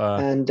is also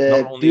And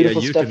not only a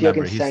beautiful YouTube stuff, Joachim.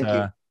 member, he's Thank you.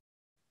 a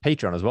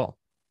patron as well.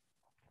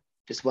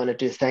 Just wanted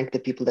to thank the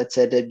people that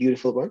said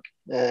beautiful work.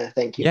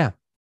 Thank you. Yeah.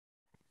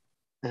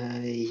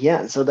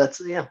 Yeah, so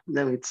that's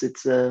no,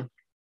 it's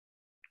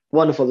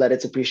wonderful that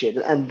it's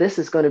appreciated. And this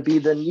is going to be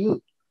the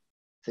new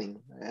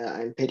thing.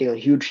 I'm painting on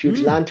huge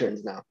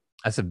lanterns now.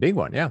 That's a big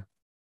one. Yeah.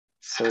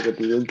 So with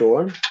the little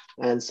door,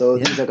 and so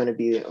Yeah. these are going to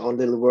be on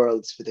little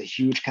worlds with a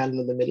huge candle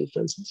in the middle,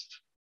 for instance.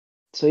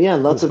 So yeah,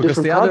 Cool. lots of Because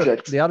different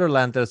projects. the other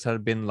lanterns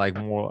have been like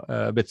more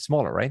a bit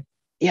smaller, right?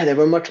 Yeah, they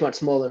were much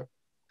smaller.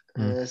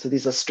 So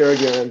these are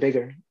sturdier and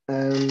bigger.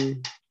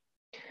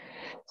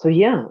 So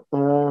yeah,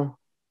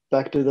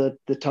 back to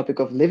the topic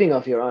of living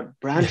off your art.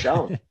 Branch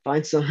out,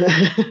 find some.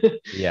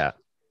 Yeah.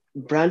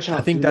 Branch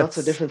out, do lots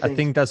of different things. I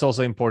think that's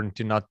also important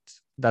to not.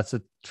 That's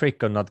a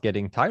trick of not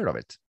getting tired of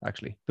it,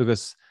 actually,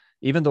 because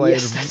even though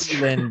Yes, I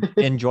really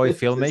enjoy This is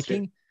true.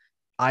 filmmaking,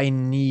 I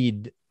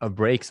need a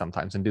break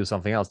sometimes and do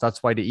something else.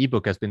 That's why the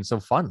ebook has been so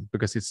fun,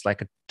 because it's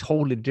like a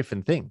totally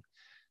different thing.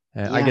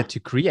 I Yeah. get to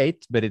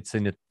create, but it's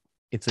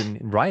in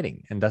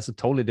writing, and that's a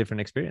totally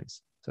different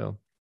experience. So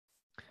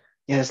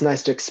Yeah, it's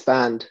nice to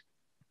expand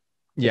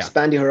yeah,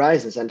 your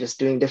horizons and just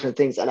doing different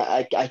things. And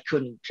I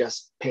couldn't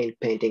just paint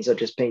paintings or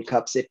just paint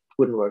cups. It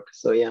wouldn't work.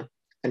 So yeah.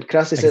 And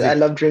Krasi I can says, I see.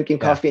 love drinking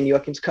Yeah, coffee in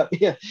Joachim's cup.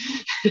 Yeah.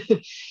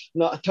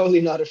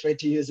 Not afraid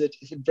to use it.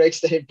 If it breaks,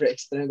 then it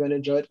breaks. Then I'm going to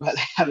enjoy it while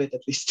I have it,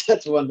 at least.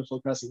 That's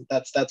wonderful, Krasi.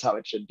 That's how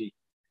it should be.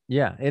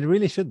 yeah, it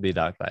really should be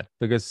like that,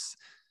 because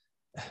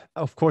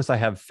of course I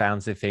have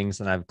fancy things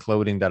and I have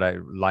clothing that I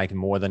like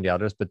more than the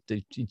others, but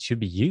it should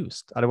be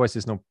used. Otherwise,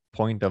 there's no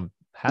point of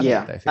having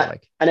it, I feel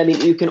like. And I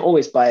mean, you can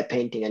always buy a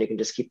painting and you can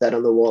just keep that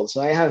on the wall.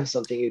 So I have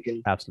something you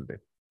can. Absolutely.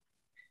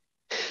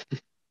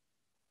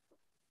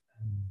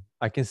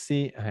 I can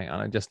see. Hang on,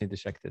 I just need to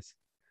check this.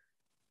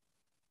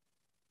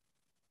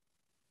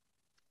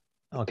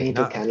 Okay,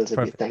 Painted candles.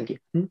 Perfect. Thank you.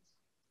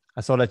 I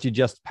saw that you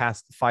just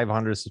passed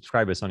 500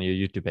 subscribers on your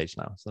YouTube page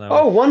now. So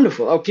now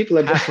wonderful! Oh, people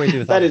are halfway to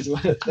 1,000. That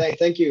is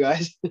thank you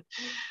guys.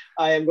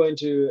 I am going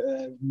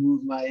to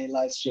move my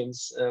live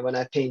streams when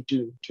I paint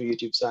to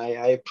YouTube. So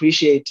I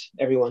appreciate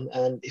everyone,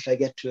 and if I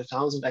get to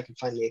 1,000, I can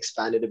finally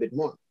expand it a bit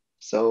more.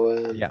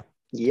 So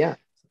yeah.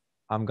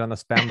 I'm gonna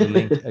spam the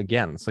link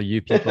again, so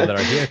you people that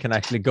are here can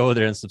actually go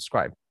there and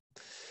subscribe.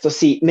 So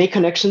make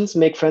connections,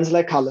 make friends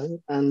like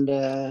Kalle, and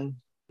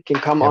you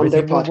can come on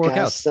their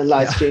podcasts and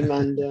live stream.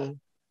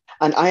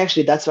 And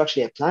that's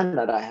actually a plan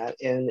that I have.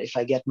 And if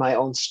I get my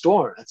own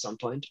store at some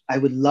point, I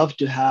would love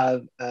to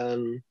have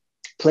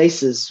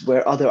places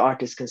where other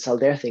artists can sell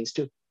their things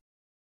too.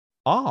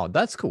 Oh,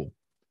 that's cool.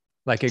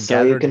 Like a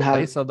gathered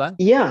place of that?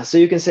 Yeah. So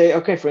you can say,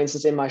 okay, for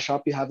instance, in my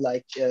shop, you have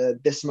like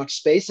this much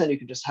space and you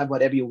can just have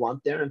whatever you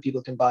want there and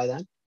people can buy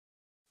that.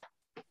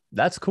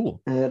 That's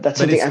cool. That's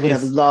something I would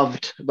have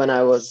loved when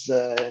I was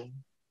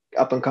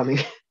up and coming.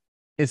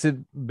 is it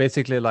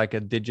basically like a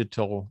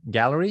digital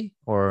gallery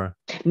or?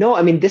 No,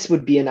 I mean, this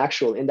would be in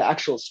the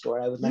actual store.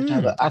 I would like to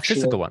have an A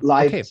physical actual one.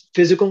 live Okay.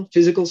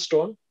 physical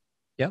store.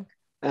 Yeah.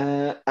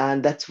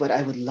 And that's what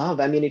I would love.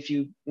 I mean, if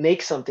you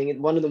make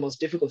something, one of the most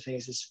difficult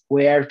things is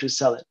where to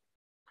sell it.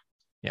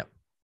 Yeah.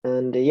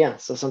 And yeah,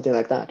 so something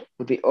like that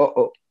would be,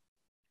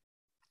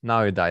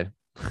 Now you died.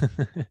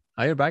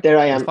 Are you back? there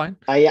I It's am. fine.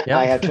 I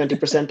Yeah. have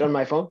 20% on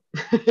my phone. I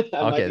might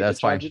Okay, need to that's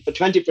charge fine. it, but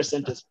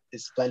 20%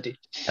 is plenty.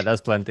 Yeah,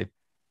 that's plenty.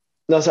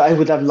 No, so I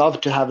would have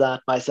loved to have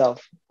that myself.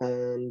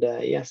 And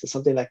yeah, so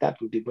something like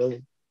that would be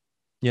brilliant.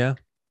 Yeah.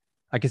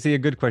 I can see a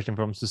good question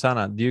from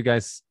Susanna. Do you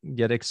guys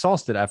get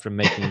exhausted after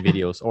making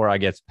videos or I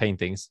guess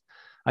paintings?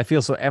 I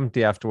feel so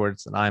empty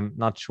afterwards and I'm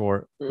not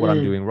sure what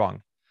I'm doing wrong.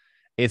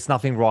 It's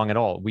nothing wrong at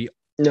all.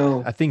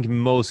 No. I think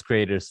most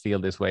creators feel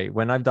this way.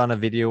 When I've done a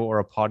video or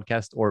a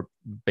podcast or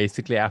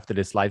basically after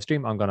this live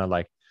stream, I'm gonna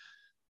like,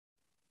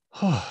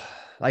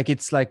 like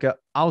it's like an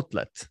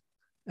outlet.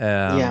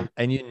 Yeah.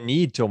 And you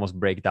need to almost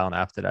break down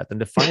after that.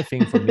 And the funny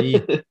thing for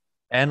me,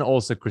 and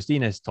also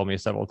Christina has told me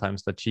several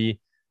times that she,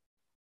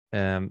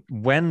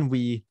 when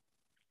we,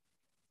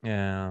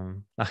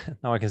 now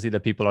I can see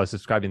that people are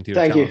subscribing to your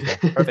Thank channel you.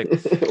 as well. Perfect.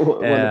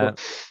 Wonderful.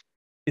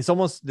 It's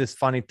almost this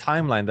funny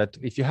timeline that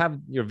if you have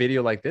your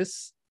video like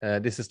this,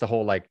 this is the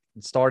whole like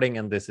starting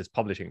and this is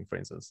publishing, for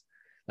instance.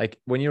 Like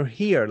when you're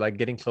here, like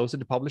getting closer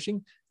to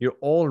publishing, you're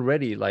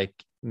already like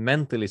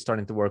mentally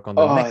starting to work on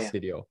the next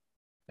video.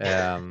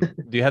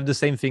 Do you have the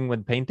same thing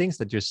with paintings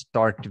that you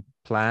start to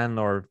plan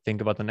or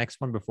think about the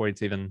next one before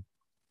it's even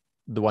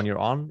the one you're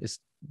on is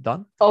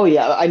done? Oh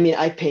yeah, I mean,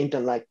 I paint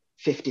on like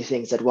 50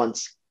 things at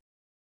once.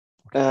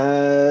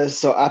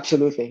 So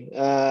absolutely.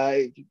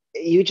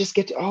 You just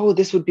get,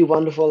 this would be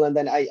wonderful, and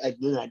then I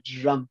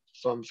jump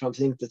from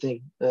thing to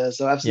thing.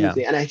 So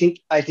absolutely. And I think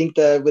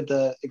with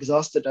the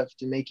exhausted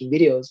after making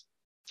videos,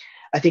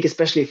 I think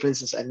especially, for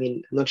instance, I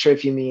mean, I'm not sure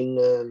if you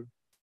mean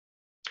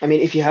I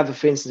mean, if you have,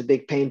 for instance, a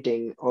big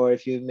painting, or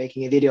if you're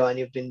making a video and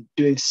you've been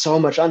doing so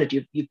much on it,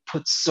 you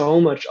put so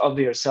much of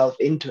yourself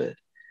into it,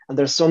 and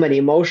there's so many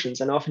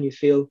emotions, and often you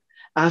feel,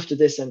 after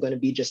this, I'm going to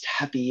be just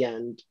happy.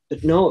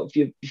 But no, if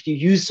you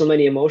use so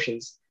many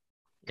emotions,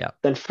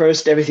 then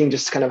first everything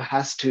just kind of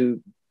has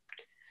to.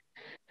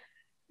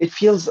 It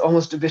feels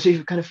almost a bit.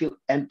 You kind of feel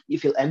you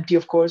feel empty,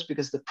 of course,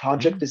 because the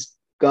project is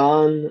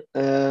gone.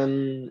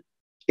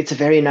 It's a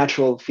very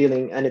natural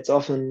feeling, and it's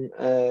often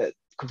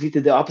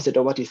completely the opposite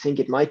of what you think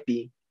it might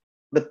be.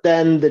 But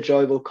then the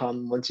joy will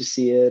come once you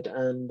see it,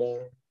 and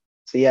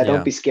so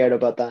don't be scared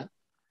about that.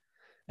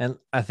 And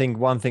I think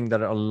one thing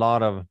that a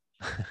lot of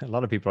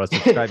people are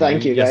subscribing.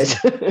 Thank you, guys.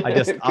 I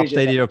just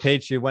updated your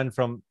page. You went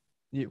from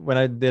when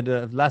I did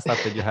the last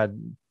update, you had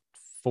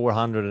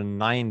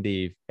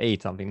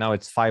 498 something. Now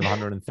it's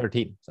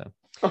 513. So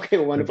okay,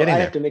 wonderful. I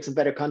have to make some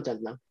better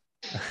content now.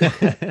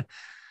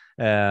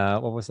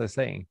 What was I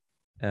saying?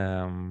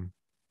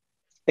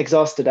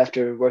 Exhausted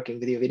after working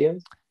video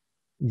videos.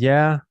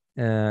 Yeah,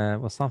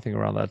 was something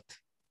around that.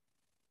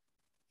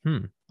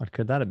 What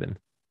could that have been?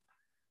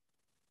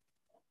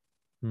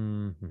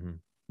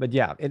 But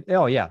yeah,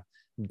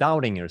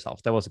 doubting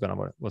yourself. That was what I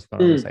was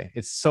gonna say.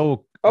 It's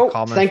so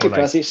common. Thank you,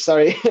 Prasi.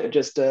 Sorry,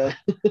 just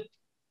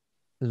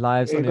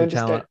lives on your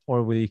channel,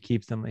 or will you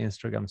keep them on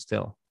Instagram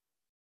still?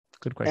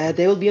 Good question.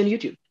 They will be on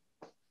YouTube.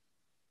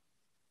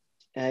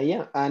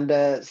 And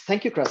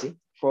thank you, Krasi,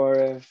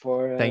 for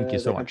thank you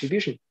so much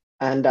contribution.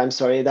 And I'm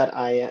sorry that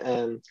I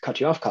cut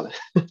you off, Kalle.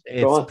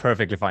 It's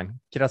perfectly fine.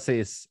 Krasi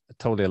is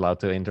totally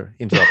allowed to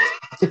interrupt.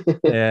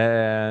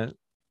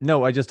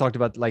 No, I just talked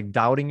about like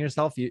doubting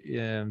yourself.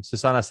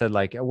 Susanna said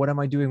like, what am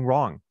I doing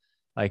wrong?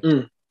 Like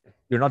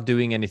you're not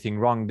doing anything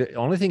wrong. The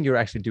only thing you're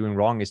actually doing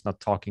wrong is not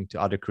talking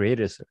to other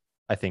creators,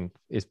 I think,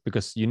 is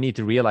because you need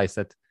to realize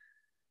that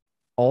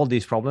all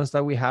these problems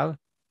that we have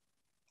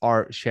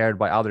are shared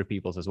by other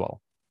people's as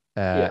well.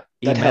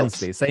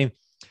 Immensely.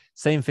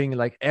 Same thing,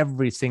 like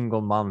every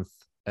single month,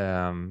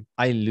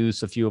 I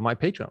lose a few of my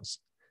patrons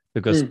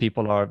because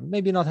people are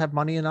maybe not have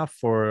money enough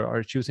or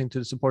are choosing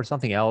to support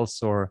something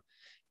else,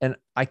 and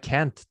I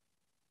can't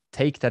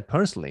take that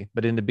personally.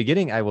 But in the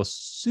beginning, I was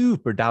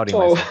super doubting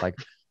myself, like,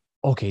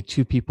 okay,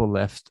 2 people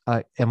left.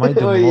 Am I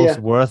the most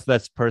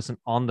worthless person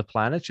on the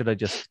planet? Should I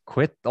just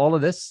quit all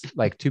of this?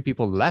 Like 2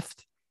 people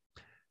left.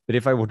 But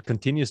if I would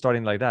continue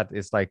starting like that,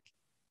 it's like,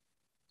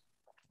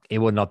 it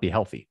would not be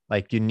healthy.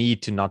 Like you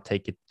need to not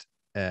take it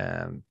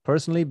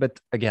personally. But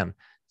again,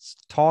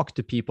 talk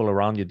to people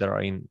around you that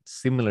are in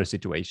similar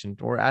situations,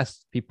 or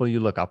ask people you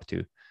look up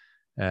to,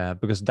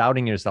 because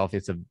doubting yourself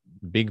is a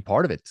big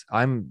part of it.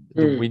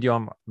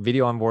 The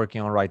video I'm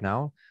working on right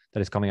now that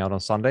is coming out on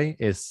Sunday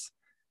it's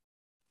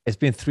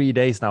been 3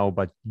 days now,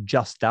 but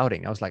just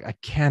doubting. I was like, I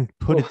can't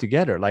put it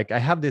together. Like I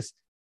have this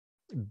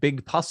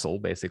big puzzle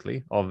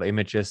basically of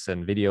images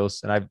and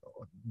videos, and I've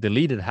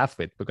deleted half of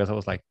it because I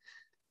was like,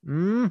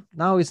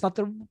 no, it's not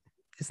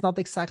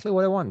exactly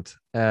what I want,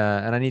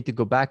 and I need to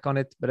go back on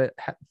it. But it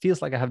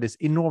feels like I have this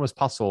enormous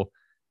puzzle,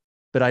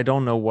 but I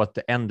don't know what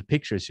the end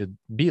picture should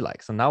be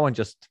like. So now I'm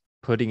just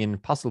putting in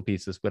puzzle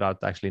pieces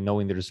without actually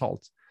knowing the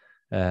results.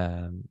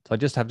 So I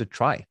just have to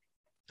try.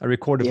 I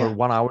recorded for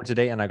 1 hour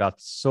today, and I got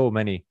so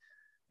many,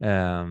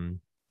 so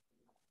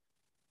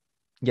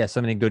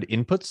many good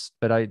inputs.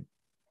 But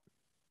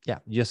you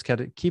just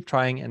gotta keep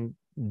trying and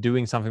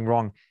doing something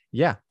wrong.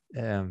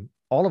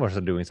 All of us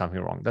are doing something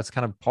wrong. That's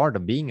kind of part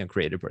of being a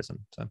creative person.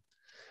 So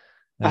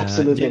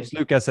absolutely. James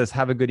Lucas says,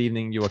 have a good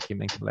evening,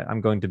 Joachim and Kalle. I'm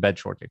going to bed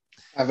shortly.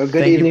 Have a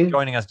good Thank evening. you for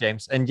joining us,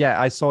 James. And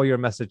I saw your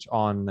message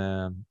on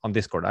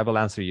Discord. I will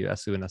answer you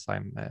as soon as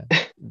I'm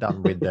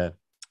done with the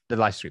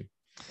live stream.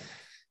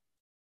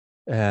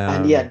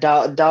 And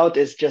doubt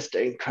is just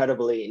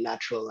incredibly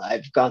natural.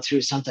 I've gone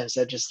through, sometimes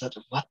I just thought,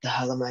 what the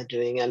hell am I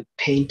doing? I'm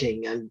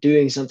painting, I'm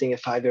doing something a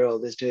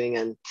 5-year-old is doing,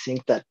 and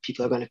think that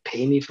people are going to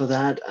pay me for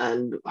that,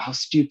 and how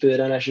stupid,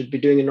 and I should be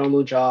doing a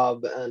normal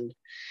job. And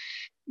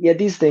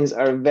these things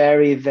are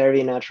very,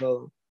 very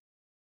natural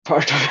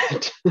part of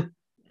it.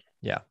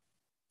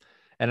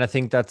 And I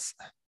think I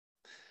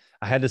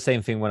had the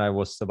same thing when I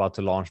was about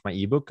to launch my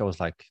ebook. I was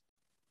like,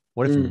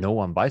 what if no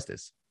one buys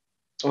this?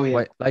 Oh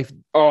yeah.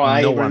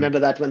 I remember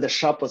that when the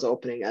shop was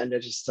opening, and I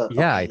just thought,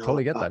 I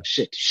totally get that.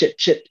 Shit,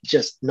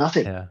 just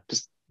nothing.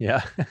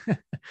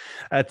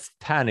 That's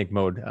panic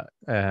mode.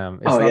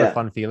 It's not a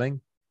fun feeling,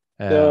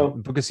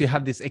 because you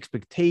have these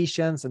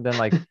expectations, and then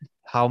like,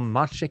 how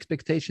much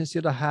expectations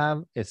should I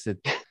have?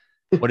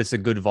 What is a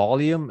good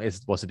volume?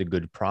 Was it a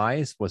good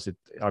price?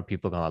 Are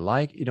people gonna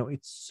like?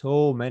 It's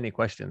so many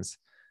questions.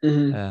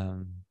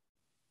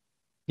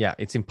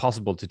 It's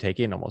impossible to take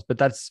in almost, but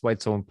that's why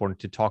it's so important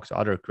to talk to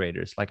other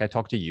creators. Like I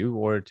talk to you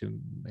or to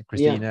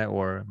Christina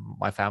or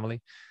my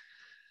family.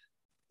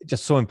 It's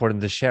just so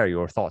important to share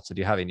your thoughts that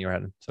you have in your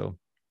head. So,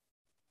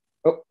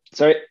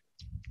 sorry,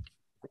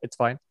 it's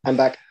fine. I'm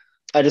back.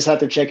 I just had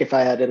to check if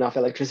I had enough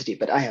electricity,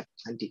 but I have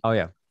plenty. Oh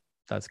yeah,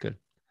 that's good.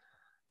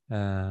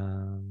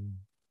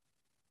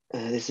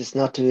 This is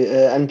not to,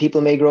 and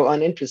people may grow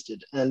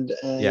uninterested, and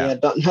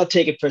not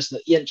take it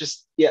personally.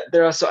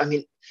 There are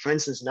for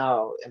instance,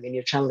 now,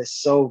 your channel is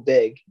so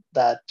big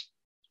that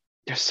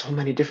there's so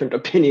many different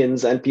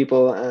opinions and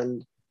people,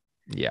 and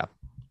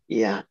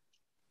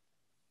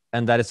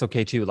and that is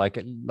okay too. Like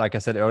I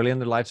said earlier in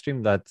the live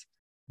stream, that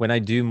when I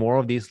do more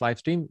of these live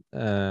stream,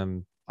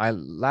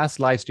 last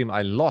live stream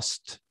I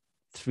lost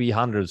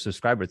 300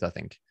 subscribers, I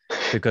think.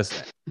 But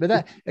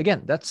that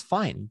again, that's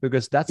fine,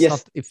 because that's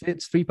not, if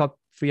it's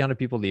 300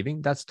 people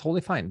leaving, that's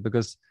totally fine,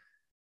 because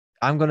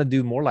I'm going to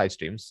do more live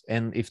streams,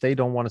 and if they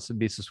don't want to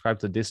be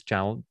subscribed to this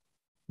channel,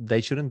 they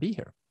shouldn't be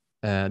here.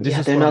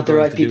 They're not the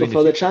right people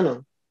for the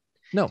channel.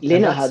 No,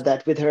 Lena had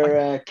that with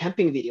her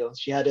camping video.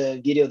 She had a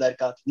video that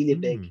got really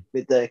big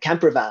with the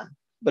camper van,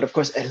 but of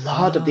course a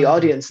lot of the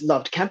audience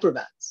loved camper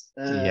vans.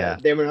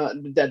 They were not,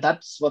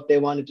 that's what they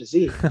wanted to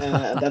see,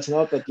 and that's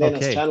not what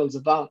Lena's channel is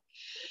about.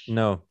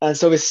 No. And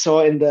so we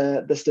saw in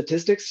the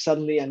statistics,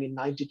 suddenly,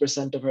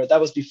 90% of her,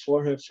 that was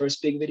before her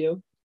first big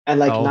video. And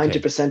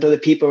 90% of the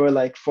people were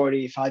like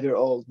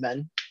 45-year-old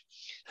men.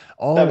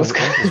 That was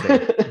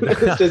interesting.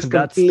 It's just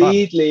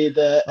completely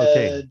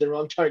the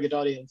wrong target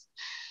audience.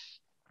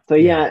 So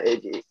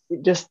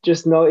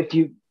just know, if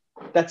you,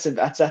 that's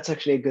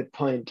actually a good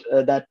point,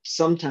 that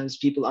sometimes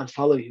people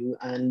unfollow you,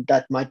 and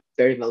that might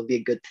very well be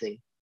a good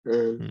thing.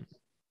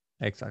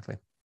 Exactly.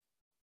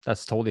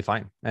 That's totally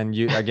fine. And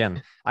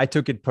again, I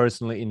took it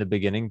personally in the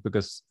beginning,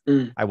 because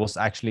I was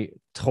actually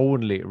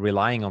totally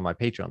relying on my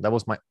Patreon. That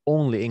was my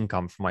only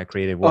income for my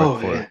creative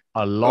work for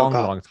a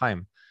long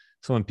time.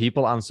 So when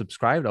people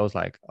unsubscribed, I was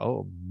like,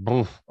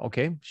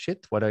 okay,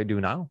 shit, what do I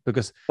do now?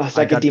 Because it's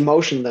like a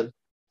demotion then.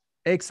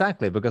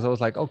 Exactly, because I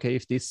was like, okay,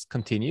 if this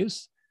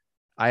continues,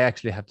 I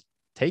actually have to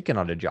take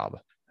another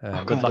job.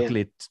 But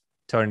luckily it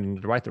turned in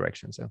the right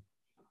direction. So,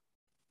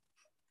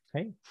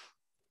 hey.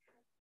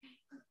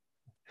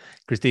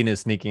 Christine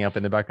is sneaking up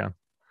in the background.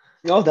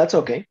 Oh, that's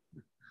okay.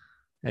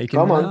 You can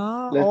Come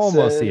on. Let's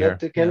almost see her.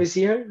 Can we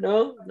see her?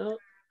 No.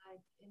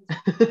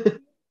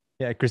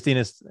 Christine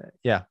is,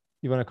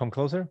 You want to come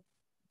closer?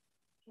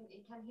 Can you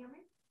hear me?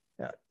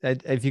 Yeah,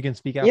 if you can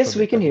speak up. Yes,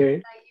 we can hear you.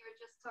 Like you were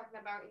just talking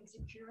about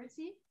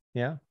insecurity.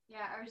 Yeah.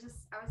 Yeah, I was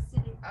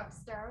sitting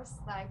upstairs,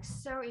 like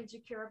so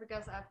insecure,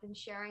 because I've been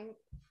sharing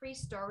 3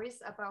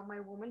 stories about my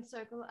woman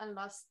circle and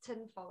lost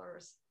 10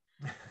 followers.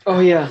 Oh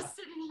yeah.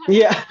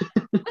 Yeah.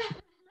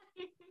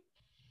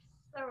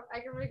 So I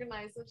can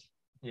recognize it.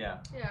 Yeah.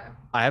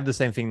 I have the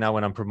same thing now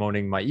when I'm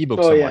promoting my ebook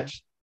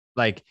much.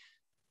 Like,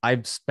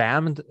 I've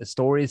spammed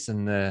stories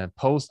and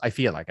posts. I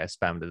feel like I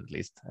spammed it, at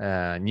least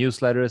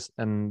newsletters,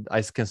 and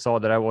I saw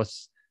that I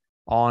was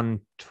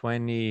on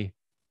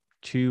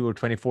 22 or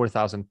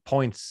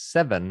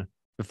 24,000.7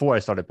 before I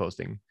started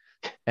posting,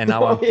 and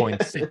now I'm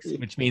 0.6,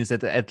 which means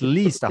that at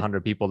least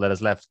 100 people that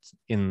has left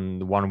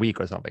in 1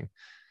 week or something.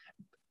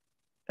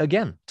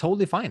 Again,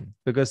 totally fine,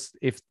 because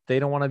if they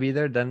don't want to be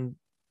there, then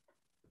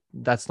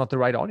that's not the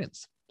right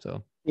audience.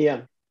 So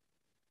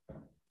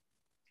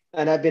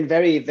and I've been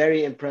very,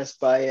 very impressed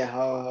by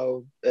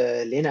how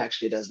Lena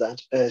actually does that.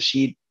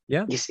 She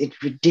is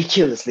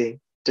ridiculously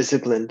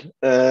disciplined.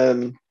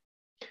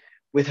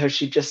 With her,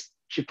 she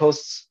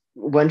posts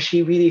when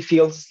she really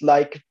feels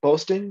like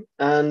posting,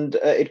 and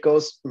it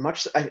goes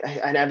much.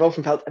 And I've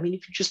often felt, I mean,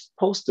 if you just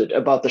posted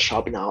about the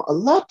shop now, a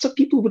lot of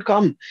people would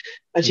come,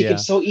 and she can Yeah,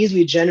 so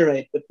easily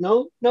generate. But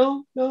no,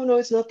 no, no, no,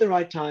 it's not the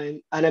right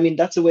time. And I mean,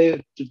 that's a way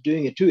of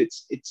doing it too.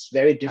 It's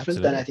very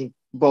different than I absolutely. think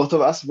both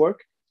of us work,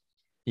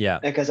 Yeah.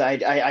 because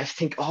I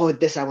think, oh,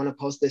 this, I want to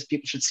post this,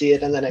 people should see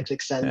it, and then I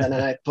click send, and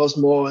then I post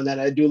more, and then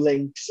I do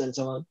links and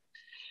so on.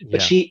 But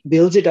Yeah. she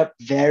builds it up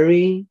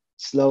very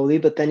slowly,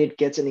 but then it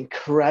gets an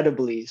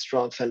incredibly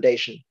strong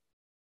foundation.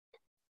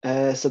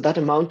 So that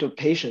amount of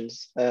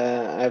patience,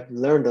 I've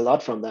learned a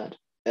lot from that.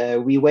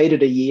 We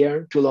waited a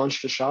year to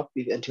launch the shop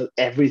until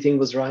everything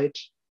was right.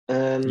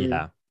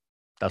 Yeah.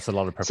 That's a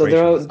lot of So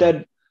preparation. there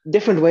are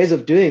different ways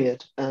of doing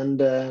it, and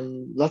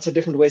lots of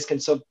different ways can,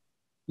 so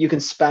you can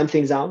spam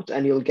things out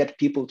and you'll get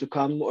people to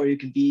come, or you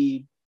can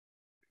be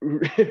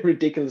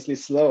ridiculously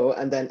slow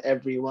and then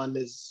everyone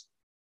is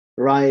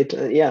right.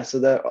 Yeah, so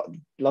there are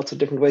lots of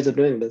different ways of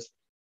doing this.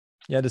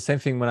 Yeah, the same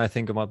thing when I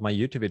think about my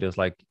YouTube videos.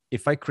 Like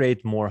if I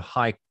create more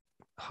high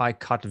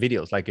cut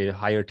videos, like a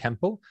higher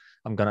tempo,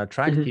 I'm gonna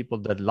attract Mhm. people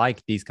that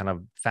like these kind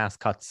of fast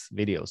cuts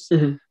videos.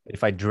 Mhm.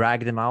 If I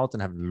drag them out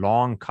and have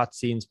long cut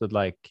scenes with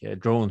like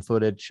drone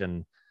footage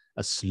and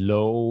a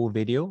slow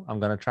video, I'm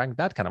gonna attract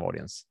that kind of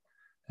audience.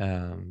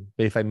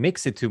 But if I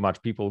mix it too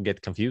much, people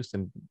get confused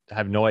and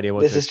have no idea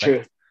what This to is true.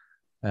 expect.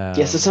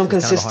 Yeah, so some So it's kind of a hard.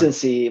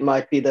 consistency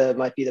might be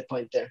the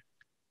point there.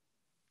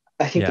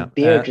 I think the Yeah.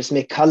 beard just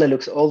make Kalle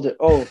looks older.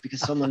 Oh, because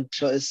someone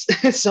chose,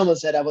 someone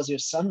said I was your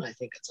son, I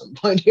think, at some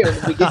point here in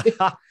the beginning.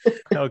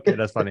 Okay,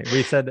 that's funny.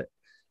 We said,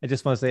 I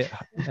just want to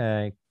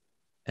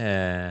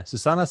say,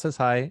 Susanna says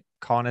hi,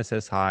 Kane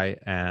says hi,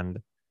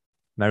 and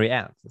Mary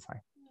Ann says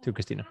hi to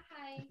Christina.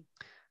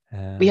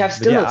 Hi. We have But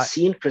still yeah, not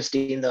seen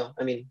Christine though.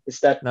 I mean, is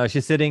that no,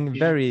 she's sitting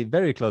very,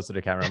 very close to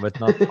the camera, but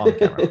not on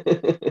camera.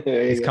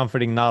 there It's you go.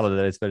 comforting now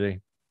that it's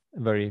very,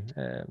 very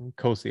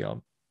cozy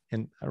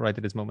right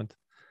at this moment.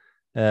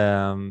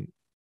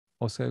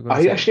 Also going Are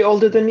to you say, actually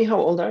older than me? How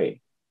old are you?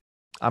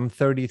 I'm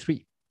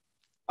 33.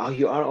 Oh,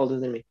 you are older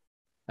than me.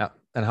 Yeah.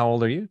 And how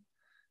old are you?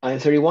 I'm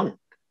 31.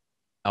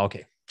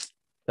 Okay.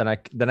 Then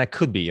I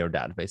could be your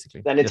dad,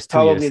 basically. Then it's Just 2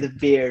 years. probably the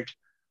beard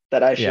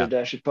that I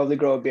Yeah. should probably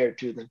grow a beard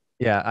too then.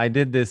 Yeah, I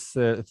did this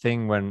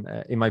thing when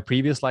in my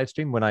previous live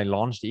stream when I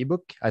launched the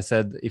ebook. I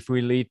said if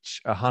we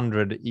reach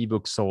 100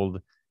 ebooks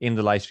sold in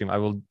the live stream, I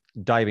will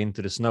dive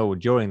into the snow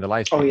during the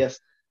live Oh stream. yes.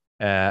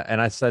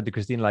 And I said to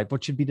Christine, like,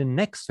 what should be the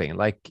next thing?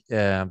 Like,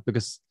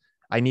 because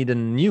I need a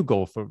new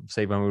goal for,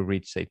 say, when we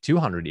reach, say,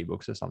 200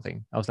 ebooks or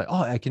something. I was like,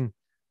 oh,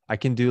 I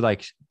can do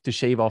like to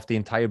shave off the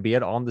entire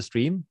beard on the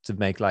stream to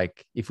make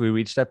like if we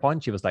reach that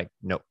point. She was like,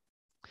 no,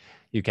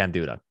 you can't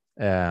do that.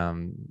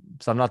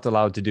 So I'm not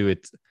allowed to do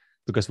it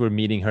because we're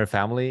meeting her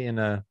family in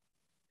a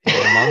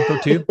month or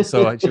two.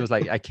 So she was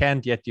like, I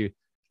can't yet you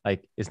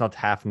like it's not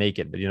half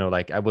naked, but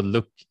like I would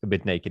look a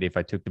bit naked if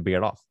I took the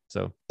beard off.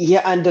 So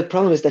Yeah, and the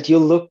problem is that you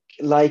look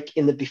like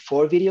in the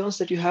before videos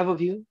that you have of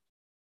you,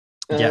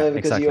 yeah,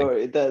 because exactly.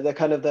 you're the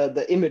kind of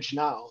the image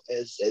now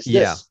is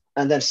Yeah, this,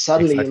 and then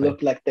suddenly you exactly.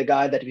 look like the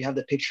guy that we have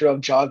the picture of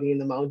jogging in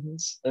the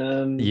mountains.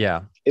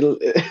 Yeah. It'll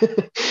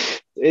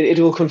it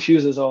will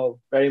confuse us all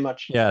very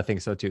much. Yeah, I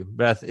think so too.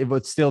 But it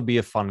would still be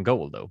a fun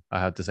goal, though, I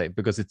have to say,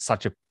 because it's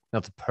such a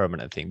not a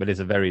permanent thing, but it's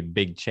a very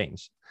big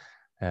change.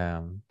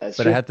 That's But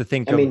I true. had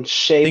to I mean,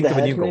 shave the of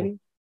a new head goal. maybe.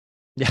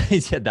 Yeah,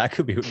 yeah,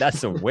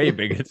 that's a way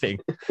bigger thing.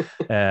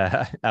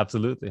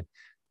 Absolutely.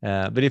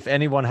 But if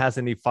anyone has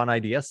any fun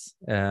ideas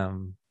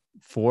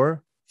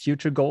for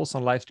future goals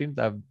on live stream,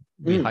 that would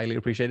be highly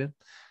appreciated.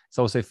 It's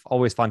also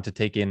always fun to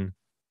take in.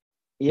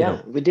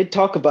 Yeah, we did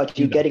talk about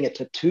you feedback. getting a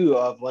tattoo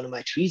of one of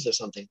my trees or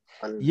something.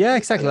 Yeah,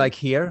 exactly. Like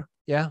here.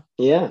 Yeah.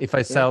 Yeah. If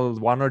I sell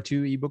 1 or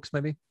 2 ebooks,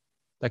 maybe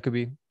that could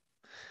be.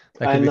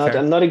 I'm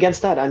fair. not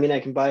against that. I mean, I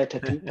can buy a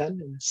tattoo pen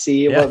and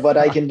see what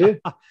I can do.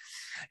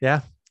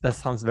 Yeah, that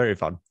sounds very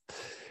fun.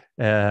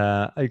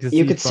 I can You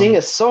see could sing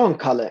a song,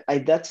 Kalle.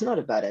 That's not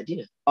a bad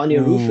idea. On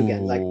your roof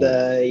again, like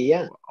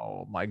yeah.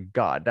 Oh my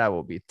God, that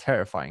would be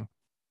terrifying.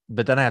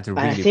 But then I have to And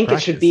I really think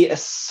it should be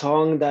practice. a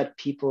song that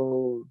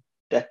people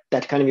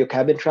that kind of your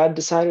cabin tribe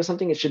decide or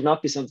something. It should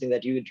not be something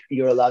that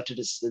you're allowed to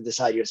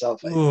decide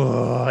yourself.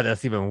 Oh,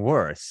 that's even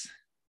worse.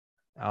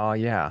 Oh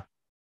yeah,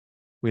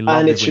 we And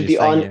loved it it when should you be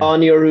sang.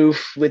 on your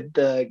roof with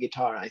the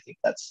guitar. I think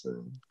that's.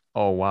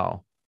 Oh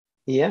wow.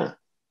 Yeah,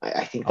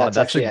 I think Oh, that's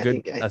that's a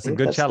actually. good. I That's a think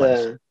good that's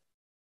challenge.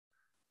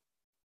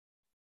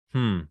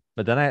 the.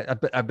 But then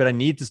I bet I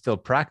need to still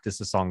practice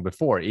the song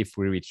before if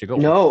we reach the goal.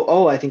 No,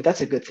 oh, I think that's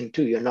a good thing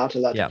too. You're not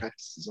allowed to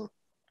practice the song.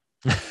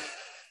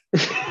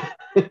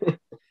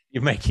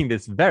 You're making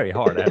this very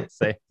hard, I have to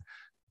say.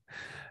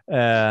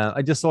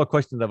 I just saw a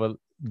question that will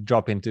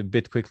drop into a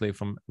bit quickly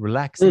from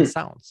Relaxing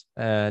Sounds.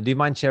 Do you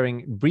mind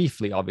sharing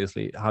briefly,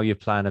 obviously, how you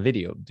plan a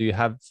video? Do you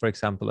have, for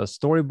example, a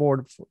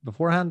storyboard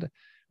beforehand,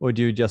 or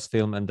do you just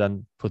film and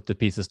then put the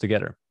pieces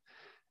together?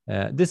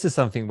 This is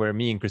something where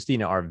me and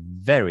Christina are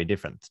very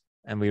different,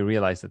 and we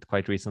realized it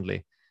quite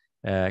recently.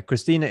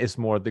 Christina is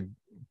more the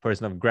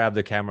person of grab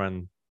the camera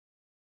and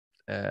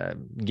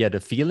get a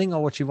feeling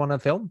of what you want to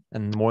film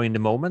and more in the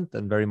moment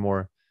and very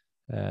more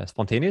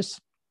spontaneous.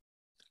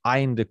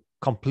 I'm the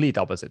complete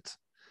opposite.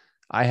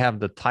 I have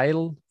the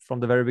title from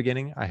the very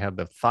beginning. I have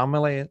the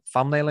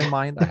thumbnail in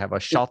mind. I have a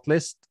shot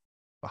list,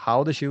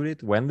 how to shoot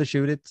it, when to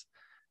shoot it.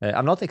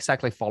 I'm not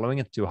exactly following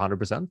it to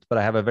 100%, but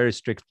I have a very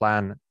strict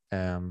plan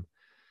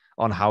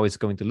on how it's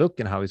going to look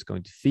and how it's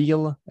going to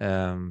feel.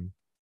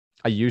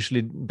 I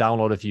usually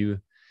download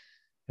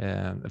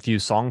a few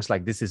songs,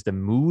 like this is the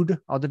mood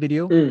of the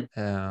video,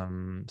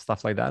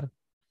 stuff like that.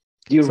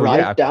 Do you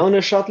write down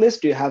a shot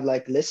list? Do you have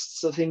like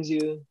lists of things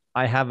you?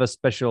 I have a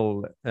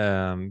special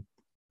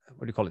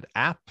what do you call it,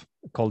 app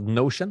called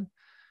Notion.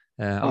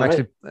 I'm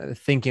actually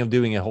thinking of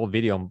doing a whole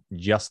video on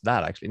just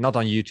that, actually, not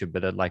on YouTube,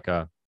 but like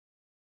an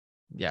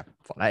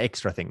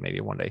extra thing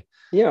maybe one day.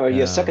 Yeah, or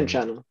your second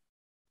channel.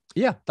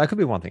 Yeah, that could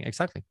be one thing,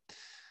 exactly.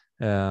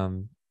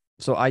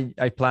 So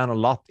I plan a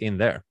lot in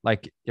there.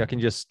 Like I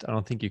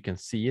don't think you can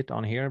see it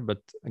on here, but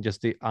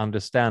just to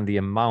understand the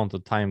amount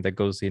of time that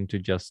goes into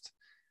just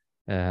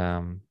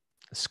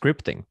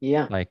scripting.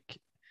 Yeah. Like,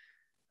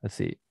 let's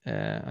see.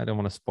 I don't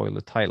want to spoil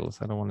the titles.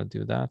 I don't want to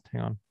do that.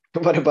 Hang on.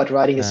 What about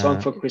writing a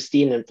song for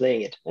Christine and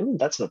playing it? I mean,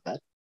 that's not bad.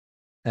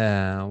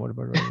 What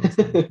about writing a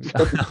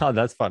song? Oh,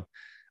 that's fun.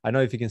 I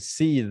know if you can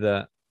see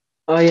the.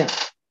 Oh yeah.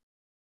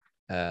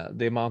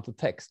 The amount of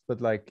text,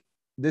 but like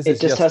this it is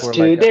just has for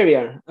to. There we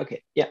are.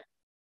 Okay. Yeah.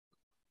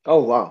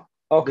 Oh wow.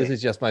 Okay. This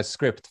is just my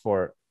script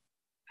for.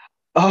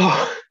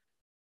 Oh.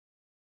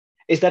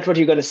 Is that what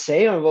you're gonna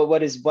say, or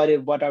what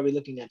are we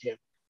looking at here?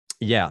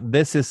 Yeah,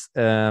 this is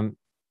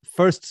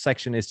first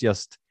section is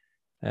just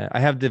I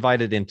have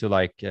divided into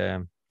like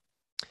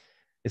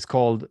it's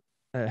called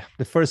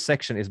the first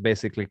section is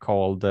basically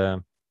called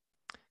how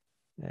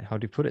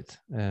do you put it?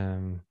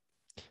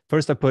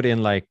 First I put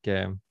in like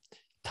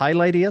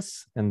title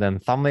ideas and then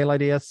thumbnail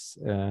ideas,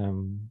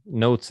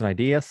 notes and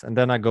ideas, and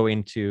then I go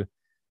into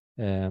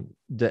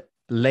the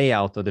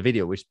layout of the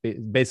video, which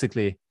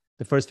basically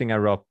the first thing I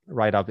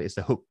write up is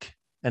the hook,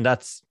 and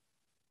that's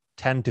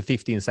 10 to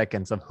 15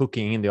 seconds of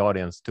hooking in the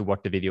audience to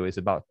what the video is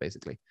about,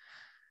 basically.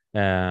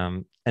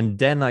 And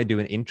then I do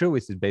an intro,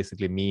 which is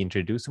basically me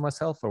introducing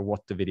myself or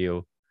what the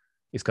video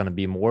is going to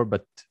be more,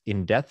 but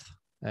in depth,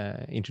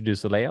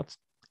 introduce the layout.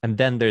 And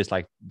then there's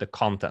like the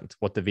content,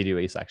 what the video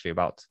is actually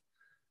about,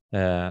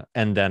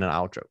 and then an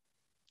outro.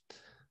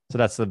 So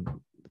that's a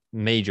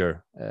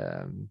major,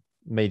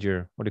 what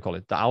do you call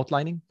it? The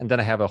outlining. And then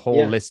I have a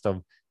whole list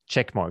of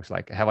check marks.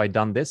 Like, have I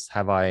done this?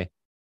 Have I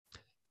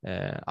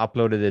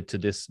uploaded it to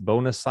this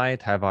bonus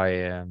site? Have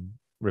I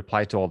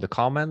replied to all the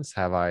comments?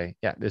 Have I?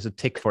 Yeah, there's a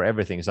tick for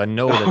everything. So I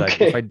know that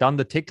if I've done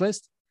the tick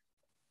list,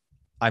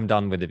 I'm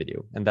done with the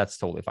video, and that's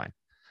totally fine.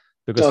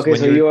 Because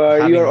so you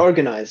are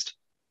organized.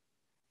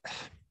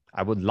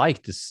 I would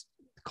like to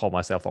call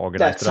myself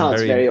organized. That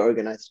sounds very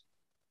organized.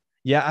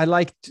 Yeah, I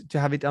like to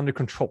have it under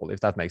control, if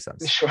that makes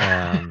sense. Sure,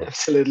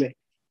 absolutely.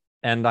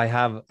 And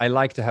I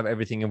like to have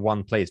everything in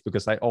one place,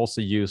 because I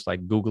also use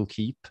like Google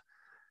Keep,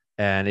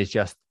 and it's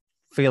just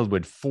filled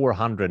with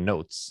 400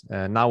 notes.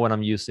 Now when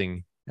I'm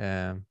using,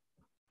 can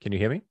you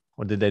hear me?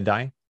 Or did they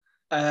die?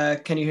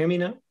 Can you hear me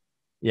now?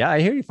 Yeah,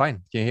 I hear you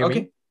fine. Can you hear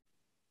me?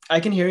 I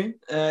can hear you.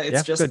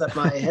 It's just that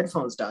my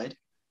headphones died.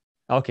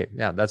 Okay,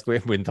 yeah,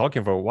 we've been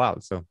talking for a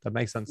while, so that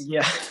makes sense.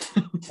 Yeah.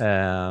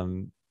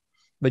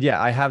 But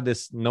yeah, I have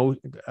this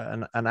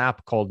an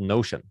app called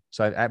Notion.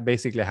 So I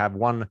basically have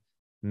one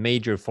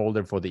major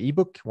folder for the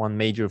ebook, one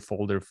major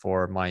folder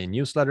for my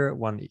newsletter,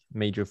 one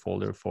major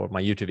folder for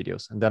my YouTube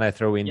videos, and then I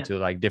throw into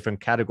like different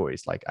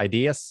categories, like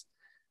ideas,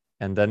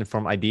 and then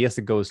from ideas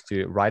it goes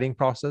to writing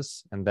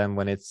process, and then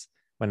when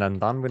I'm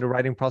done with the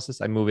writing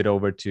process, I move it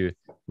over to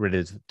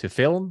ready to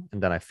film,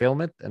 and then I film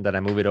it, and then I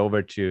move it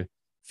over to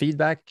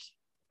feedback,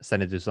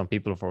 send it to some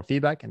people for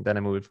feedback, and then I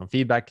move it from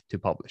feedback to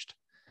published.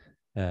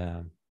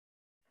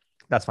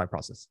 That's my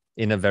process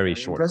in a very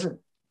short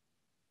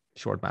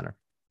manner.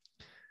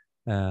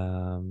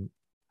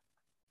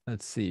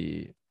 Let's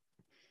see.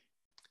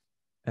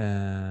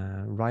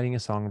 Writing a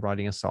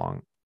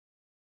song.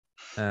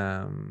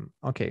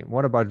 Okay,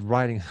 what about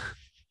writing?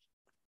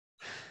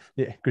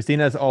 Yeah,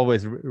 Christina has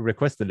always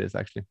requested this,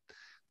 actually,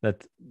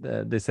 that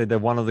they say that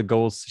one of the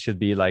goals should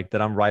be like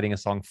that I'm writing a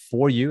song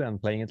for you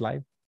and playing it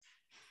live.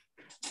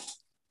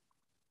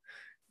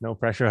 No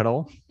pressure at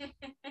all.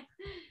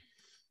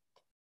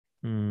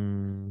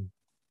 Something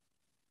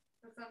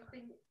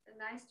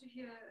nice to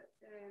hear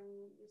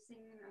you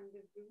singing on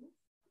the roof.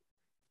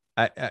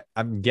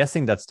 I'm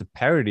guessing that's the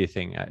parody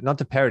thing. Not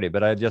the parody,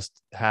 but I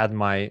just had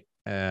my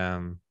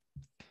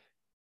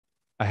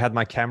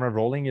camera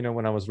rolling,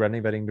 when I was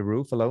renovating the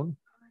roof alone.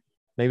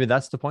 Maybe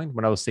that's the point.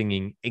 When I was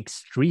singing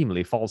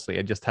extremely falsely,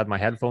 I just had my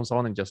headphones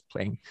on and just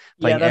playing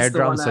air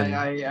drums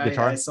and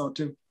guitar. I saw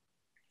too.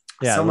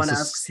 Yeah, someone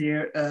asks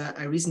here,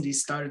 I recently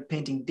started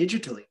painting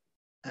digitally.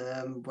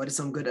 What is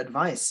some good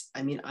advice?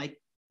 I mean, I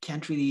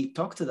can't really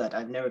talk to that.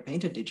 I've never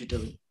painted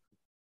digitally.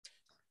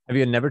 Have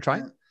you never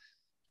tried?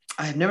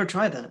 I have never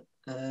tried that.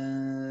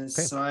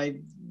 So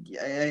I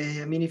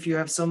mean, if you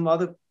have some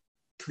other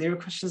clear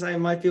questions I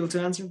might be able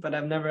to answer, but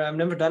I've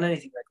never done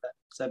anything like that,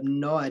 so I have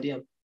no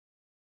idea.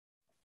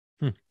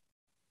 I've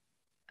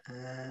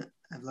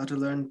a lot to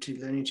learning to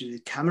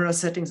the camera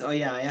settings. Oh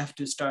yeah, I have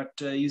to start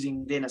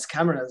using Lena's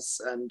cameras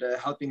and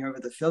helping her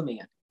with the filming.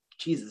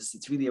 Jesus,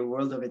 it's really a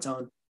world of its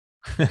own.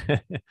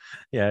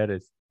 Yeah, it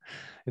is.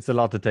 It's a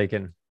lot to take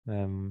in.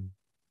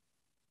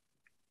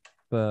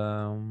 But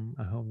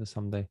I hope that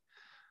someday.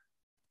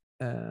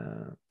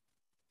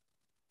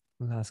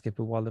 Landscape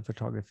and wildlife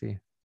photography.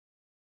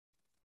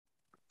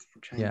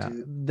 Yeah,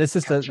 this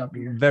is a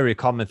very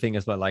common thing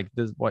as well. Like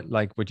this,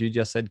 what you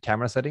just said,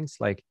 camera settings.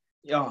 Like,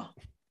 yeah,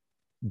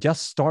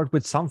 just start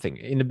with something.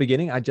 In the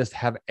beginning, I just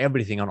have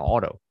everything on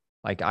auto,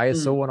 like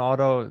ISO on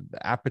auto,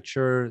 the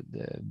aperture,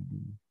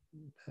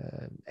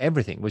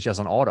 everything was just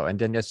on auto, and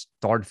then just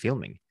start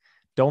filming.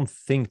 Don't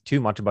think too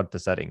much about the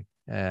setting.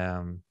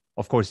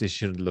 Of course, it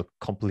shouldn't look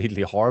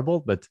completely horrible,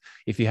 but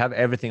if you have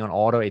everything on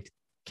auto, it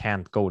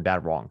can't go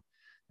that wrong.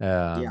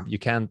 You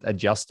can't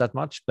adjust that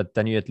much, but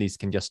then you at least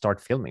can just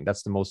start filming.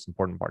 That's the most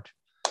important part.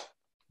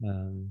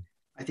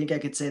 I think I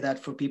could say that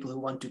for people who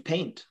want to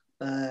paint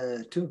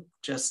too.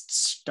 Just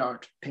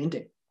start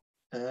painting.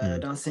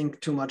 Don't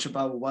think too much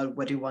about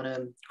what you want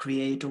to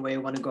create or where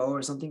you want to go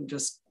or something.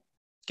 Just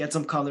get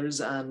some colors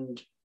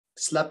and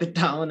slap it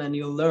down, and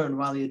you'll learn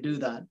while you do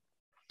that.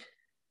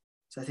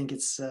 So I think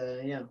it's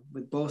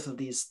with both of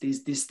these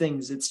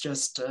things, it's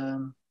just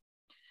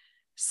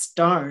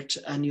start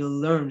and you'll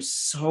learn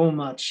so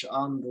much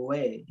on the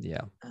way.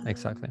 Yeah,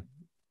 exactly.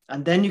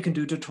 And then you can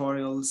do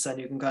tutorials, and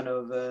you can kind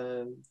of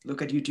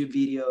look at YouTube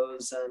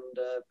videos, and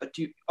but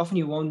you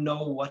won't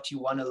know what you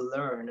want to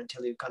learn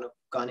until you've kind of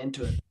gone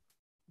into it.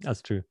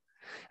 That's true.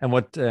 And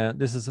what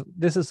this is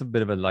a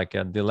bit of a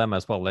dilemma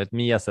as well. Like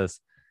Mia says,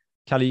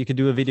 Kalle, you could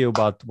do a video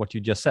about what you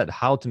just said,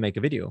 how to make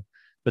a video.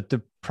 But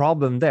the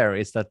problem there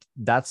is that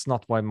that's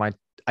not why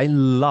I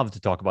love to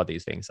talk about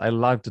these things. I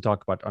love to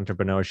talk about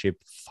entrepreneurship,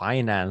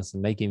 finance,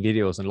 and making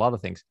videos and a lot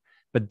of things.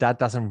 But that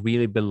doesn't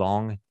really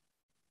belong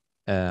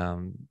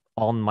on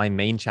my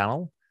main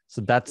channel.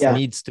 So that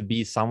needs to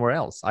be somewhere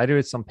else. Either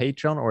it's on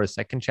Patreon or a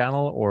second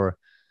channel or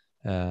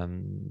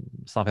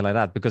something like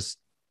that. Because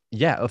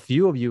a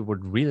few of you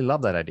would really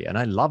love that idea. And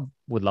I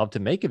would love to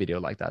make a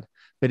video like that.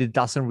 But it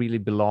doesn't really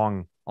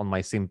belong on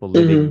my Simple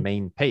Living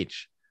main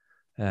page.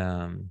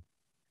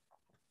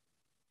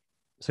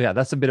 So yeah,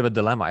 that's a bit of a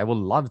dilemma. I would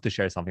love to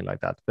share something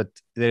like that, but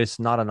there's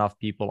not enough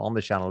people on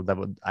the channel that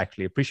would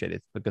actually appreciate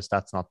it, because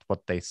that's not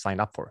what they sign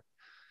up for.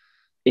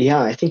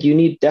 Yeah, I think you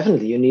need a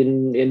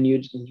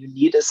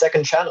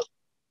second channel.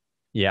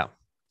 Yeah,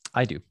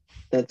 I do.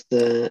 That's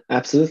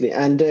absolutely.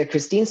 And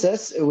Christine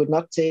says it would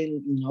not say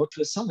no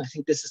to a song. I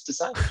think this is the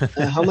sign.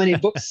 How many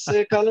books,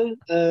 Kalle?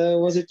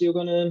 Was it you're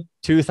gonna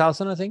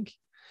 2,000? I think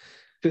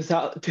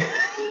 2,000.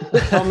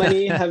 How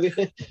many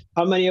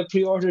How many are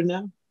pre-ordered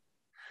now?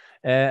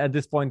 At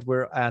this point,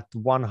 we're at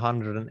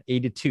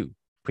 182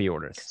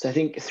 pre-orders. So I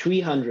think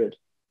 300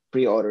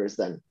 pre-orders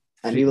then,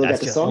 and you will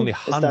get the song. Only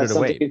 100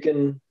 away. You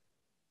can.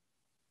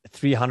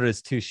 300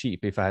 is too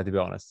cheap, if I had to be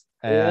honest.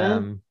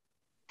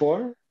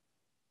 4.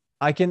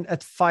 I can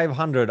at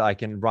 500. I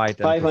can write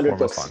 500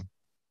 books. A song.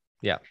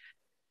 Yeah.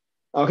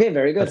 Okay,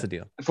 very good. That's the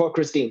deal. For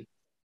Christine.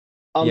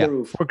 On the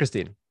roof. For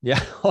Christine. Yeah,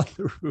 on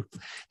the roof.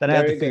 Then I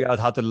have to figure out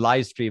how to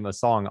live stream a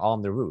song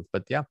on the roof.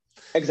 But yeah.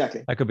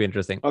 Exactly. That could be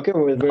interesting. Okay,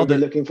 we'll be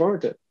looking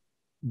forward to it.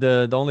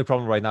 The only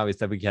problem right now is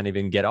that we can't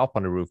even get up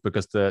on the roof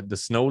because the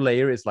snow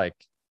layer is like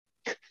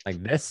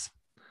this.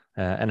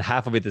 And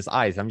half of it is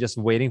ice. I'm just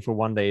waiting for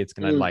one day it's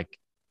going to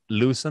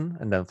loosen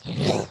and then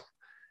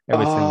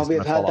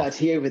we've had that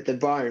here with the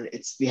barn.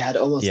 We had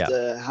almost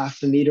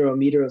half a meter or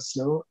meter of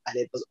snow, and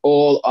it was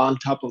all on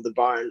top of the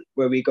barn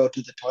where we go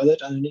to the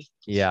toilet underneath.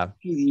 Yeah,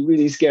 really,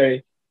 really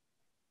scary.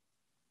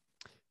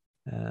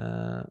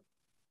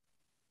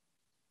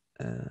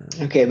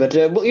 Okay, but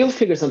you'll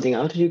figure something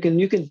out. You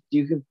can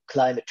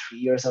climb a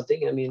tree or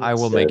something. I mean, I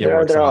will make it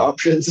work. There are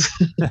options.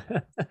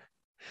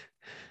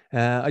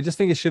 I just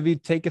think should we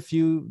take a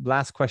few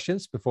last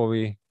questions before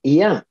we?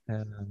 Yeah.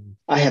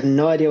 I have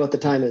no idea what the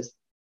time is.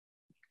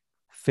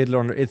 Fiddler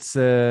on. It's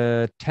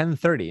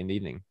 10:30 in the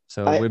evening.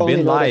 So we've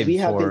been live. We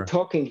have been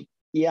talking.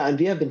 Yeah, and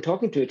we have been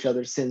talking to each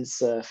other since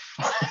 5.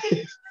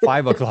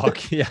 5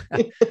 o'clock. Yeah.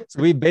 So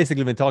we've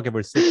basically been talking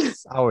for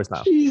 6 hours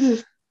now.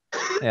 Jesus.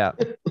 Yeah.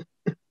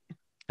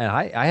 And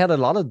I had a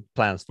lot of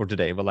plans for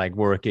today, but like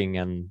working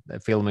and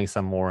filming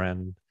some more,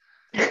 and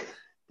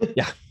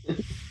yeah.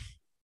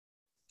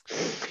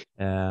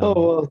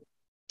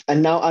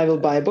 And now I will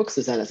buy books,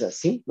 Susanna says.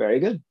 See,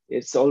 very good.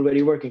 It's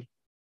already working.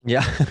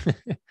 Yeah.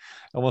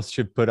 Almost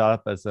should put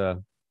up as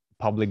a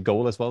public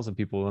goal as well, so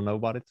people will know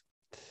about it.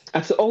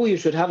 Absolutely. Oh, you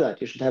should have that.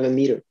 You should have a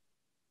meter.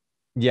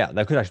 Yeah,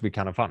 that could actually be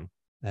kind of fun.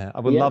 I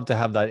would love to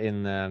have that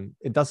in.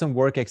 It doesn't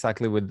work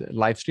exactly with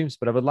live streams,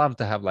 but I would love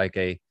to have like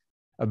a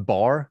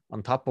bar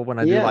on top of when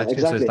I do live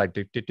streams. Exactly. So it's like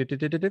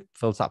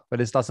fills up,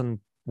 but it doesn't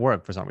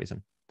work for some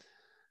reason.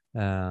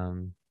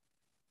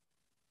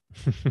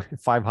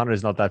 500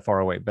 is not that far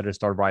away. Better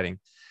start writing.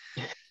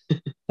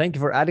 Thank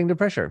you for adding the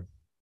pressure.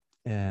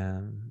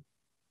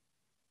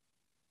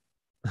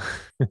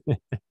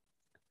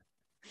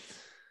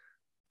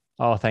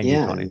 Oh, thank you,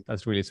 Yeah. Connie.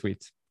 That's really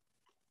sweet.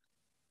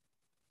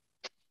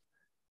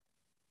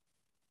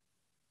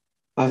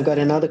 I've got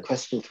another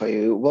question for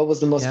you. What was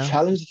the most Yeah.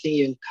 challenging thing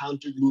you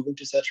encountered moving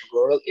to such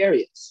rural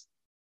areas?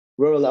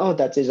 Rural, oh,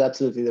 that is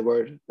absolutely the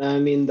word. I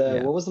mean,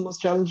 Yeah. what was the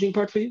most challenging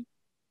part for you?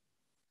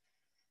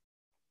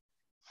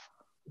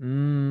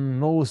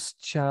 Most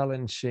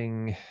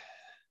challenging,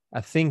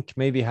 I think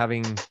maybe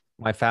having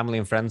my family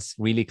and friends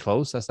really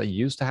close as I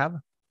used to have.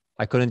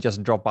 I couldn't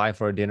just drop by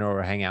for a dinner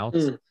or hang out.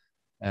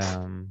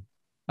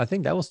 I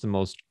think that was the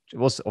most. It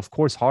was of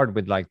course hard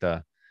with like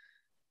the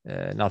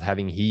not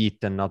having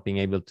heat and not being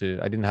able to.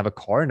 I didn't have a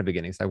car in the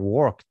beginning, so I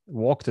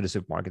walked to the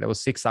supermarket. I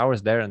was 6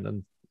 hours there, and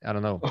then I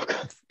don't know,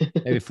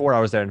 maybe 4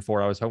 hours there and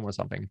 4 hours home or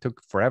something. It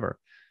took forever.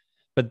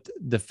 But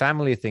the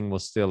family thing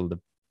was still the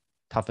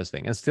toughest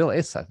thing, and still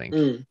is. I think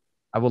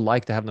I would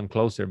like to have them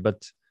closer,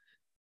 but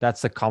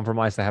that's a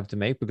compromise I have to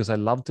make because I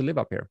love to live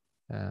up here.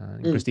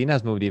 Christina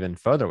has moved even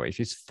further away.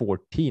 She's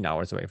 14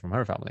 hours away from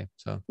her family,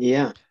 so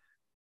yeah,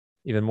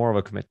 even more of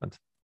a commitment.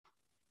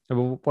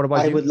 What about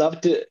I you? would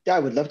love to. I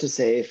would love to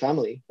say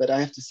family, but I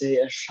have to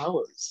say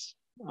showers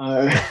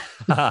are.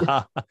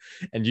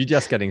 And you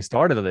just getting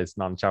started on this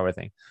non-shower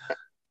thing.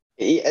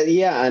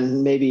 Yeah,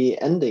 and maybe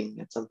ending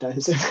it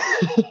sometimes.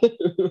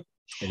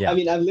 Yeah. I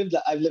mean, I've lived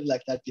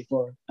like that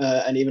before,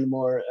 and even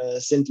more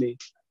simply.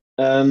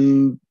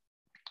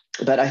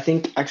 But I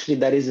think actually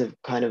that is a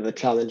kind of a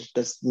challenge.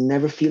 That's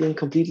never feeling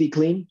completely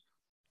clean.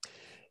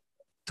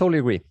 Totally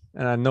agree,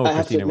 and I know I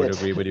have to Christina would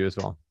admit. agree with you as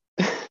well.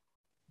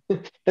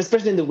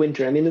 Especially in the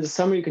winter. I mean, in the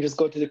summer you can just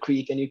go to the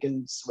creek and you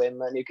can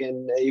swim and you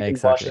can wash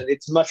Exactly. it.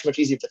 It's much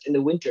easier. But in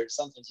the winter,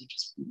 sometimes you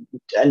just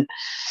and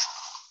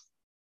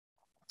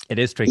it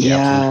is tricky. yeah.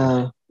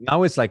 Absolutely.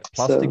 Now it's like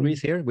plus So,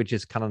 degrees here, which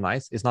is kind of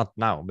nice. It's not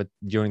now, but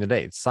during the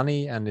day it's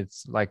sunny and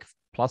it's like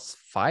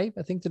 +5,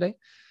 I think, today.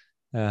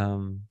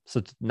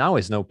 So now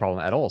it's no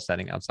problem at all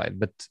standing outside.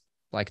 But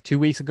like 2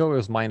 weeks ago, it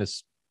was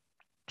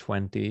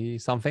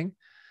 -20 something.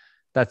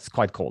 That's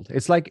quite cold.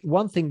 It's like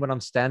one thing when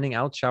I'm standing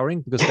out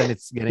showering because then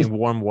it's getting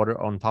warm water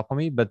on top of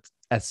me. But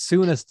as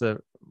soon as the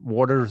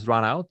waters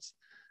run out,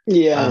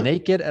 yeah. I'm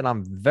naked and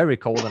I'm very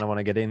cold and I want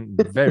to get in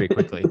very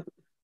quickly.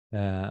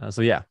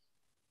 So yeah.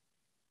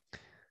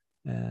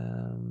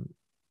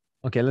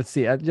 Okay, let's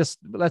see.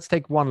 Let's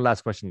take one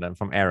last question then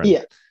from Aaron.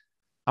 Yeah.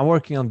 I'm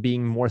working on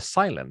being more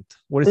silent.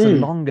 What is the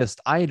longest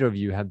either of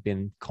you have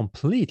been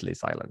completely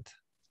silent?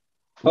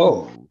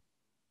 Oh,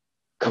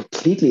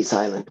 completely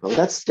silent. Well,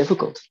 that's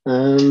difficult.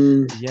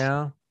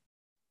 Yeah.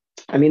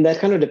 I mean, that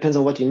kind of depends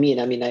on what you mean.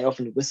 I mean, I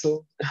often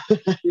whistle.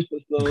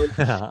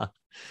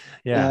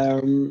 Yeah.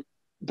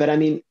 But I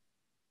mean,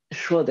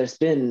 sure, there's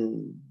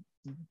been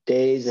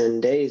days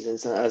and days, and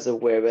so I was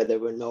aware where there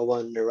were no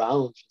one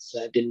around,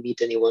 so I didn't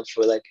meet anyone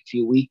for like a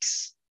few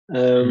weeks.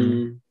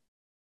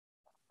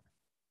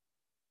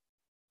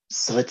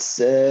 So it's,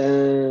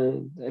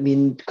 I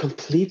mean,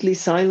 completely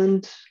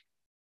silent.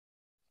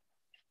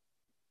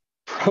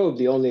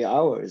 Probably only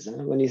hours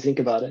when you think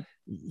about it.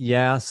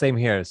 Yeah, same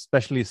here,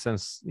 especially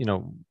since,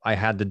 I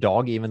had the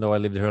dog, even though I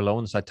lived here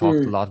alone. So I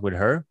talked a lot with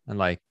her and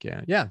like,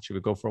 yeah, should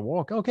we go for a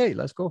walk? Okay,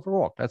 let's go for a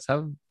walk.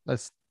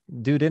 Let's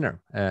do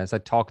dinner. So I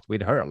talked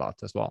with her a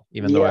lot as well,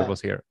 even though I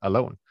was here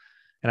alone.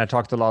 And I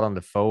talked a lot on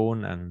the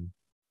phone and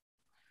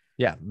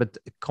yeah, but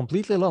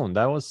completely alone.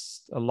 That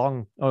was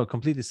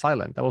completely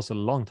silent. That was a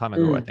long time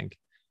ago, I think.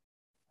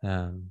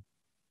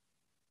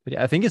 But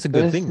yeah, I think it's a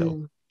good thing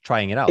though,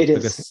 trying it out. It is,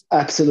 because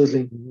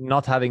absolutely.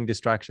 Not having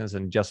distractions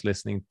and just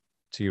listening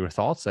to your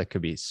thoughts, that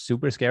could be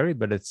super scary,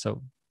 but it's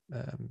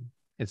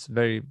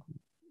very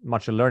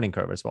much a learning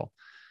curve as well.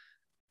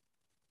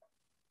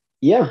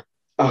 Yeah.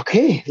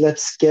 Okay.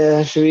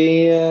 Should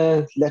we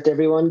let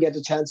everyone get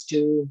a chance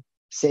to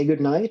say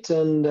goodnight?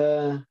 And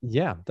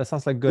yeah, that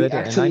sounds like a good idea.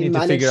 And I actually need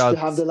to figure out to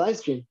have the live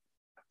stream.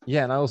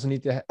 Yeah, and I also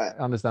need to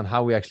understand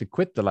how we actually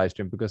quit the live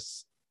stream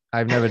because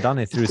I've never done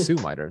it through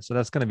Zoom either. So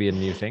that's going to be a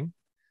new thing.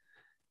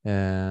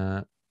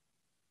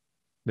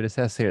 But it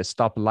says here,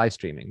 stop live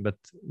streaming, but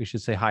we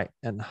should say hi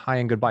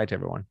and goodbye to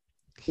everyone.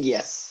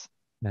 Yes.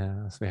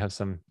 So we have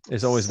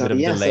there's always a bit of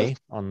delay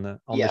on the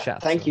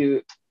chat. Thank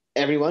you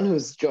everyone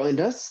who's joined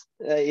us,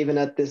 even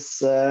at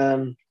this,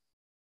 long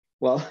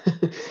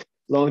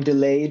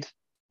delayed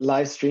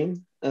live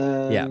stream.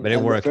 Yeah, but it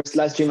worked first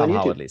live stream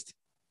somehow on YouTube. At least.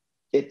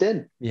 It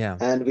did. Yeah.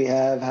 And we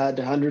have had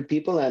 100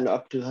 people and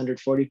up to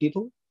 140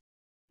 people.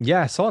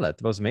 Yeah, I saw that.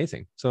 It was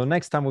amazing. So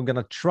next time we're going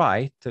to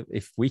try to,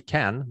 if we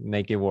can,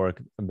 make it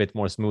work a bit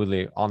more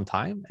smoothly on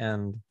time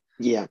and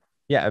a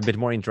bit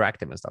more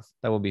interactive and stuff.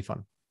 That will be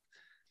fun.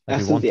 Like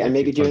absolutely. And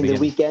maybe during the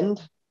weekend.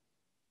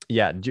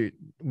 Yeah,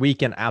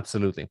 weekend,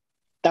 absolutely.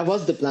 That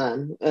was the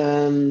plan.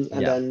 And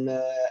then,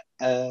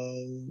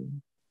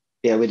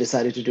 we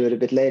decided to do it a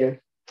bit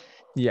later.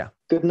 Yeah.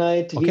 Good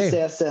night. Okay. Vi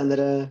ses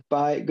senare.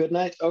 Bye. Good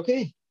night.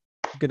 Okay.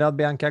 Good night,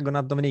 Bianca. Good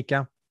night,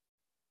 Dominika.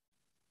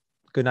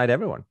 Good night,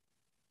 everyone.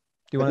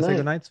 Do you want to say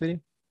good night, sweetie?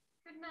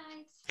 Good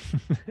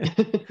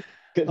night.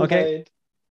 Good Okay. night.